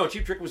 Yeah, no,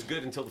 Cheap Trick was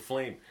good until The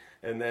Flame,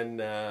 and then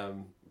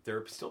there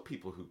are still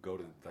people who go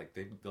to like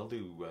they'll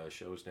do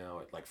shows now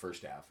at like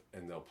First Ave,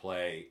 and they'll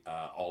play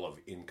all of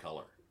In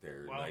Color,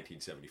 their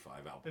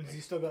 1975 album. And has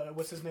he still got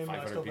what's his name?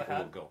 500 Still the people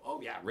will hat? go.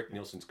 Oh yeah, Rick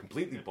Nielsen's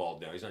completely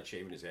bald now. He's not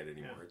shaving his head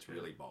anymore. Yeah, It's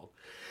really bald.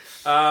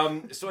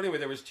 So anyway,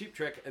 there was Cheap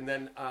Trick, and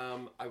then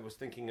I was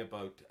thinking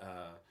about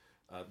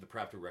the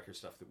Praptor record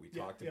stuff that we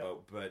talked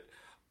about, but.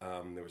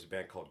 There was a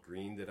band called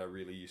Green that I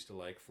really used to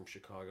like from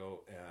Chicago.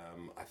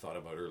 I thought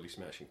about early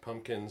Smashing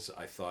Pumpkins.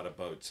 I thought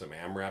about some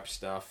AMRAP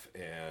stuff,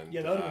 and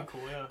that would have been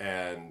cool. Yeah,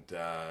 and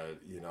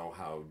you know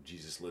how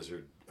Jesus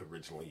Lizard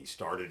originally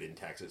started in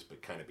Texas,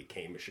 but kind of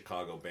became a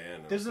Chicago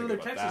band. there's another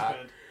Texas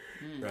band.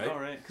 Right? All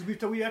right.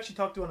 Because we actually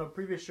talked to on a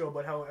previous show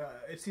about how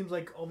it seems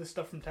like all this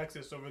stuff from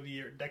Texas over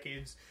the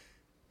decades,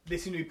 they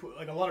seem to be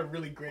like a lot of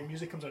really great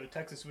music comes out of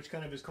Texas, which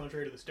kind of is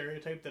contrary to the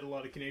stereotype that a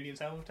lot of Canadians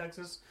have of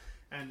Texas.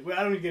 And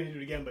I don't need to get into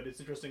it again, but it's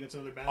interesting. It's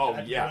another band. Oh, that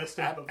had yeah. the list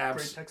of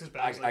great Texas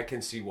bands. I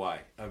can see why.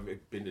 I've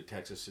been to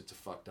Texas. It's a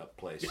fucked up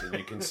place. And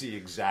you can see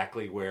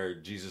exactly where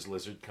Jesus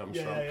Lizard comes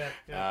from.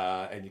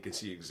 And you can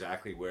see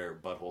exactly where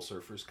Butthole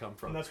Surfers come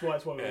from. And that's why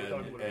we were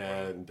talking about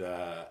it. And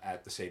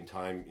at the same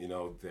time, you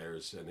know,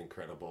 there's an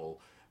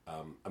incredible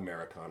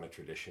Americana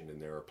tradition,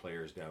 and there are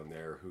players down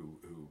there who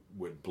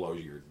would blow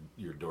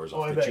your doors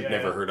off that you've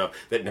never heard of,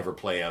 that never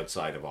play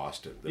outside of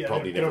Austin. That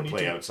probably never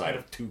play outside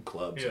of 2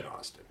 clubs in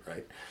Austin,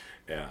 right?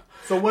 Yeah.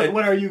 So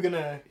what are you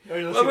gonna?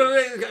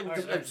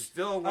 I'm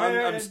still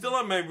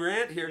on my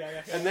rant here.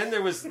 Yeah. And then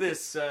there was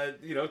this,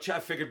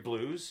 Chatfigot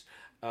Blues.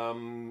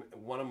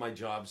 One of my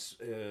jobs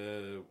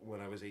when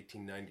I was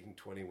 18, 19,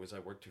 20 was I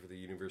worked for the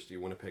University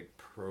of Winnipeg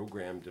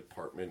program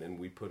department, and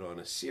we put on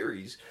a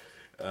series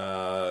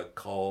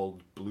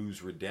called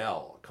Blues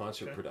Riddell, a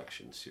concert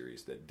production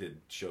series that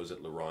did shows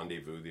at Le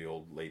Rendezvous, the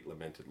old late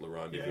lamented Le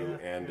Rendezvous,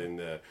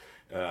 and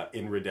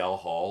in Riddell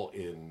Hall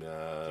in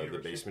the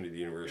basement of the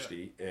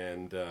university.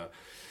 And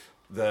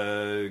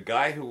the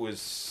guy who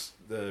was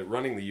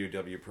running the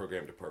UW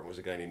program department was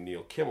a guy named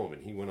Neil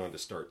Kimmelman. He went on to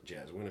start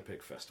Jazz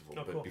Winnipeg Festival,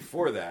 but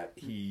before that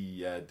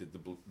he did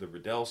the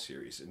Riddell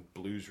series and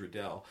Blues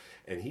Riddell,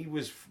 and he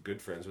was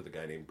good friends with a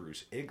guy named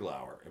Bruce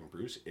Iglauer, and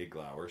Bruce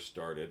Iglauer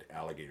started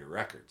Alligator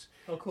Records.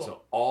 Oh, cool.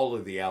 So all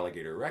of the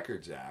Alligator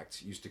Records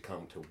acts used to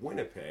come to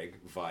Winnipeg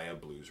via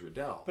Blues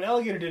Riddell. But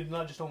Alligator did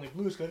not just only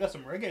blues, because I got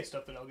some reggae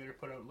stuff that Alligator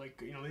put out.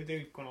 Like, you know,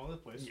 they go all over the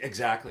place.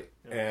 Exactly.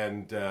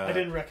 And I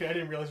didn't realize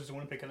there was a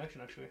Winnipeg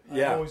connection, actually.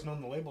 Yeah. I've always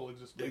known the label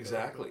existed.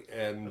 Exactly.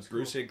 And that's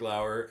Bruce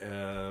Iglauer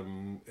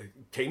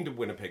came to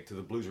Winnipeg to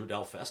the Blues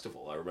Riddell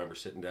Festival. I remember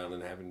sitting down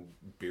and having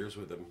beers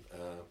with him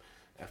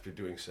after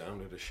doing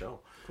sound at a show.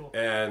 Cool.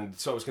 And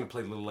so I was going to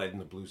play Little Ed and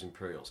the Blues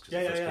Imperials, because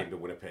I first came to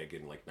Winnipeg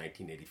in like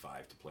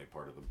 1985 to play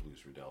part of the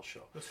Blues Riddell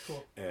show. That's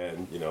cool.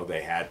 And, you know,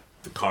 they had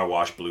the Car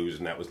Wash Blues,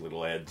 and that was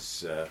Little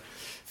Ed's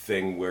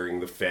thing, wearing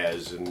the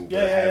fez and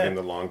having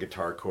the long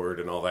guitar cord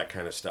and all that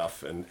kind of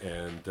stuff. And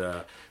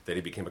then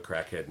he became a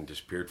crackhead and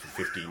disappeared for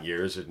 15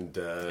 years, and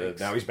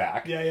now he's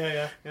back.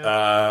 Yeah.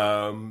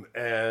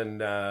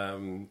 And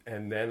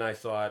then I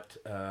thought,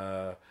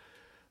 I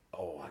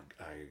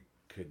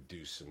could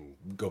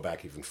go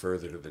back even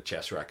further to the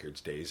Chess Records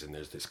days, and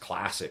there's this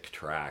classic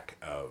track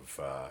of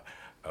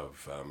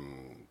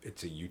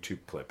it's a YouTube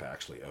clip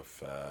actually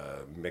of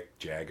Mick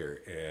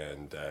Jagger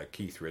and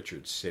Keith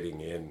Richards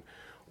sitting in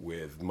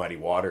with Muddy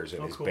Waters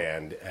and his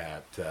band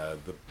at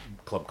the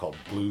club called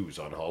Blues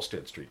on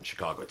Halstead Street in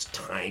Chicago. It's a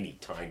tiny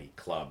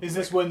club. Is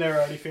this when they're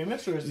already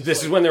famous, or is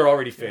this is when they're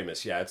already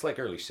famous? Yeah, it's like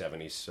early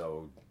 70s,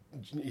 so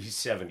he's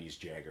 70s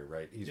Jagger,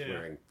 right? He's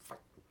wearing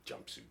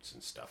jumpsuits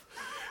and stuff.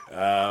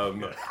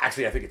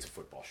 Actually, I think it's a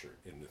football shirt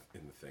in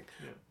the thing.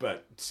 Yeah.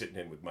 But sitting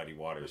in with Muddy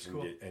Waters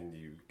and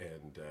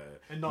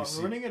not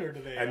ruining it, or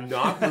do they? And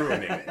not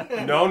ruining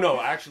it.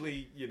 No.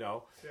 Actually, you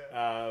know,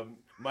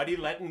 Muddy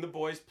letting the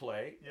boys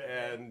play,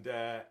 and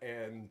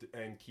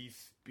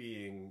Keith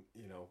being,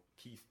 you know,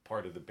 Keith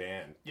part of the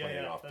band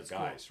playing off the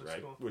guys, cool.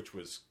 right? Cool. Which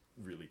was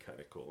really kind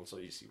of cool. And so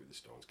you see where the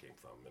Stones came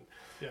from, and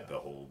the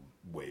whole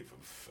wave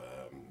of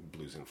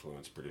blues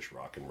influenced British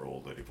rock and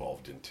roll that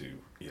evolved into,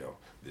 you know,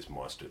 this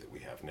monster that we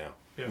have now,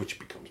 which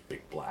becomes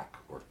Big Black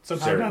or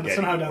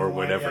Serengeti or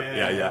whatever.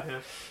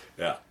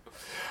 Yeah.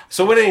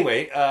 So, but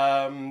anyway,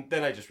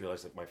 then I just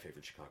realized that my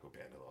favorite Chicago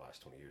band of the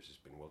last 20 years has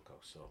been Wilco.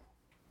 So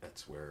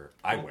that's where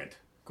I went.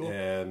 Cool.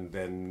 And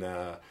then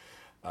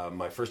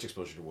my first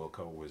exposure to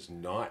Wilco was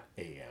not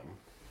AM.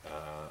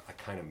 I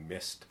kind of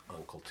missed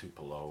Uncle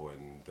Tupelo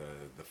and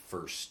the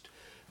first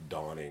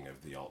dawning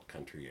of the alt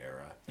country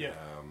era. Yeah.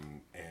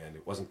 And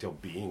it wasn't until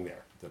Being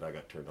There that I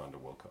got turned on to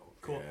Wilco.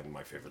 Cool. And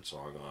my favorite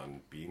song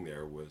on Being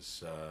There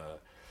was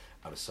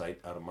Out of Sight,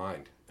 Out of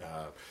Mind.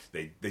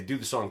 They do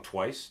the song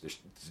twice. There's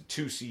a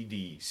 2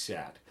 CD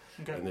set.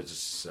 Okay. And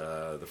there's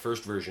the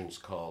first version's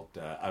called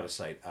Out of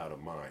Sight, Out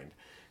of Mind.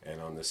 And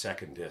on the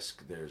second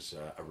disc, there's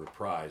a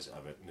reprise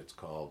of it, and it's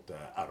called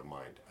Out of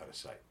Mind, Out of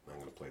Sight. I'm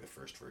going to play the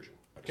first version,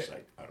 Out of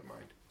Sight, Out of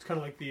Mind. It's kind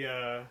of like the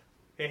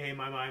Hey Hey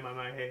My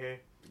My Hey Hey.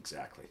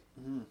 Exactly.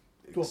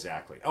 Cool.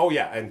 Exactly. Oh,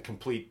 yeah, and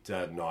complete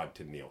nod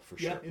to Neil, for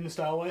sure. Yeah, in the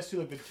style-wise, too,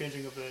 like the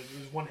changing of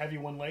there's one heavy,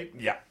 one light.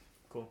 Yeah.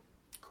 Cool.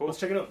 Cool. Let's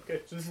check it out.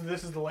 Okay, so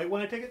this is the light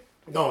one, I take it?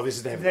 No, this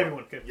is the The heavy, heavy one.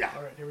 one. Okay. Yeah.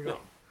 All right, here we go.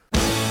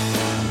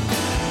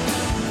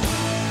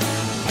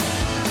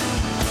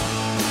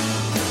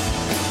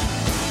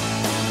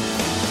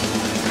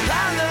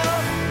 I know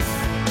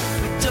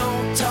we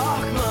don't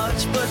talk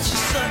much, but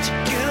you're such a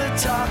good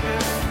talker.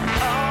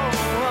 Oh,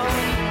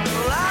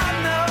 well, I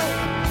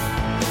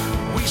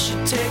know we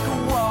should take a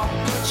walk,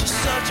 but you're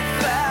such a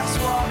fast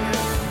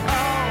walker.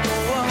 Oh,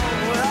 well,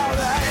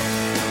 alright.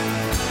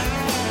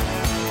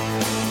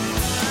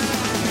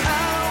 I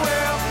know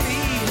where I'll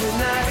be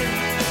tonight.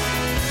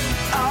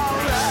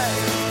 Alright.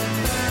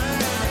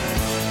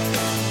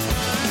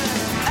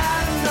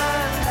 Out of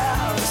mind,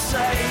 out of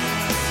sight.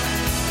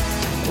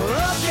 Well,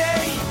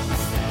 okay,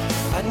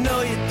 I know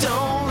you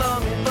don't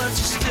love me, but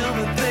you still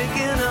been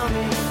thinking of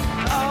me.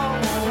 Oh,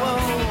 well,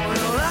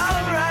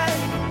 alright.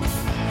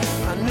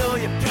 I know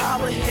you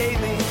probably hate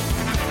me.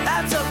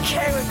 That's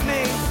okay with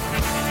me.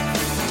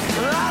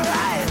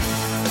 Alright.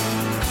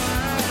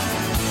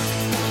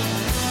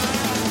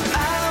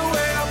 I know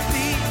where I'll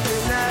be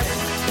tonight.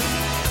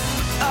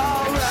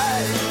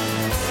 Alright.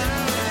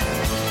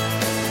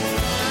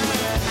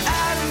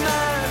 Out of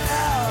mind,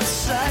 out of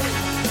sight.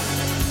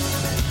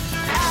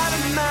 Out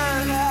of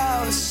mind,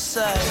 out of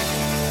sight.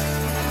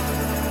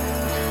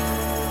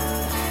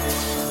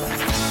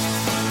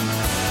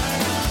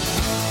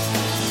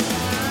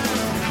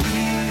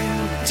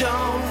 You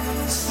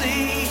don't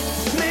see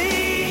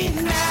me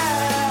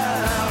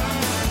now.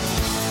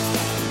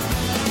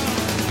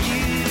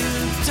 You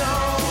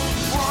don't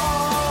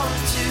want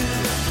to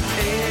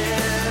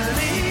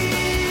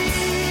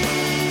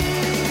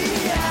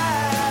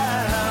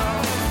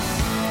anyhow.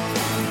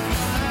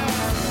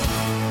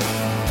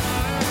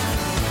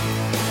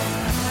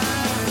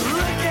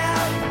 Look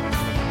out,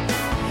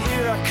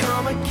 here I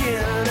come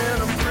again, and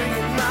I'm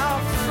bringing my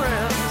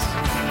friends.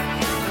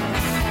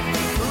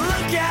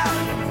 Look out,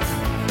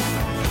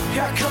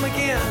 here I come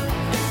again,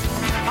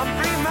 I'm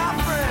bringing my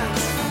friends.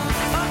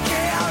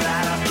 Okay,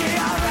 alright,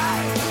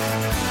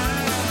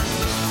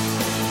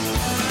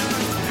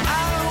 I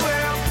know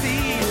where I'll be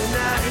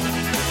tonight.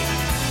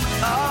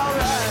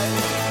 Alright.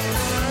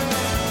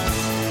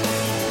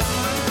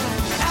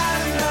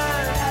 Out of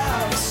mind,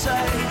 out of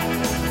sight.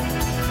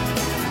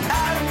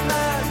 Out of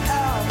mind,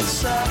 out of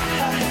sight.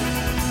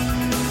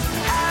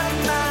 Out of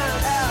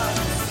mind, out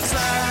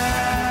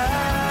of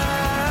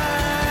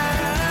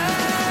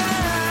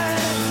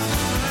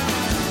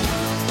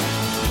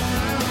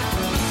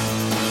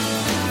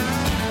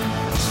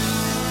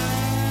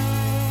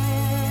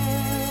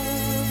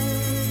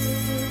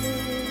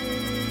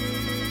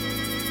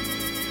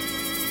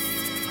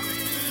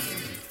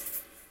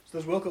So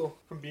there's Wilco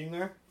from being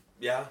there.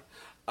 Yeah,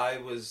 I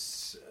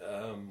was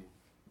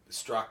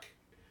struck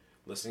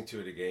listening to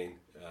it again.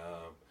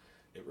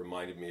 It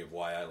reminded me of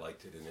why I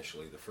liked it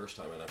initially the first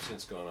time, and I've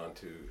since gone on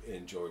to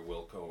enjoy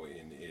Wilco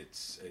in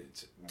its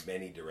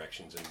many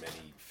directions and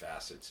many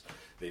facets.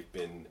 They've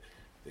been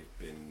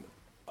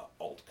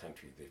alt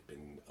country. They've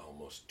been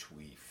almost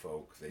twee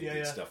folk. They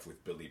did stuff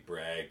with Billy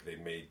Bragg. They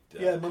made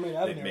Mermaid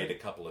Avenue, they made right? a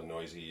couple of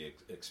noisy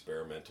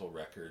experimental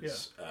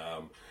records.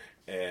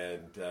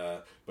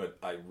 But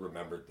I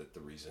remembered that the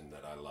reason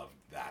that I loved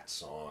that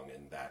song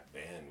and that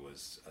band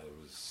was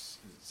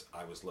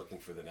I was looking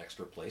for the next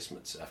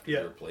replacements after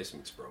the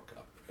replacements broke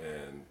up,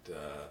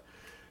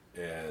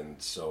 and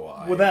so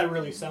I That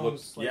really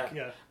sounds looked,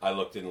 I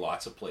looked in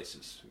lots of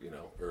places,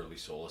 early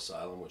Soul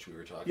Asylum, which we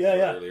were talking Yeah,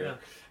 about yeah, earlier.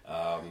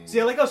 See,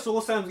 I like how Soul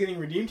Asylum's getting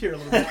redeemed here a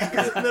little bit.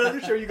 Because in that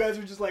other show, you guys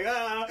were just like,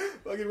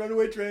 fucking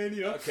Runaway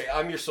Train, Okay,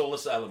 I'm your Soul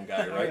Asylum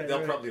guy, right? Right, They'll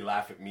right. probably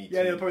laugh at me too.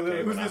 Yeah, they'll probably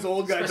okay, who's when this I'm-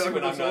 old guy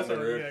especially talking when about I'm not in Soul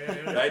the room,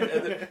 Asylum? Yeah. right?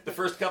 And the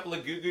first couple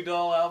of Goo Goo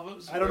Doll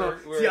albums. I don't know.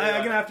 See,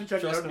 I'm gonna have to check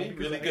it Trust out now, me, because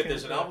really I good. can't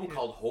There's an remember. album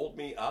called Hold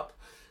Me Up,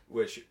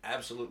 which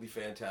absolutely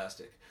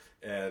fantastic,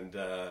 and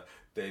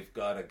they've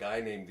got a guy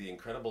named the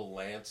Incredible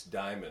Lance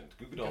Diamond.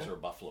 Goo Goo Dolls are a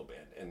Buffalo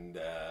band, and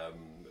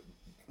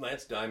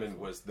Lance Diamond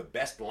was the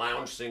best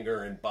lounge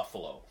singer in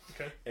Buffalo.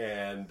 Okay.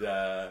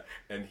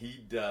 And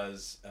he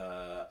does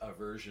a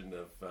version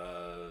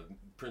of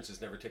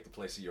Princes Never Take the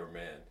Place of Your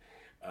Man.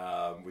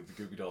 With the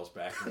Goo Goo Dolls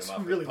backing That's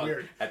them up really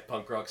weird. at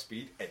punk rock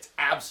speed. It's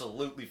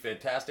absolutely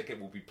fantastic. It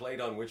will be played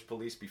on Witch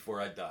Police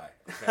before I die.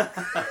 Okay?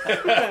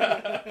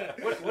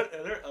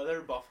 What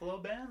other Buffalo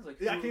bands? Like,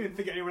 Yeah, I can't even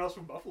think of anyone else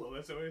from Buffalo.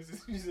 That's always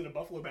he's in a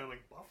Buffalo band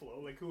like Buffalo.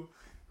 Like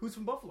who's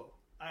from Buffalo?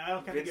 I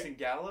don't can't think Vincent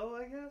Gallo,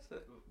 I guess.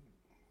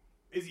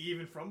 Is he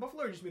even from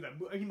Buffalo, or just made that?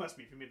 He must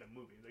be if he made that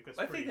movie. Like that's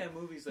I pretty, think that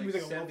movie's He like was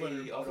like a love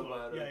letter to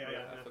Buffalo.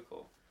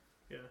 semi-autobiographical.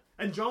 Yeah.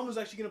 And John was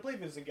actually going to play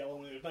Vincent Gallo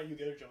when not you,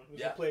 the other John. He was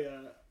Yeah. going to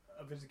play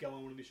a Vincent Gallo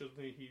on one of these shows.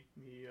 He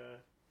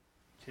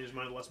changed his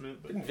mind at the last minute.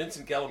 But Didn't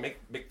Vincent Gallo make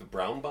the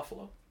Brown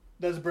Buffalo?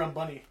 that's Brown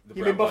Bunny. The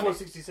He Brown made Buffalo Bunny.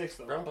 '66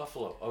 though. Brown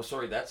Buffalo. Oh,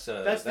 sorry, that's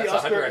the a Oscar-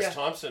 Hunter S. yeah.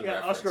 Thompson Yeah,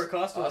 reference. Oscar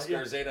Acosta, Oscar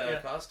yeah. Zeta Yeah.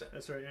 Acosta.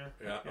 That's right. Yeah.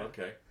 Yeah,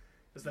 okay.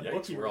 That's that Yikes,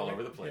 book you we're all wrote,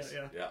 over the right? place.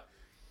 Yeah. Yeah.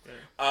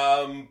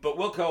 But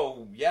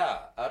Wilco,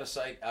 out of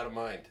sight, out of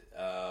mind.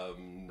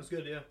 That's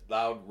good. Yeah.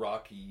 Loud,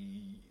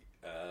 rocky,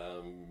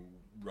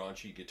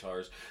 raunchy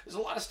guitars. There's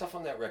a lot of stuff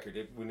on that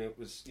record. When it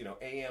was,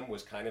 AM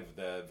was kind of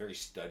the very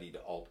studied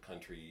alt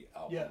country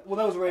album. Yeah, well,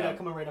 that was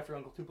coming right after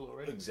Uncle Tupelo,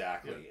 right?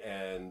 Exactly,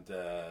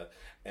 Yeah.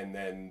 and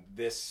then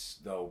this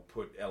though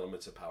put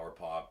elements of power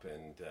pop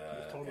and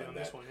totally and on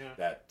that, this one, yeah.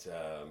 that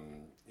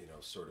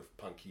sort of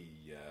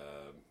punky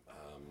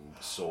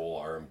soul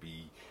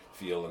R&B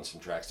feel in some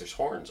tracks. There's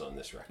horns on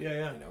this record.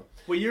 Yeah.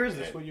 What year is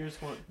this? And What year is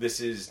this one? This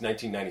is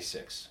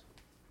 1996,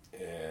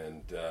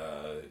 and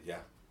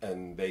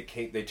and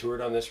they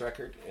toured on this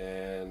record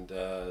and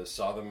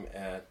saw them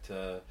at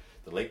the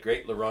late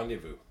great Le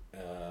Rendezvous.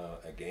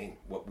 Again,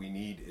 what we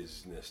need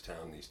is in this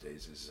town these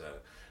days is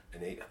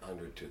an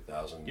 800 to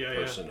 1,000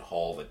 person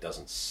hall that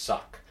doesn't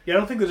suck. Yeah, I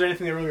don't think there's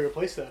anything that really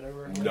replaced that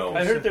ever. No.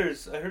 I heard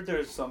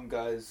there's some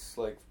guys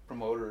like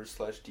promoters /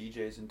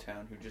 DJs in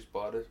town who just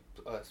bought a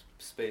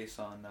space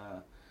on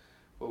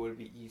what would it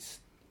be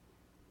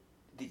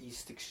the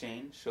East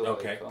Exchange. So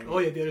Okay.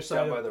 Like the other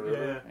side down by the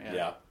river.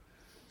 Yeah.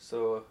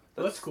 So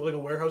that's cool, like a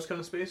warehouse kind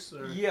of space.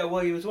 Or? Yeah,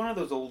 well, he was one of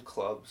those old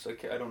clubs.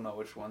 I don't know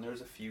which one.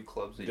 There's a few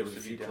clubs. That There was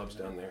used a to be few clubs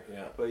down there.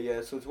 Yeah. But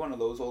yeah, so it's one of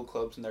those old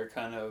clubs, and they're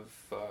kind of.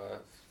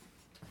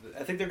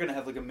 I think they're going to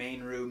have like a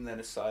main room, then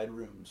a side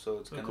room. So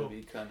it's going to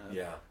be kind of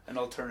an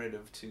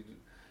alternative to,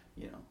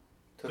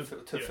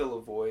 to fill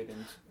a void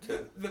and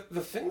to.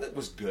 The thing that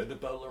was good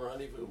about Le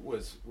Rendezvous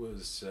was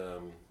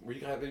were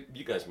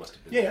you guys must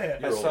have been. Yeah.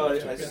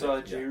 I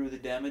saw Jeru the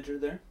Damager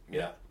there.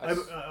 Yeah.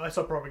 I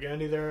saw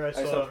Propaganda there. I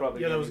saw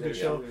Propaganda. Yeah, that was a good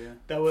show. Yeah.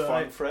 That was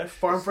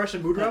Farm Fresh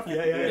and Moodruff.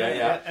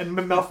 Yeah. And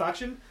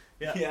Malfaction.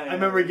 Yeah. I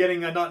remember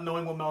getting not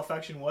knowing what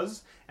Malfaction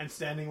was and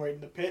standing right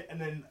in the pit, and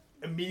then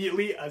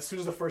immediately, as soon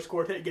as the first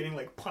chord hit, getting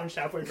like punched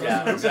halfway across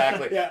the room.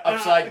 Exactly.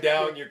 Upside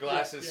down, your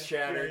glasses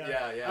shattered.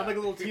 Yeah. I'm like a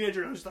little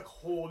teenager, and I was just like,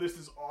 "Oh, this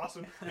is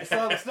awesome." I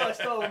still have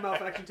a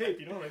Malfaction tape,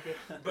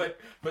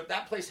 But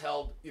that place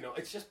held,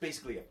 it's just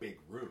basically a big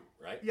room,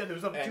 right? Yeah, there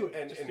was nothing to it.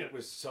 And it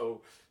was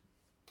so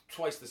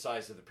twice the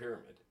size of the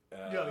pyramid.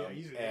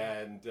 Easily.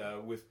 And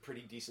with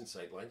pretty decent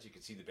sight lines, you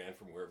could see the band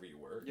from wherever you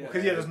were.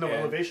 Because there's no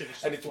elevation,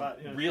 it's just it's flat.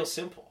 real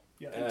simple.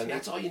 Yeah, and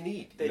that's all you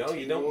need. You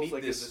don't need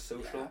like this. As a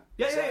social.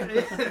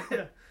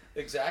 Yeah.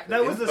 Exactly.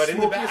 That was the but in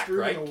the smokiest back, room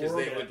right? in the Because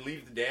world. they would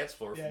leave the dance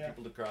floor for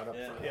people to crowd up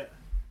front.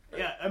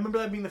 Yeah, I remember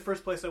that being the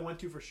first place I went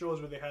to for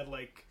shows where they had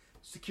like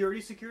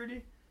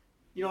security.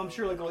 I'm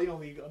sure like all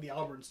the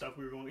Albert and stuff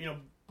we were going.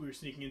 We were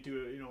sneaking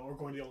into or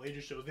going to the all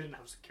ages shows. They didn't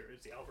have security.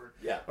 It's the Albert.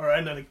 Yeah. Or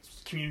and like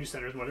community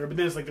centers and whatever. But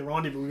then it's like the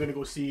Rendezvous. We're gonna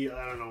go see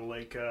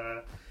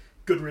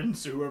Good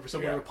Riddance or whoever,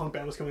 some whatever punk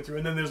band was coming through,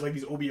 and then there's like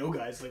these OBO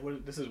guys.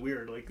 Like, this is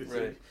weird. Like, this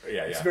is,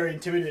 it's very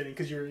intimidating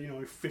because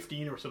you're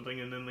 15 or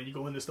something, and then like you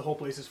go in this, the whole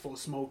place is full of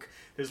smoke.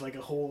 There's like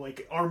a whole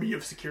like army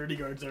of security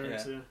guards there. Yeah.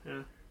 It's,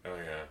 Oh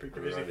yeah, pretty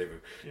crazy. Rendezvous.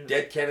 Yeah.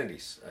 Dead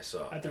Kennedys I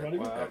saw At the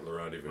Rendezvous? At Le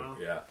Rendezvous. Wow.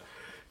 Yeah,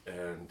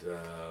 and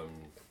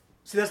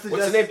see, that's the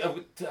what's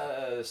the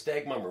name?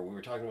 Stag Mummer. We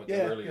were talking about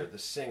them earlier. Yeah. The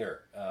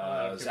singer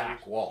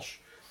Zach Walsh.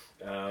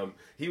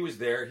 He was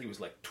there. He was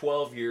like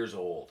 12 years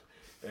old.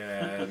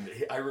 And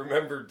I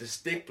remember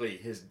distinctly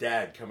his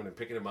dad coming and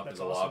picking him up in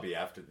the lobby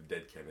after the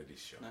Dead Kennedys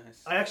show.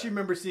 Nice. I actually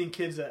remember seeing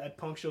kids at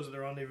punk shows at the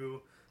Rendezvous,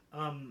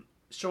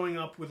 showing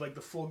up with like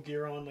the full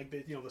gear on, like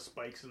the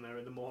spikes and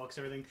the mohawks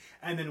and everything,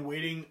 and then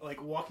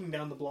walking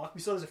down the block. We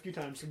saw this a few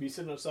times. We'd be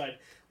sitting outside,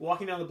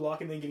 walking down the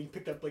block, and then getting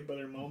picked up like by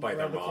their mom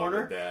around the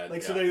corner, and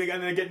dad, so they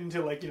and then get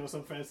into like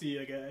some fancy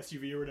like a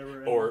SUV or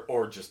whatever, and,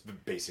 or just the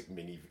basic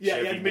Chevy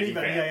minivan,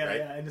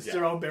 right? and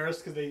they're all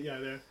embarrassed because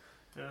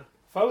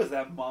If I was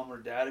that mom or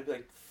dad, I'd be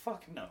like,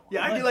 "Fuck no."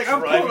 Yeah, I'd be like,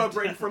 "I'm pulling up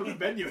right in front of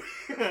the venue."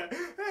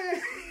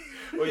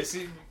 Well, you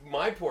see,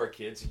 my poor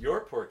kids,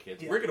 your poor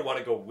kids, we're going to want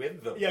to go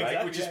with them, right?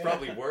 Exactly, Which is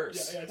probably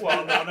worse.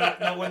 Well,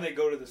 not when they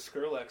go to the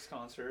Skrillex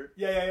concert.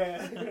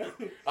 Yeah.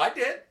 I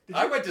did.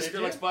 I went to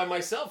Skrillex by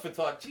myself and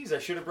thought, geez, I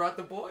should have brought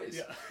the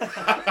boys.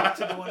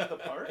 To the one at the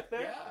park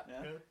there?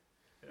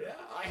 Yeah,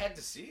 I had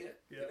to see it.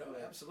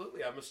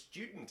 Absolutely. I'm a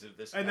student of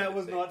this. And that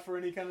was not for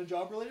any kind of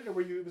job related, or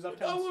it was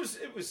Uptown? No,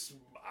 it was.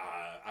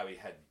 I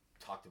had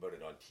talked about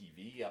it on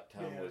TV.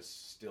 Uptown I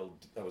was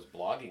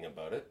blogging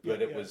about it,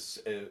 but it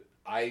was.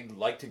 I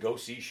like to go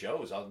see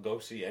shows. I'll go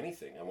see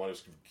anything. I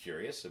was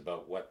curious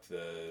about what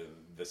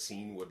the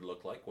scene would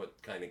look like,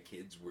 what kind of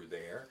kids were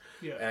there,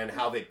 and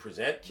how they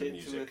present the kids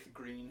music. With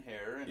green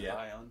hair and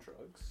high on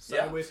drugs,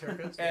 sideways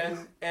haircuts,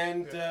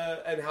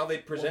 and how they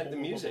present the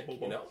music.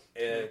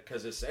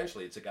 Because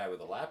essentially it's a guy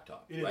with a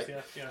laptop, right?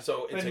 Yeah.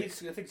 So I think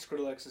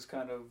Skrillex is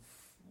kind of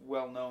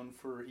well known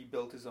for he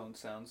built his own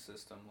sound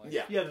system.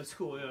 That's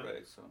cool. Yeah,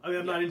 right. So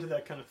I'm not into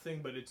that kind of thing,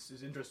 but it's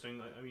interesting.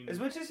 I mean, as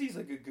much as he's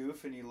like a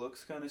goof and he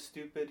looks kind of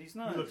stupid, he's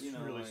not. He looks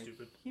really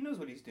stupid. He knows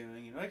what he's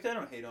doing. I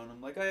don't hate on him.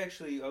 Like I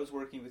was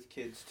working with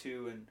kids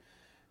too, and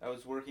I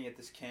was working at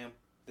this camp,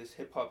 this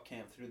hip hop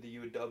camp through the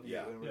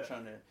UW, and we're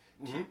trying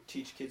to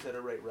teach kids how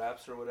to write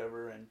raps or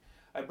whatever. And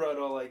I brought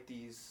all like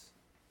these,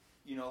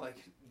 like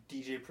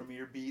DJ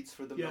Premier beats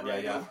for them to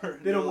write over.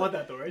 They don't want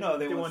that though, right? No,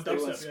 they want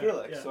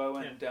Skrillex. Yeah. So I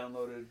went and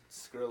downloaded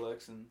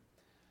Skrillex and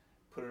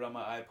put it on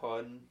my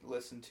iPod and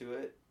listened to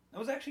it. It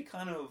was actually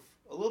kind of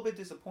a little bit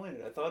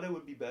disappointed. I thought it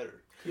would be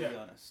better, to be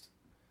honest.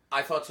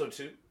 I thought so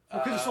too.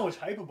 Because there's so much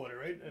hype about it,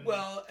 right? And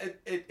Well,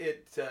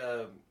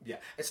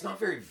 it's not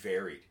very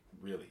varied,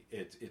 really.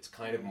 It's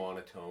kind of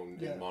monotone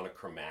and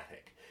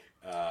monochromatic.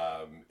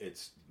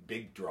 It's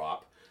big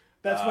drop.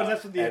 that's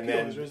what the and appeal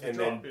then, is. The and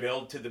drop, then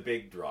build to the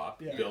big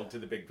drop, Yeah. build to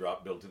the big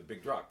drop, build to the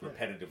big drop,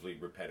 repetitively.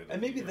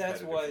 And maybe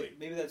that's why. repetitively.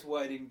 Maybe that's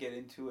why I didn't get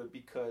into it,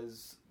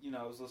 because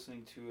I was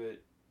listening to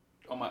it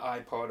on my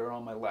iPod or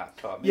on my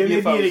laptop. Maybe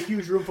if I in a was-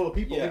 huge room full of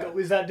people. Yeah.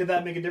 Did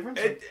that make a difference?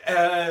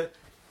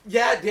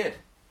 Yeah, it did.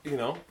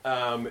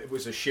 It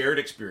was a shared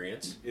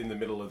experience in the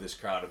middle of this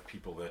crowd of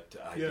people that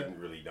I didn't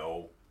really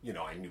know.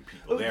 I knew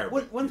people there.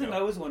 One thing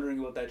I was wondering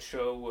about that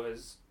show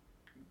was,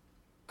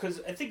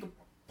 because I think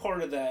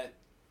part of that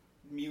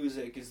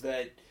music is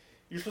that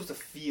you're supposed to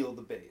feel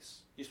the bass.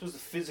 You're supposed to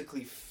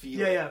physically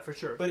feel it. Yeah, for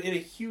sure. But in a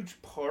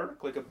huge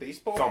park, like a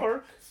baseball Thump,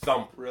 park,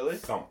 thump, Really?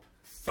 thump,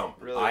 thump.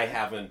 Really? I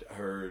haven't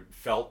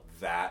felt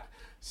that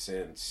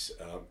since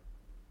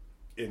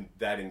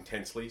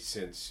intensely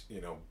since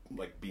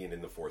like being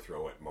in the fourth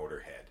row at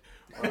Motorhead,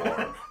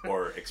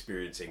 or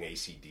experiencing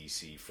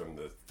AC/DC from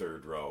the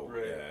third row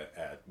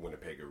at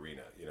Winnipeg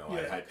Arena.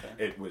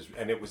 It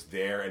was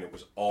there, and it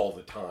was all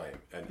the time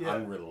and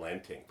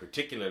unrelenting,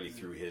 particularly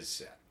through his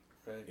set.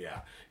 Right. Yeah,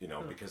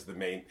 because the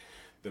main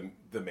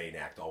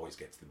act always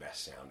gets the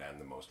best sound and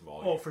the most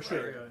volume. Oh, for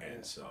sure. right? Yeah, And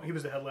yeah. so He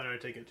was the headliner, I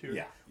take it too.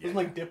 Yeah, Wasn't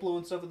like Diplo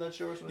and stuff at that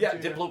show or something? yeah,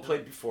 too? Diplo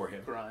played before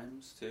him.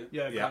 Grimes too.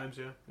 Yeah, Yeah. Grimes.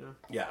 Yeah.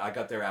 Yeah, I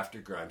got there after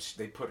Grimes.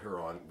 They put her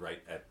on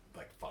right at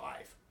like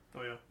 5.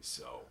 Oh yeah.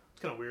 So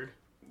It's kind of weird.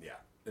 yeah,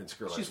 and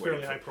Skrillex She's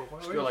waited fairly for, high profile,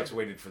 right? Skrillex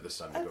waited for the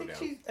sun to go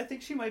down I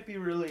think she might be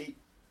really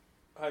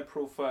high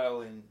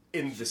profile in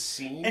the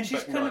scene, and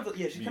she's but kind not of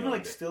she's kind of beyond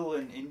like it. still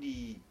an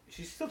indie.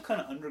 She's still kind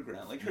of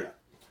underground, like her. Yeah.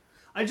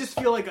 I just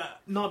feel like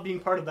not being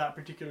part of that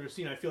particular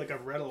scene, I feel like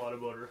I've read a lot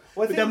about her.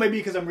 Well, I but that think- might be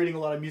because I'm reading a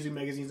lot of music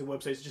magazines and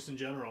websites just in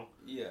general.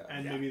 Yeah,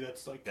 And maybe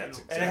that's like... That's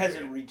you know, and it exactly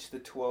hasn't reached the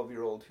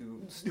 12-year-old who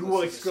likes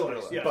listens to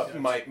Skrillex, yeah.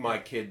 But my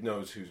kids know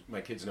who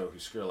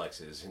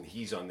Skrillex is, and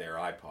he's on their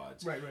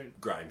iPods. Right.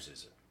 Grimes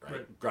isn't. Right.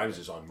 Right. Grimes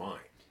is on mine.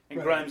 And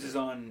Right. Grimes is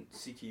on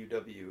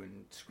CKUW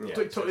and Skrillex.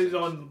 It's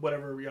on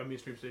whatever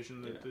mainstream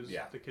station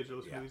that the kids are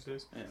listening to these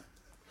days. Yeah.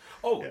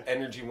 Oh, Yeah.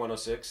 Energy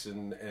 106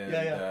 and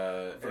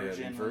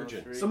Virgin and Virgin.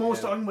 103. Someone was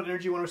talking about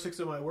Energy 106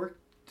 at my work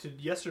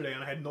yesterday,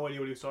 and I had no idea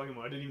what he was talking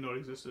about. I didn't even know it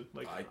existed.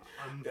 Like,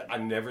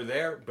 I'm never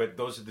there, but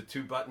those are the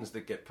 2 buttons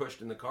that get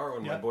pushed in the car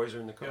when my boys are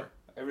in the car.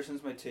 Ever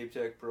since my tape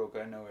deck broke,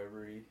 I know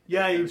every.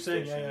 Yeah, you FM were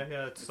saying, station.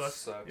 yeah, it It sucks.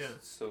 sucks. Yeah,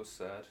 It's so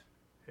sad.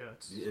 yeah,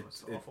 it's It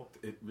awful.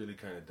 It really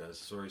kind of does.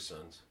 Sorry,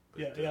 sons.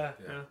 But, Yeah.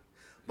 But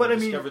But I I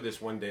mean, discover this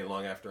one day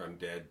long after I'm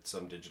dead,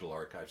 some digital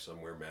archive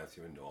somewhere,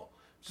 Matthew and Noel.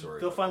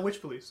 Sorry. they'll about find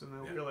Witch Police, and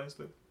they'll Yeah. realize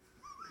that.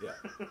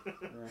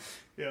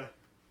 Yeah.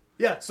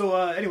 Yeah. So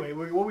anyway,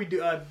 what we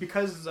do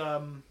because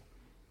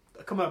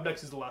coming up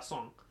next is the last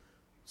song.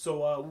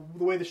 So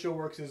the way the show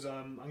works is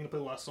I'm going to play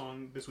the last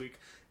song this week,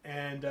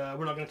 and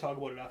we're not going to talk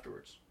about it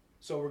afterwards.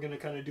 So we're going to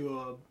kind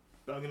of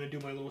I'm going to do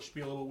my little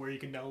spiel about where you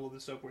can download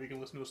this stuff, where you can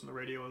listen to us on the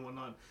radio and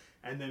whatnot,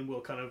 and then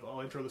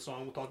I'll intro the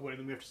song, we'll talk about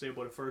anything we have to say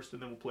about it first,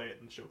 and then we'll play it,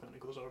 and the show kind of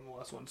goes on in the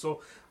last one.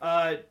 So,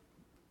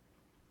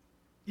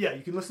 yeah,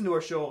 you can listen to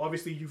our show.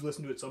 Obviously, you've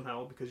listened to it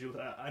somehow, because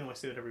I know I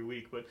say that every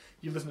week, but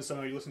you listen to it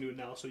somehow, you listen to it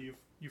now, so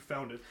you've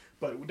found it.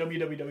 But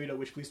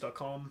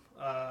www.witchpolice.com,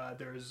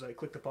 there's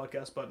click the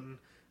podcast button.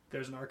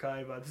 There's an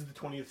archive. This is the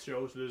 20th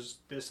show, so there's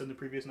this and the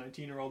previous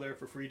 19 are all there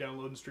for free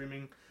download and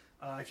streaming.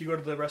 If you go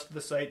to the rest of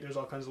the site, there's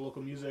all kinds of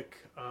local music.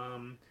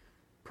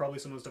 Probably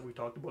some of the stuff we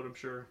talked about, I'm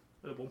sure,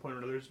 at one point or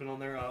another has been on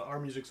there. Our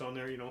music's on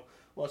there,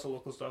 lots of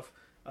local stuff.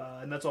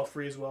 And that's all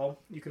free as well.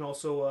 You can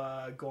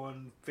also go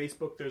on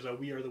Facebook. There's a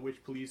We Are the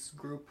Witch Police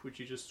group, which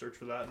you just search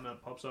for that and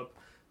that pops up.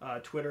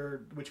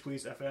 Twitter, Witch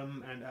Police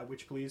FM and at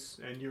Witch Police.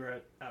 And you're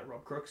at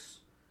Rob Crooks.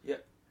 Yeah.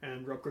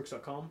 And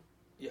robcrooks.com.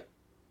 Yeah.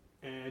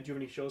 And do you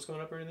have any shows coming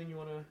up or anything you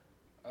want to...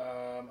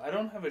 I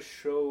don't have a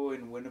show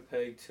in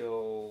Winnipeg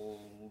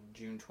till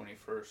June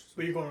 21st.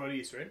 But you're going out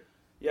east, right?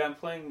 Yeah, I'm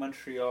playing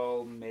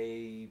Montreal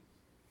May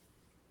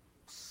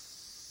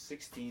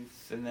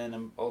 16th, and then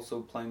I'm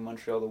also playing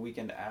Montreal the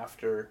weekend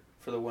after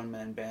for the One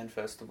Man Band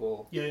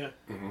Festival. Yeah.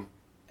 Mm-hmm.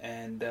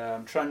 And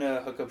I'm trying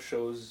to hook up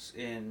shows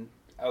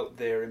out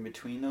there in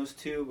between those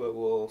two, but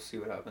we'll see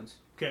what happens.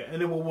 Okay,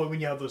 and then when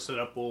you have those set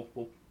up, we'll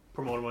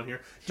promote them on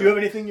here. Do you have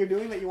anything you're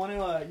doing that you want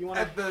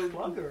to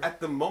plug? Or? At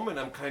the moment,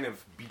 I'm kind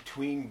of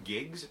between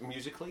gigs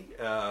musically.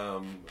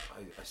 I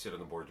sit on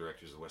the board of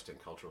directors of the West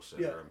End Cultural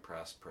Center. Yeah. I'm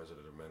past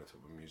president of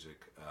Manitoba Music.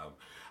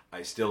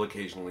 I still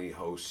occasionally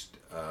host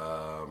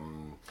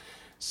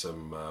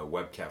some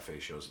web cafe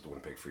shows at the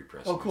Winnipeg Free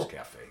Press Oh, cool. News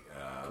Cafe.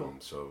 Cool.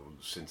 So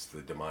since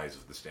the demise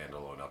of the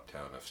standalone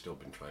Uptown, I've still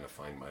been trying to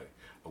find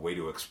a way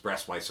to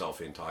express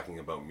myself in talking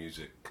about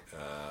music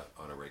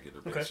on a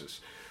regular basis.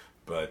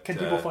 But can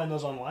people find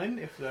those online?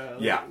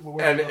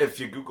 If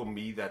you Google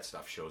me, that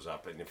stuff shows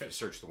up. And if you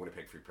search the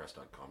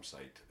WinnipegFreePress.com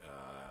site,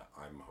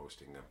 I'm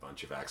hosting a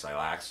bunch of acts.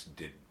 I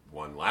did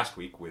one last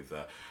week with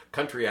a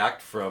country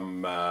act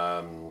from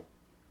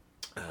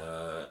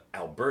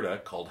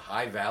Alberta called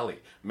High Valley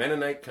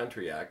Mennonite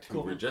Country Act,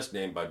 who were just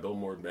named by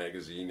Billboard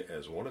magazine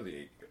as one of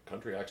the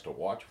country acts to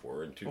watch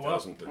for in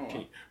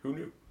 2013. Who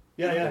knew?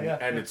 Yeah.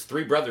 And it's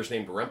three brothers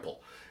named Rempel,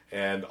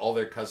 and all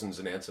their cousins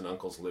and aunts and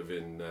uncles live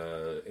in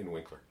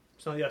Winkler.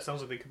 So yeah,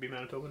 sounds like they could be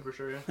Manitoban for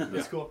sure. Yeah,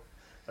 that's cool.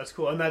 That's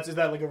cool. And is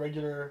that like a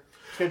regular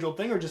scheduled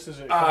thing, or just is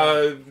it?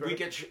 We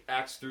get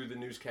acts through the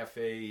News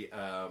Cafe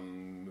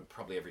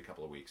probably every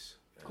couple of weeks.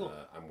 Cool.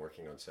 I'm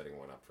working on setting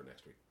one up for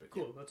next week. But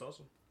cool. That's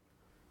awesome.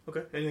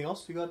 Okay. Anything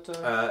else you got?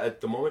 At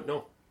the moment,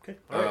 no. Okay.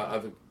 All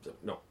right.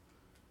 No.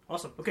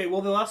 Awesome. Okay.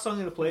 Well, the last song I'm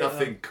gonna play.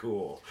 Nothing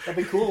cool.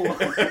 Nothing cool.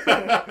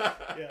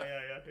 yeah.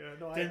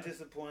 No,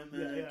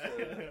 Disappointment.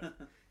 Yeah.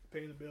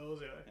 Paying the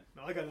bills. Yeah.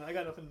 No, I got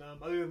nothing.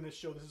 Other than this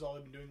show, this is all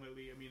I've been doing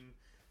lately. I mean,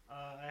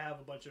 I have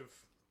a bunch of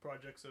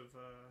projects of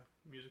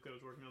music that I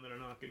was working on that are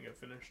not going to get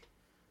finished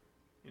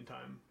in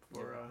time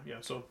for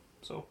So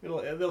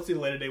they'll see the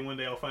light of day one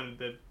day. I'll find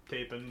the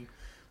tape and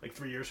like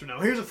 3 years from now.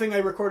 Here's the thing I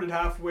recorded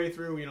halfway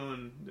through,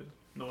 and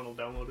no one will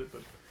download it,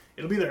 but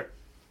it'll be there.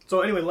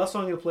 So anyway, the last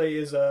song I'm gonna play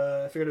is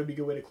I figured it would be a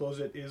good way to close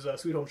it is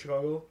 "Sweet Home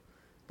Chicago"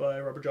 by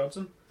Robert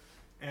Johnson,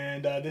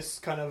 and this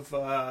kind of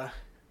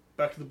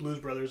back to the Blues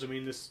Brothers. I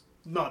mean, this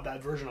not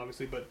that version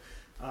obviously, but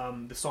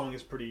the song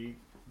is pretty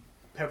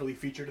heavily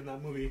featured in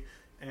that movie.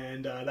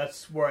 And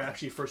that's where I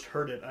actually first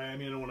heard it. I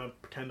mean, I don't want to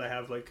pretend I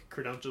have like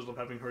credentials of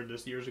having heard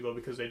this years ago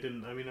because I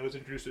didn't. I mean, I was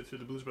introduced to it through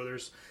the Blues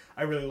Brothers.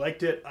 I really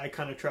liked it. I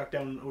kind of tracked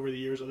down over the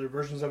years other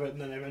versions of it,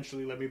 and then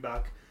eventually led me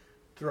back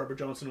to the Robert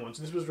Johnson one.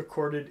 So this was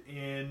recorded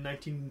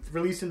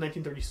released in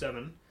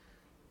 1937,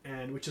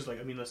 and which is like,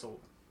 I mean, that's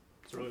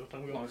it's a really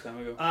long time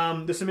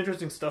ago. There's some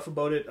interesting stuff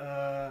about it.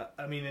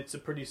 I mean, it's a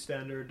pretty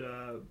standard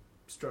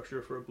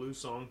structure for a blues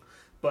song,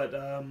 but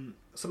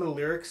some of the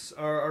lyrics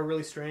are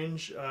really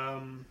strange.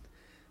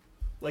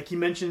 Like he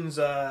mentions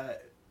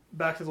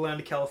back to the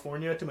land of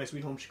California, to my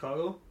sweet home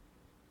Chicago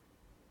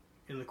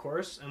in the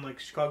chorus, and like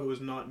Chicago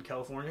is not in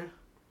California.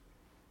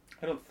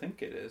 I don't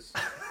think it is.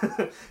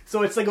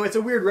 So it's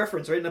a weird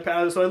reference, right?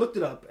 So I looked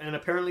it up, and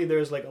apparently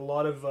there's like a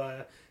lot of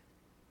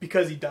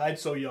because he died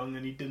so young,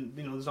 and he didn't,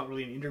 there's not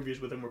really any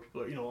interviews with him where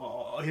people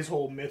are, his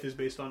whole myth is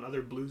based on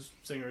other blues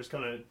singers,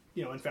 kind of,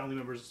 and family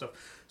members and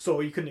stuff.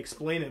 So you couldn't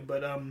explain it,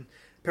 but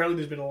apparently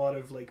there's been a lot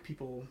of like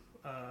people.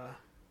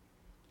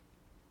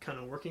 Kind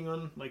of working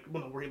on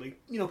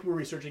people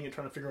researching it,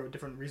 trying to figure out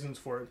different reasons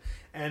for it,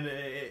 and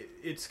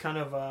it's kind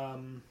of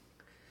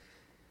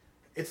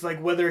it's like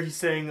whether he's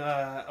saying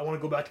I want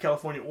to go back to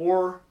California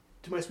or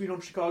to my sweet home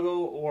Chicago,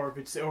 or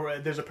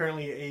there's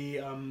apparently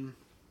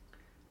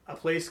a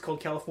place called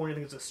California. I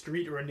think it's a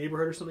street or a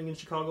neighborhood or something in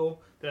Chicago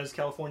that has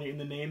California in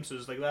the name, so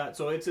it's like that.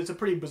 So it's a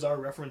pretty bizarre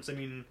reference. I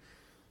mean,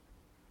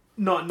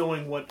 not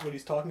knowing what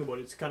he's talking about,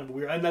 it's kind of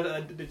weird,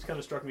 and it's kind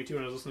of struck me too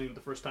when I was listening to it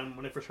the first time.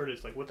 When I first heard it,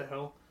 it's like, what the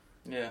hell.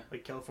 Yeah,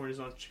 like California's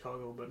not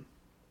Chicago, but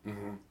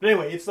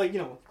anyway, it's like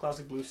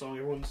classic blues song.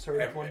 Everyone's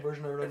heard one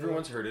version or another.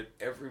 Everyone's heard it.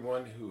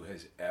 Everyone who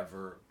has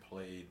ever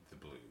played the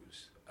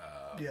blues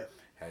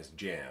has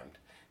jammed,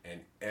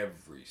 and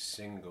every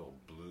single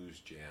blues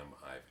jam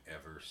I've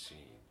ever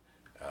seen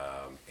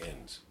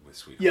ends with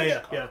 "Sweet Home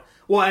Chicago." Yeah.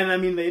 Well, and I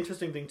mean the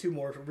interesting thing too,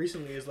 more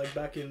recently, is like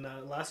back in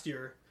last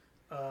year,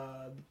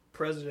 the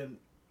president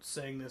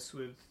sang this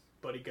with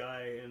Buddy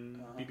Guy and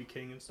B.B.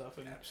 King and stuff.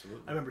 And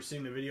absolutely. I remember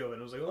seeing the video of it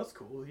and I was like, oh, that's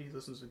cool. He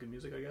listens to good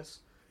music, I guess.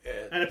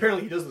 And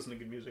apparently he does listen to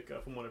good music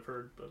from what I've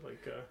heard. But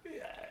like,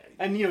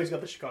 and he's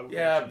got the Chicago.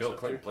 Yeah, Bill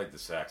Clinton played the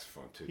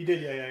saxophone too. He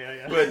did,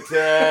 yeah. But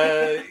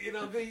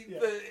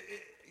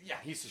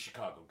he's a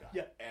Chicago guy.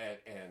 Yeah,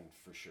 and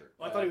for sure.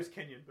 Well, I thought he was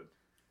Kenyan, but.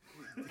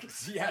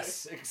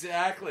 Yes,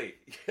 exactly.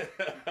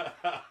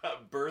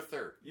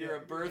 Birther. You're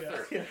a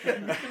birther.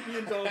 Me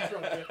and Donald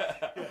Trump.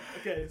 Yeah.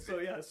 Okay, so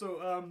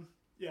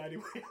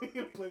anyway, I'm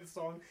going to play the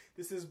song.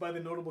 This is by the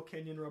notable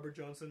Kenyan Robert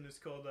Johnson. It's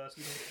called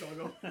Sweet Home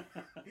Chicago.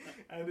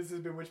 And this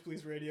has been Witch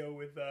Police Radio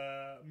with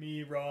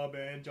me, Rob,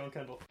 and John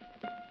Kendall.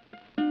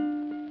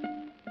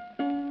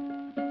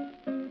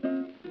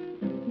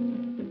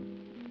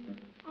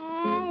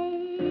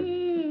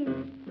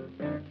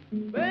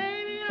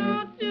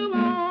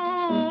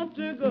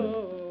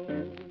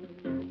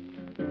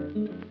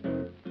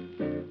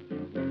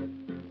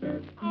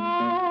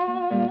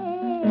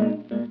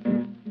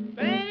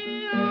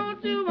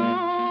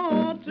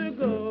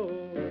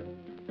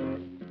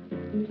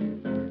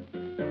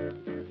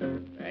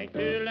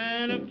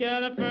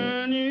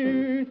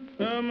 California,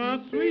 to my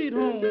sweet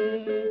home,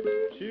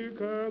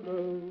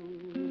 Chicago.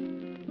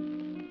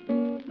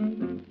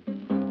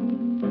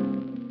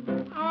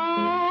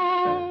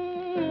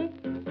 Oh,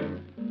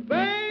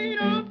 babe,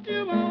 don't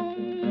you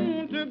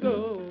want to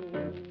go?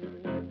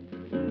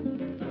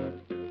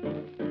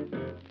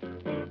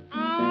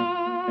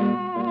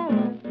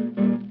 Oh,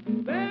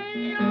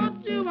 babe,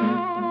 don't you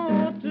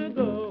want to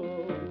go?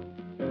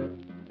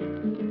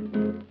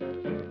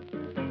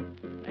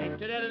 Back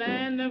to the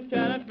land of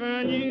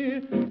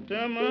California,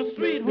 to my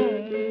sweet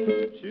home,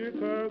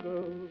 Chicago.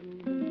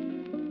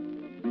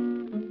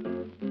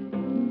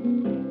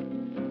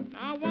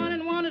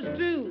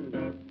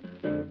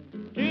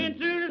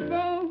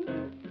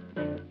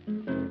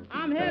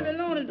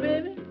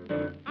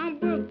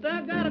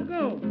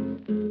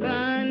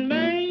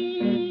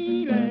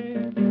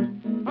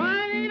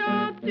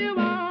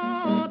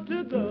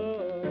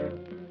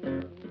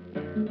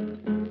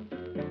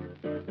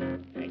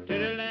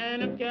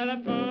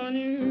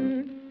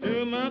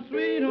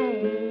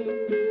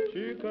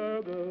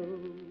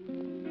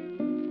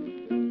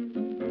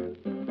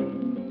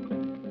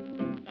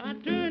 I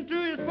turn to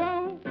his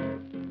 4,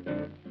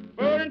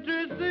 4 into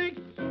his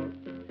 6.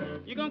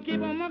 You're gonna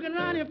keep on mucking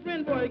around here,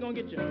 friend boy, you're gonna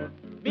get you.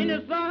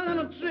 Venus saw a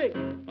little trick,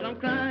 but I'm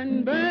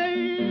crying,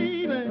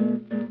 baby.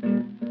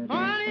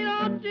 Honey,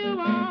 don't you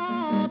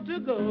want to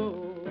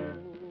go?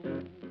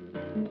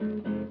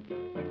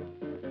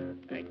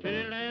 Back to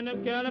the land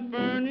of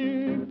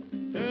California,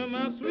 to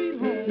my sweet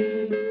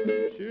home,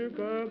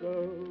 Chicago.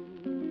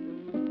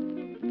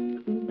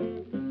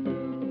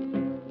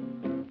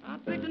 I'm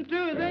 6 into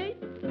his 8,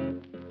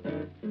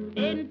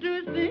 8 into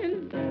his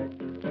 10.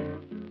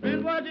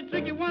 Friend boy, she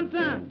trick you one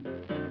time.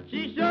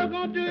 She sure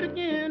gonna do it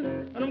again,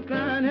 and I'm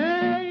crying,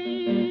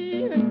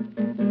 hey,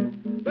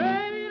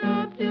 baby,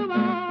 don't you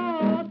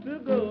want to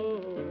go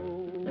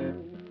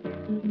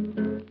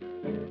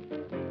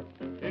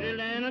to the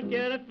land of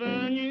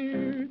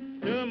California,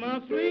 to my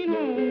sweet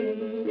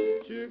home,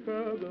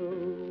 Chicago.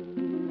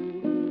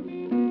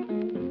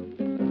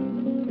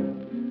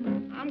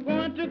 I'm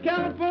going to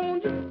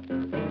California,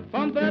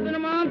 from 30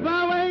 miles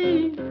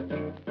away.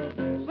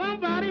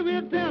 Somebody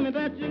will tell me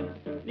that you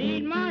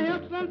need my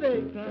help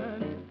someday,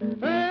 crying.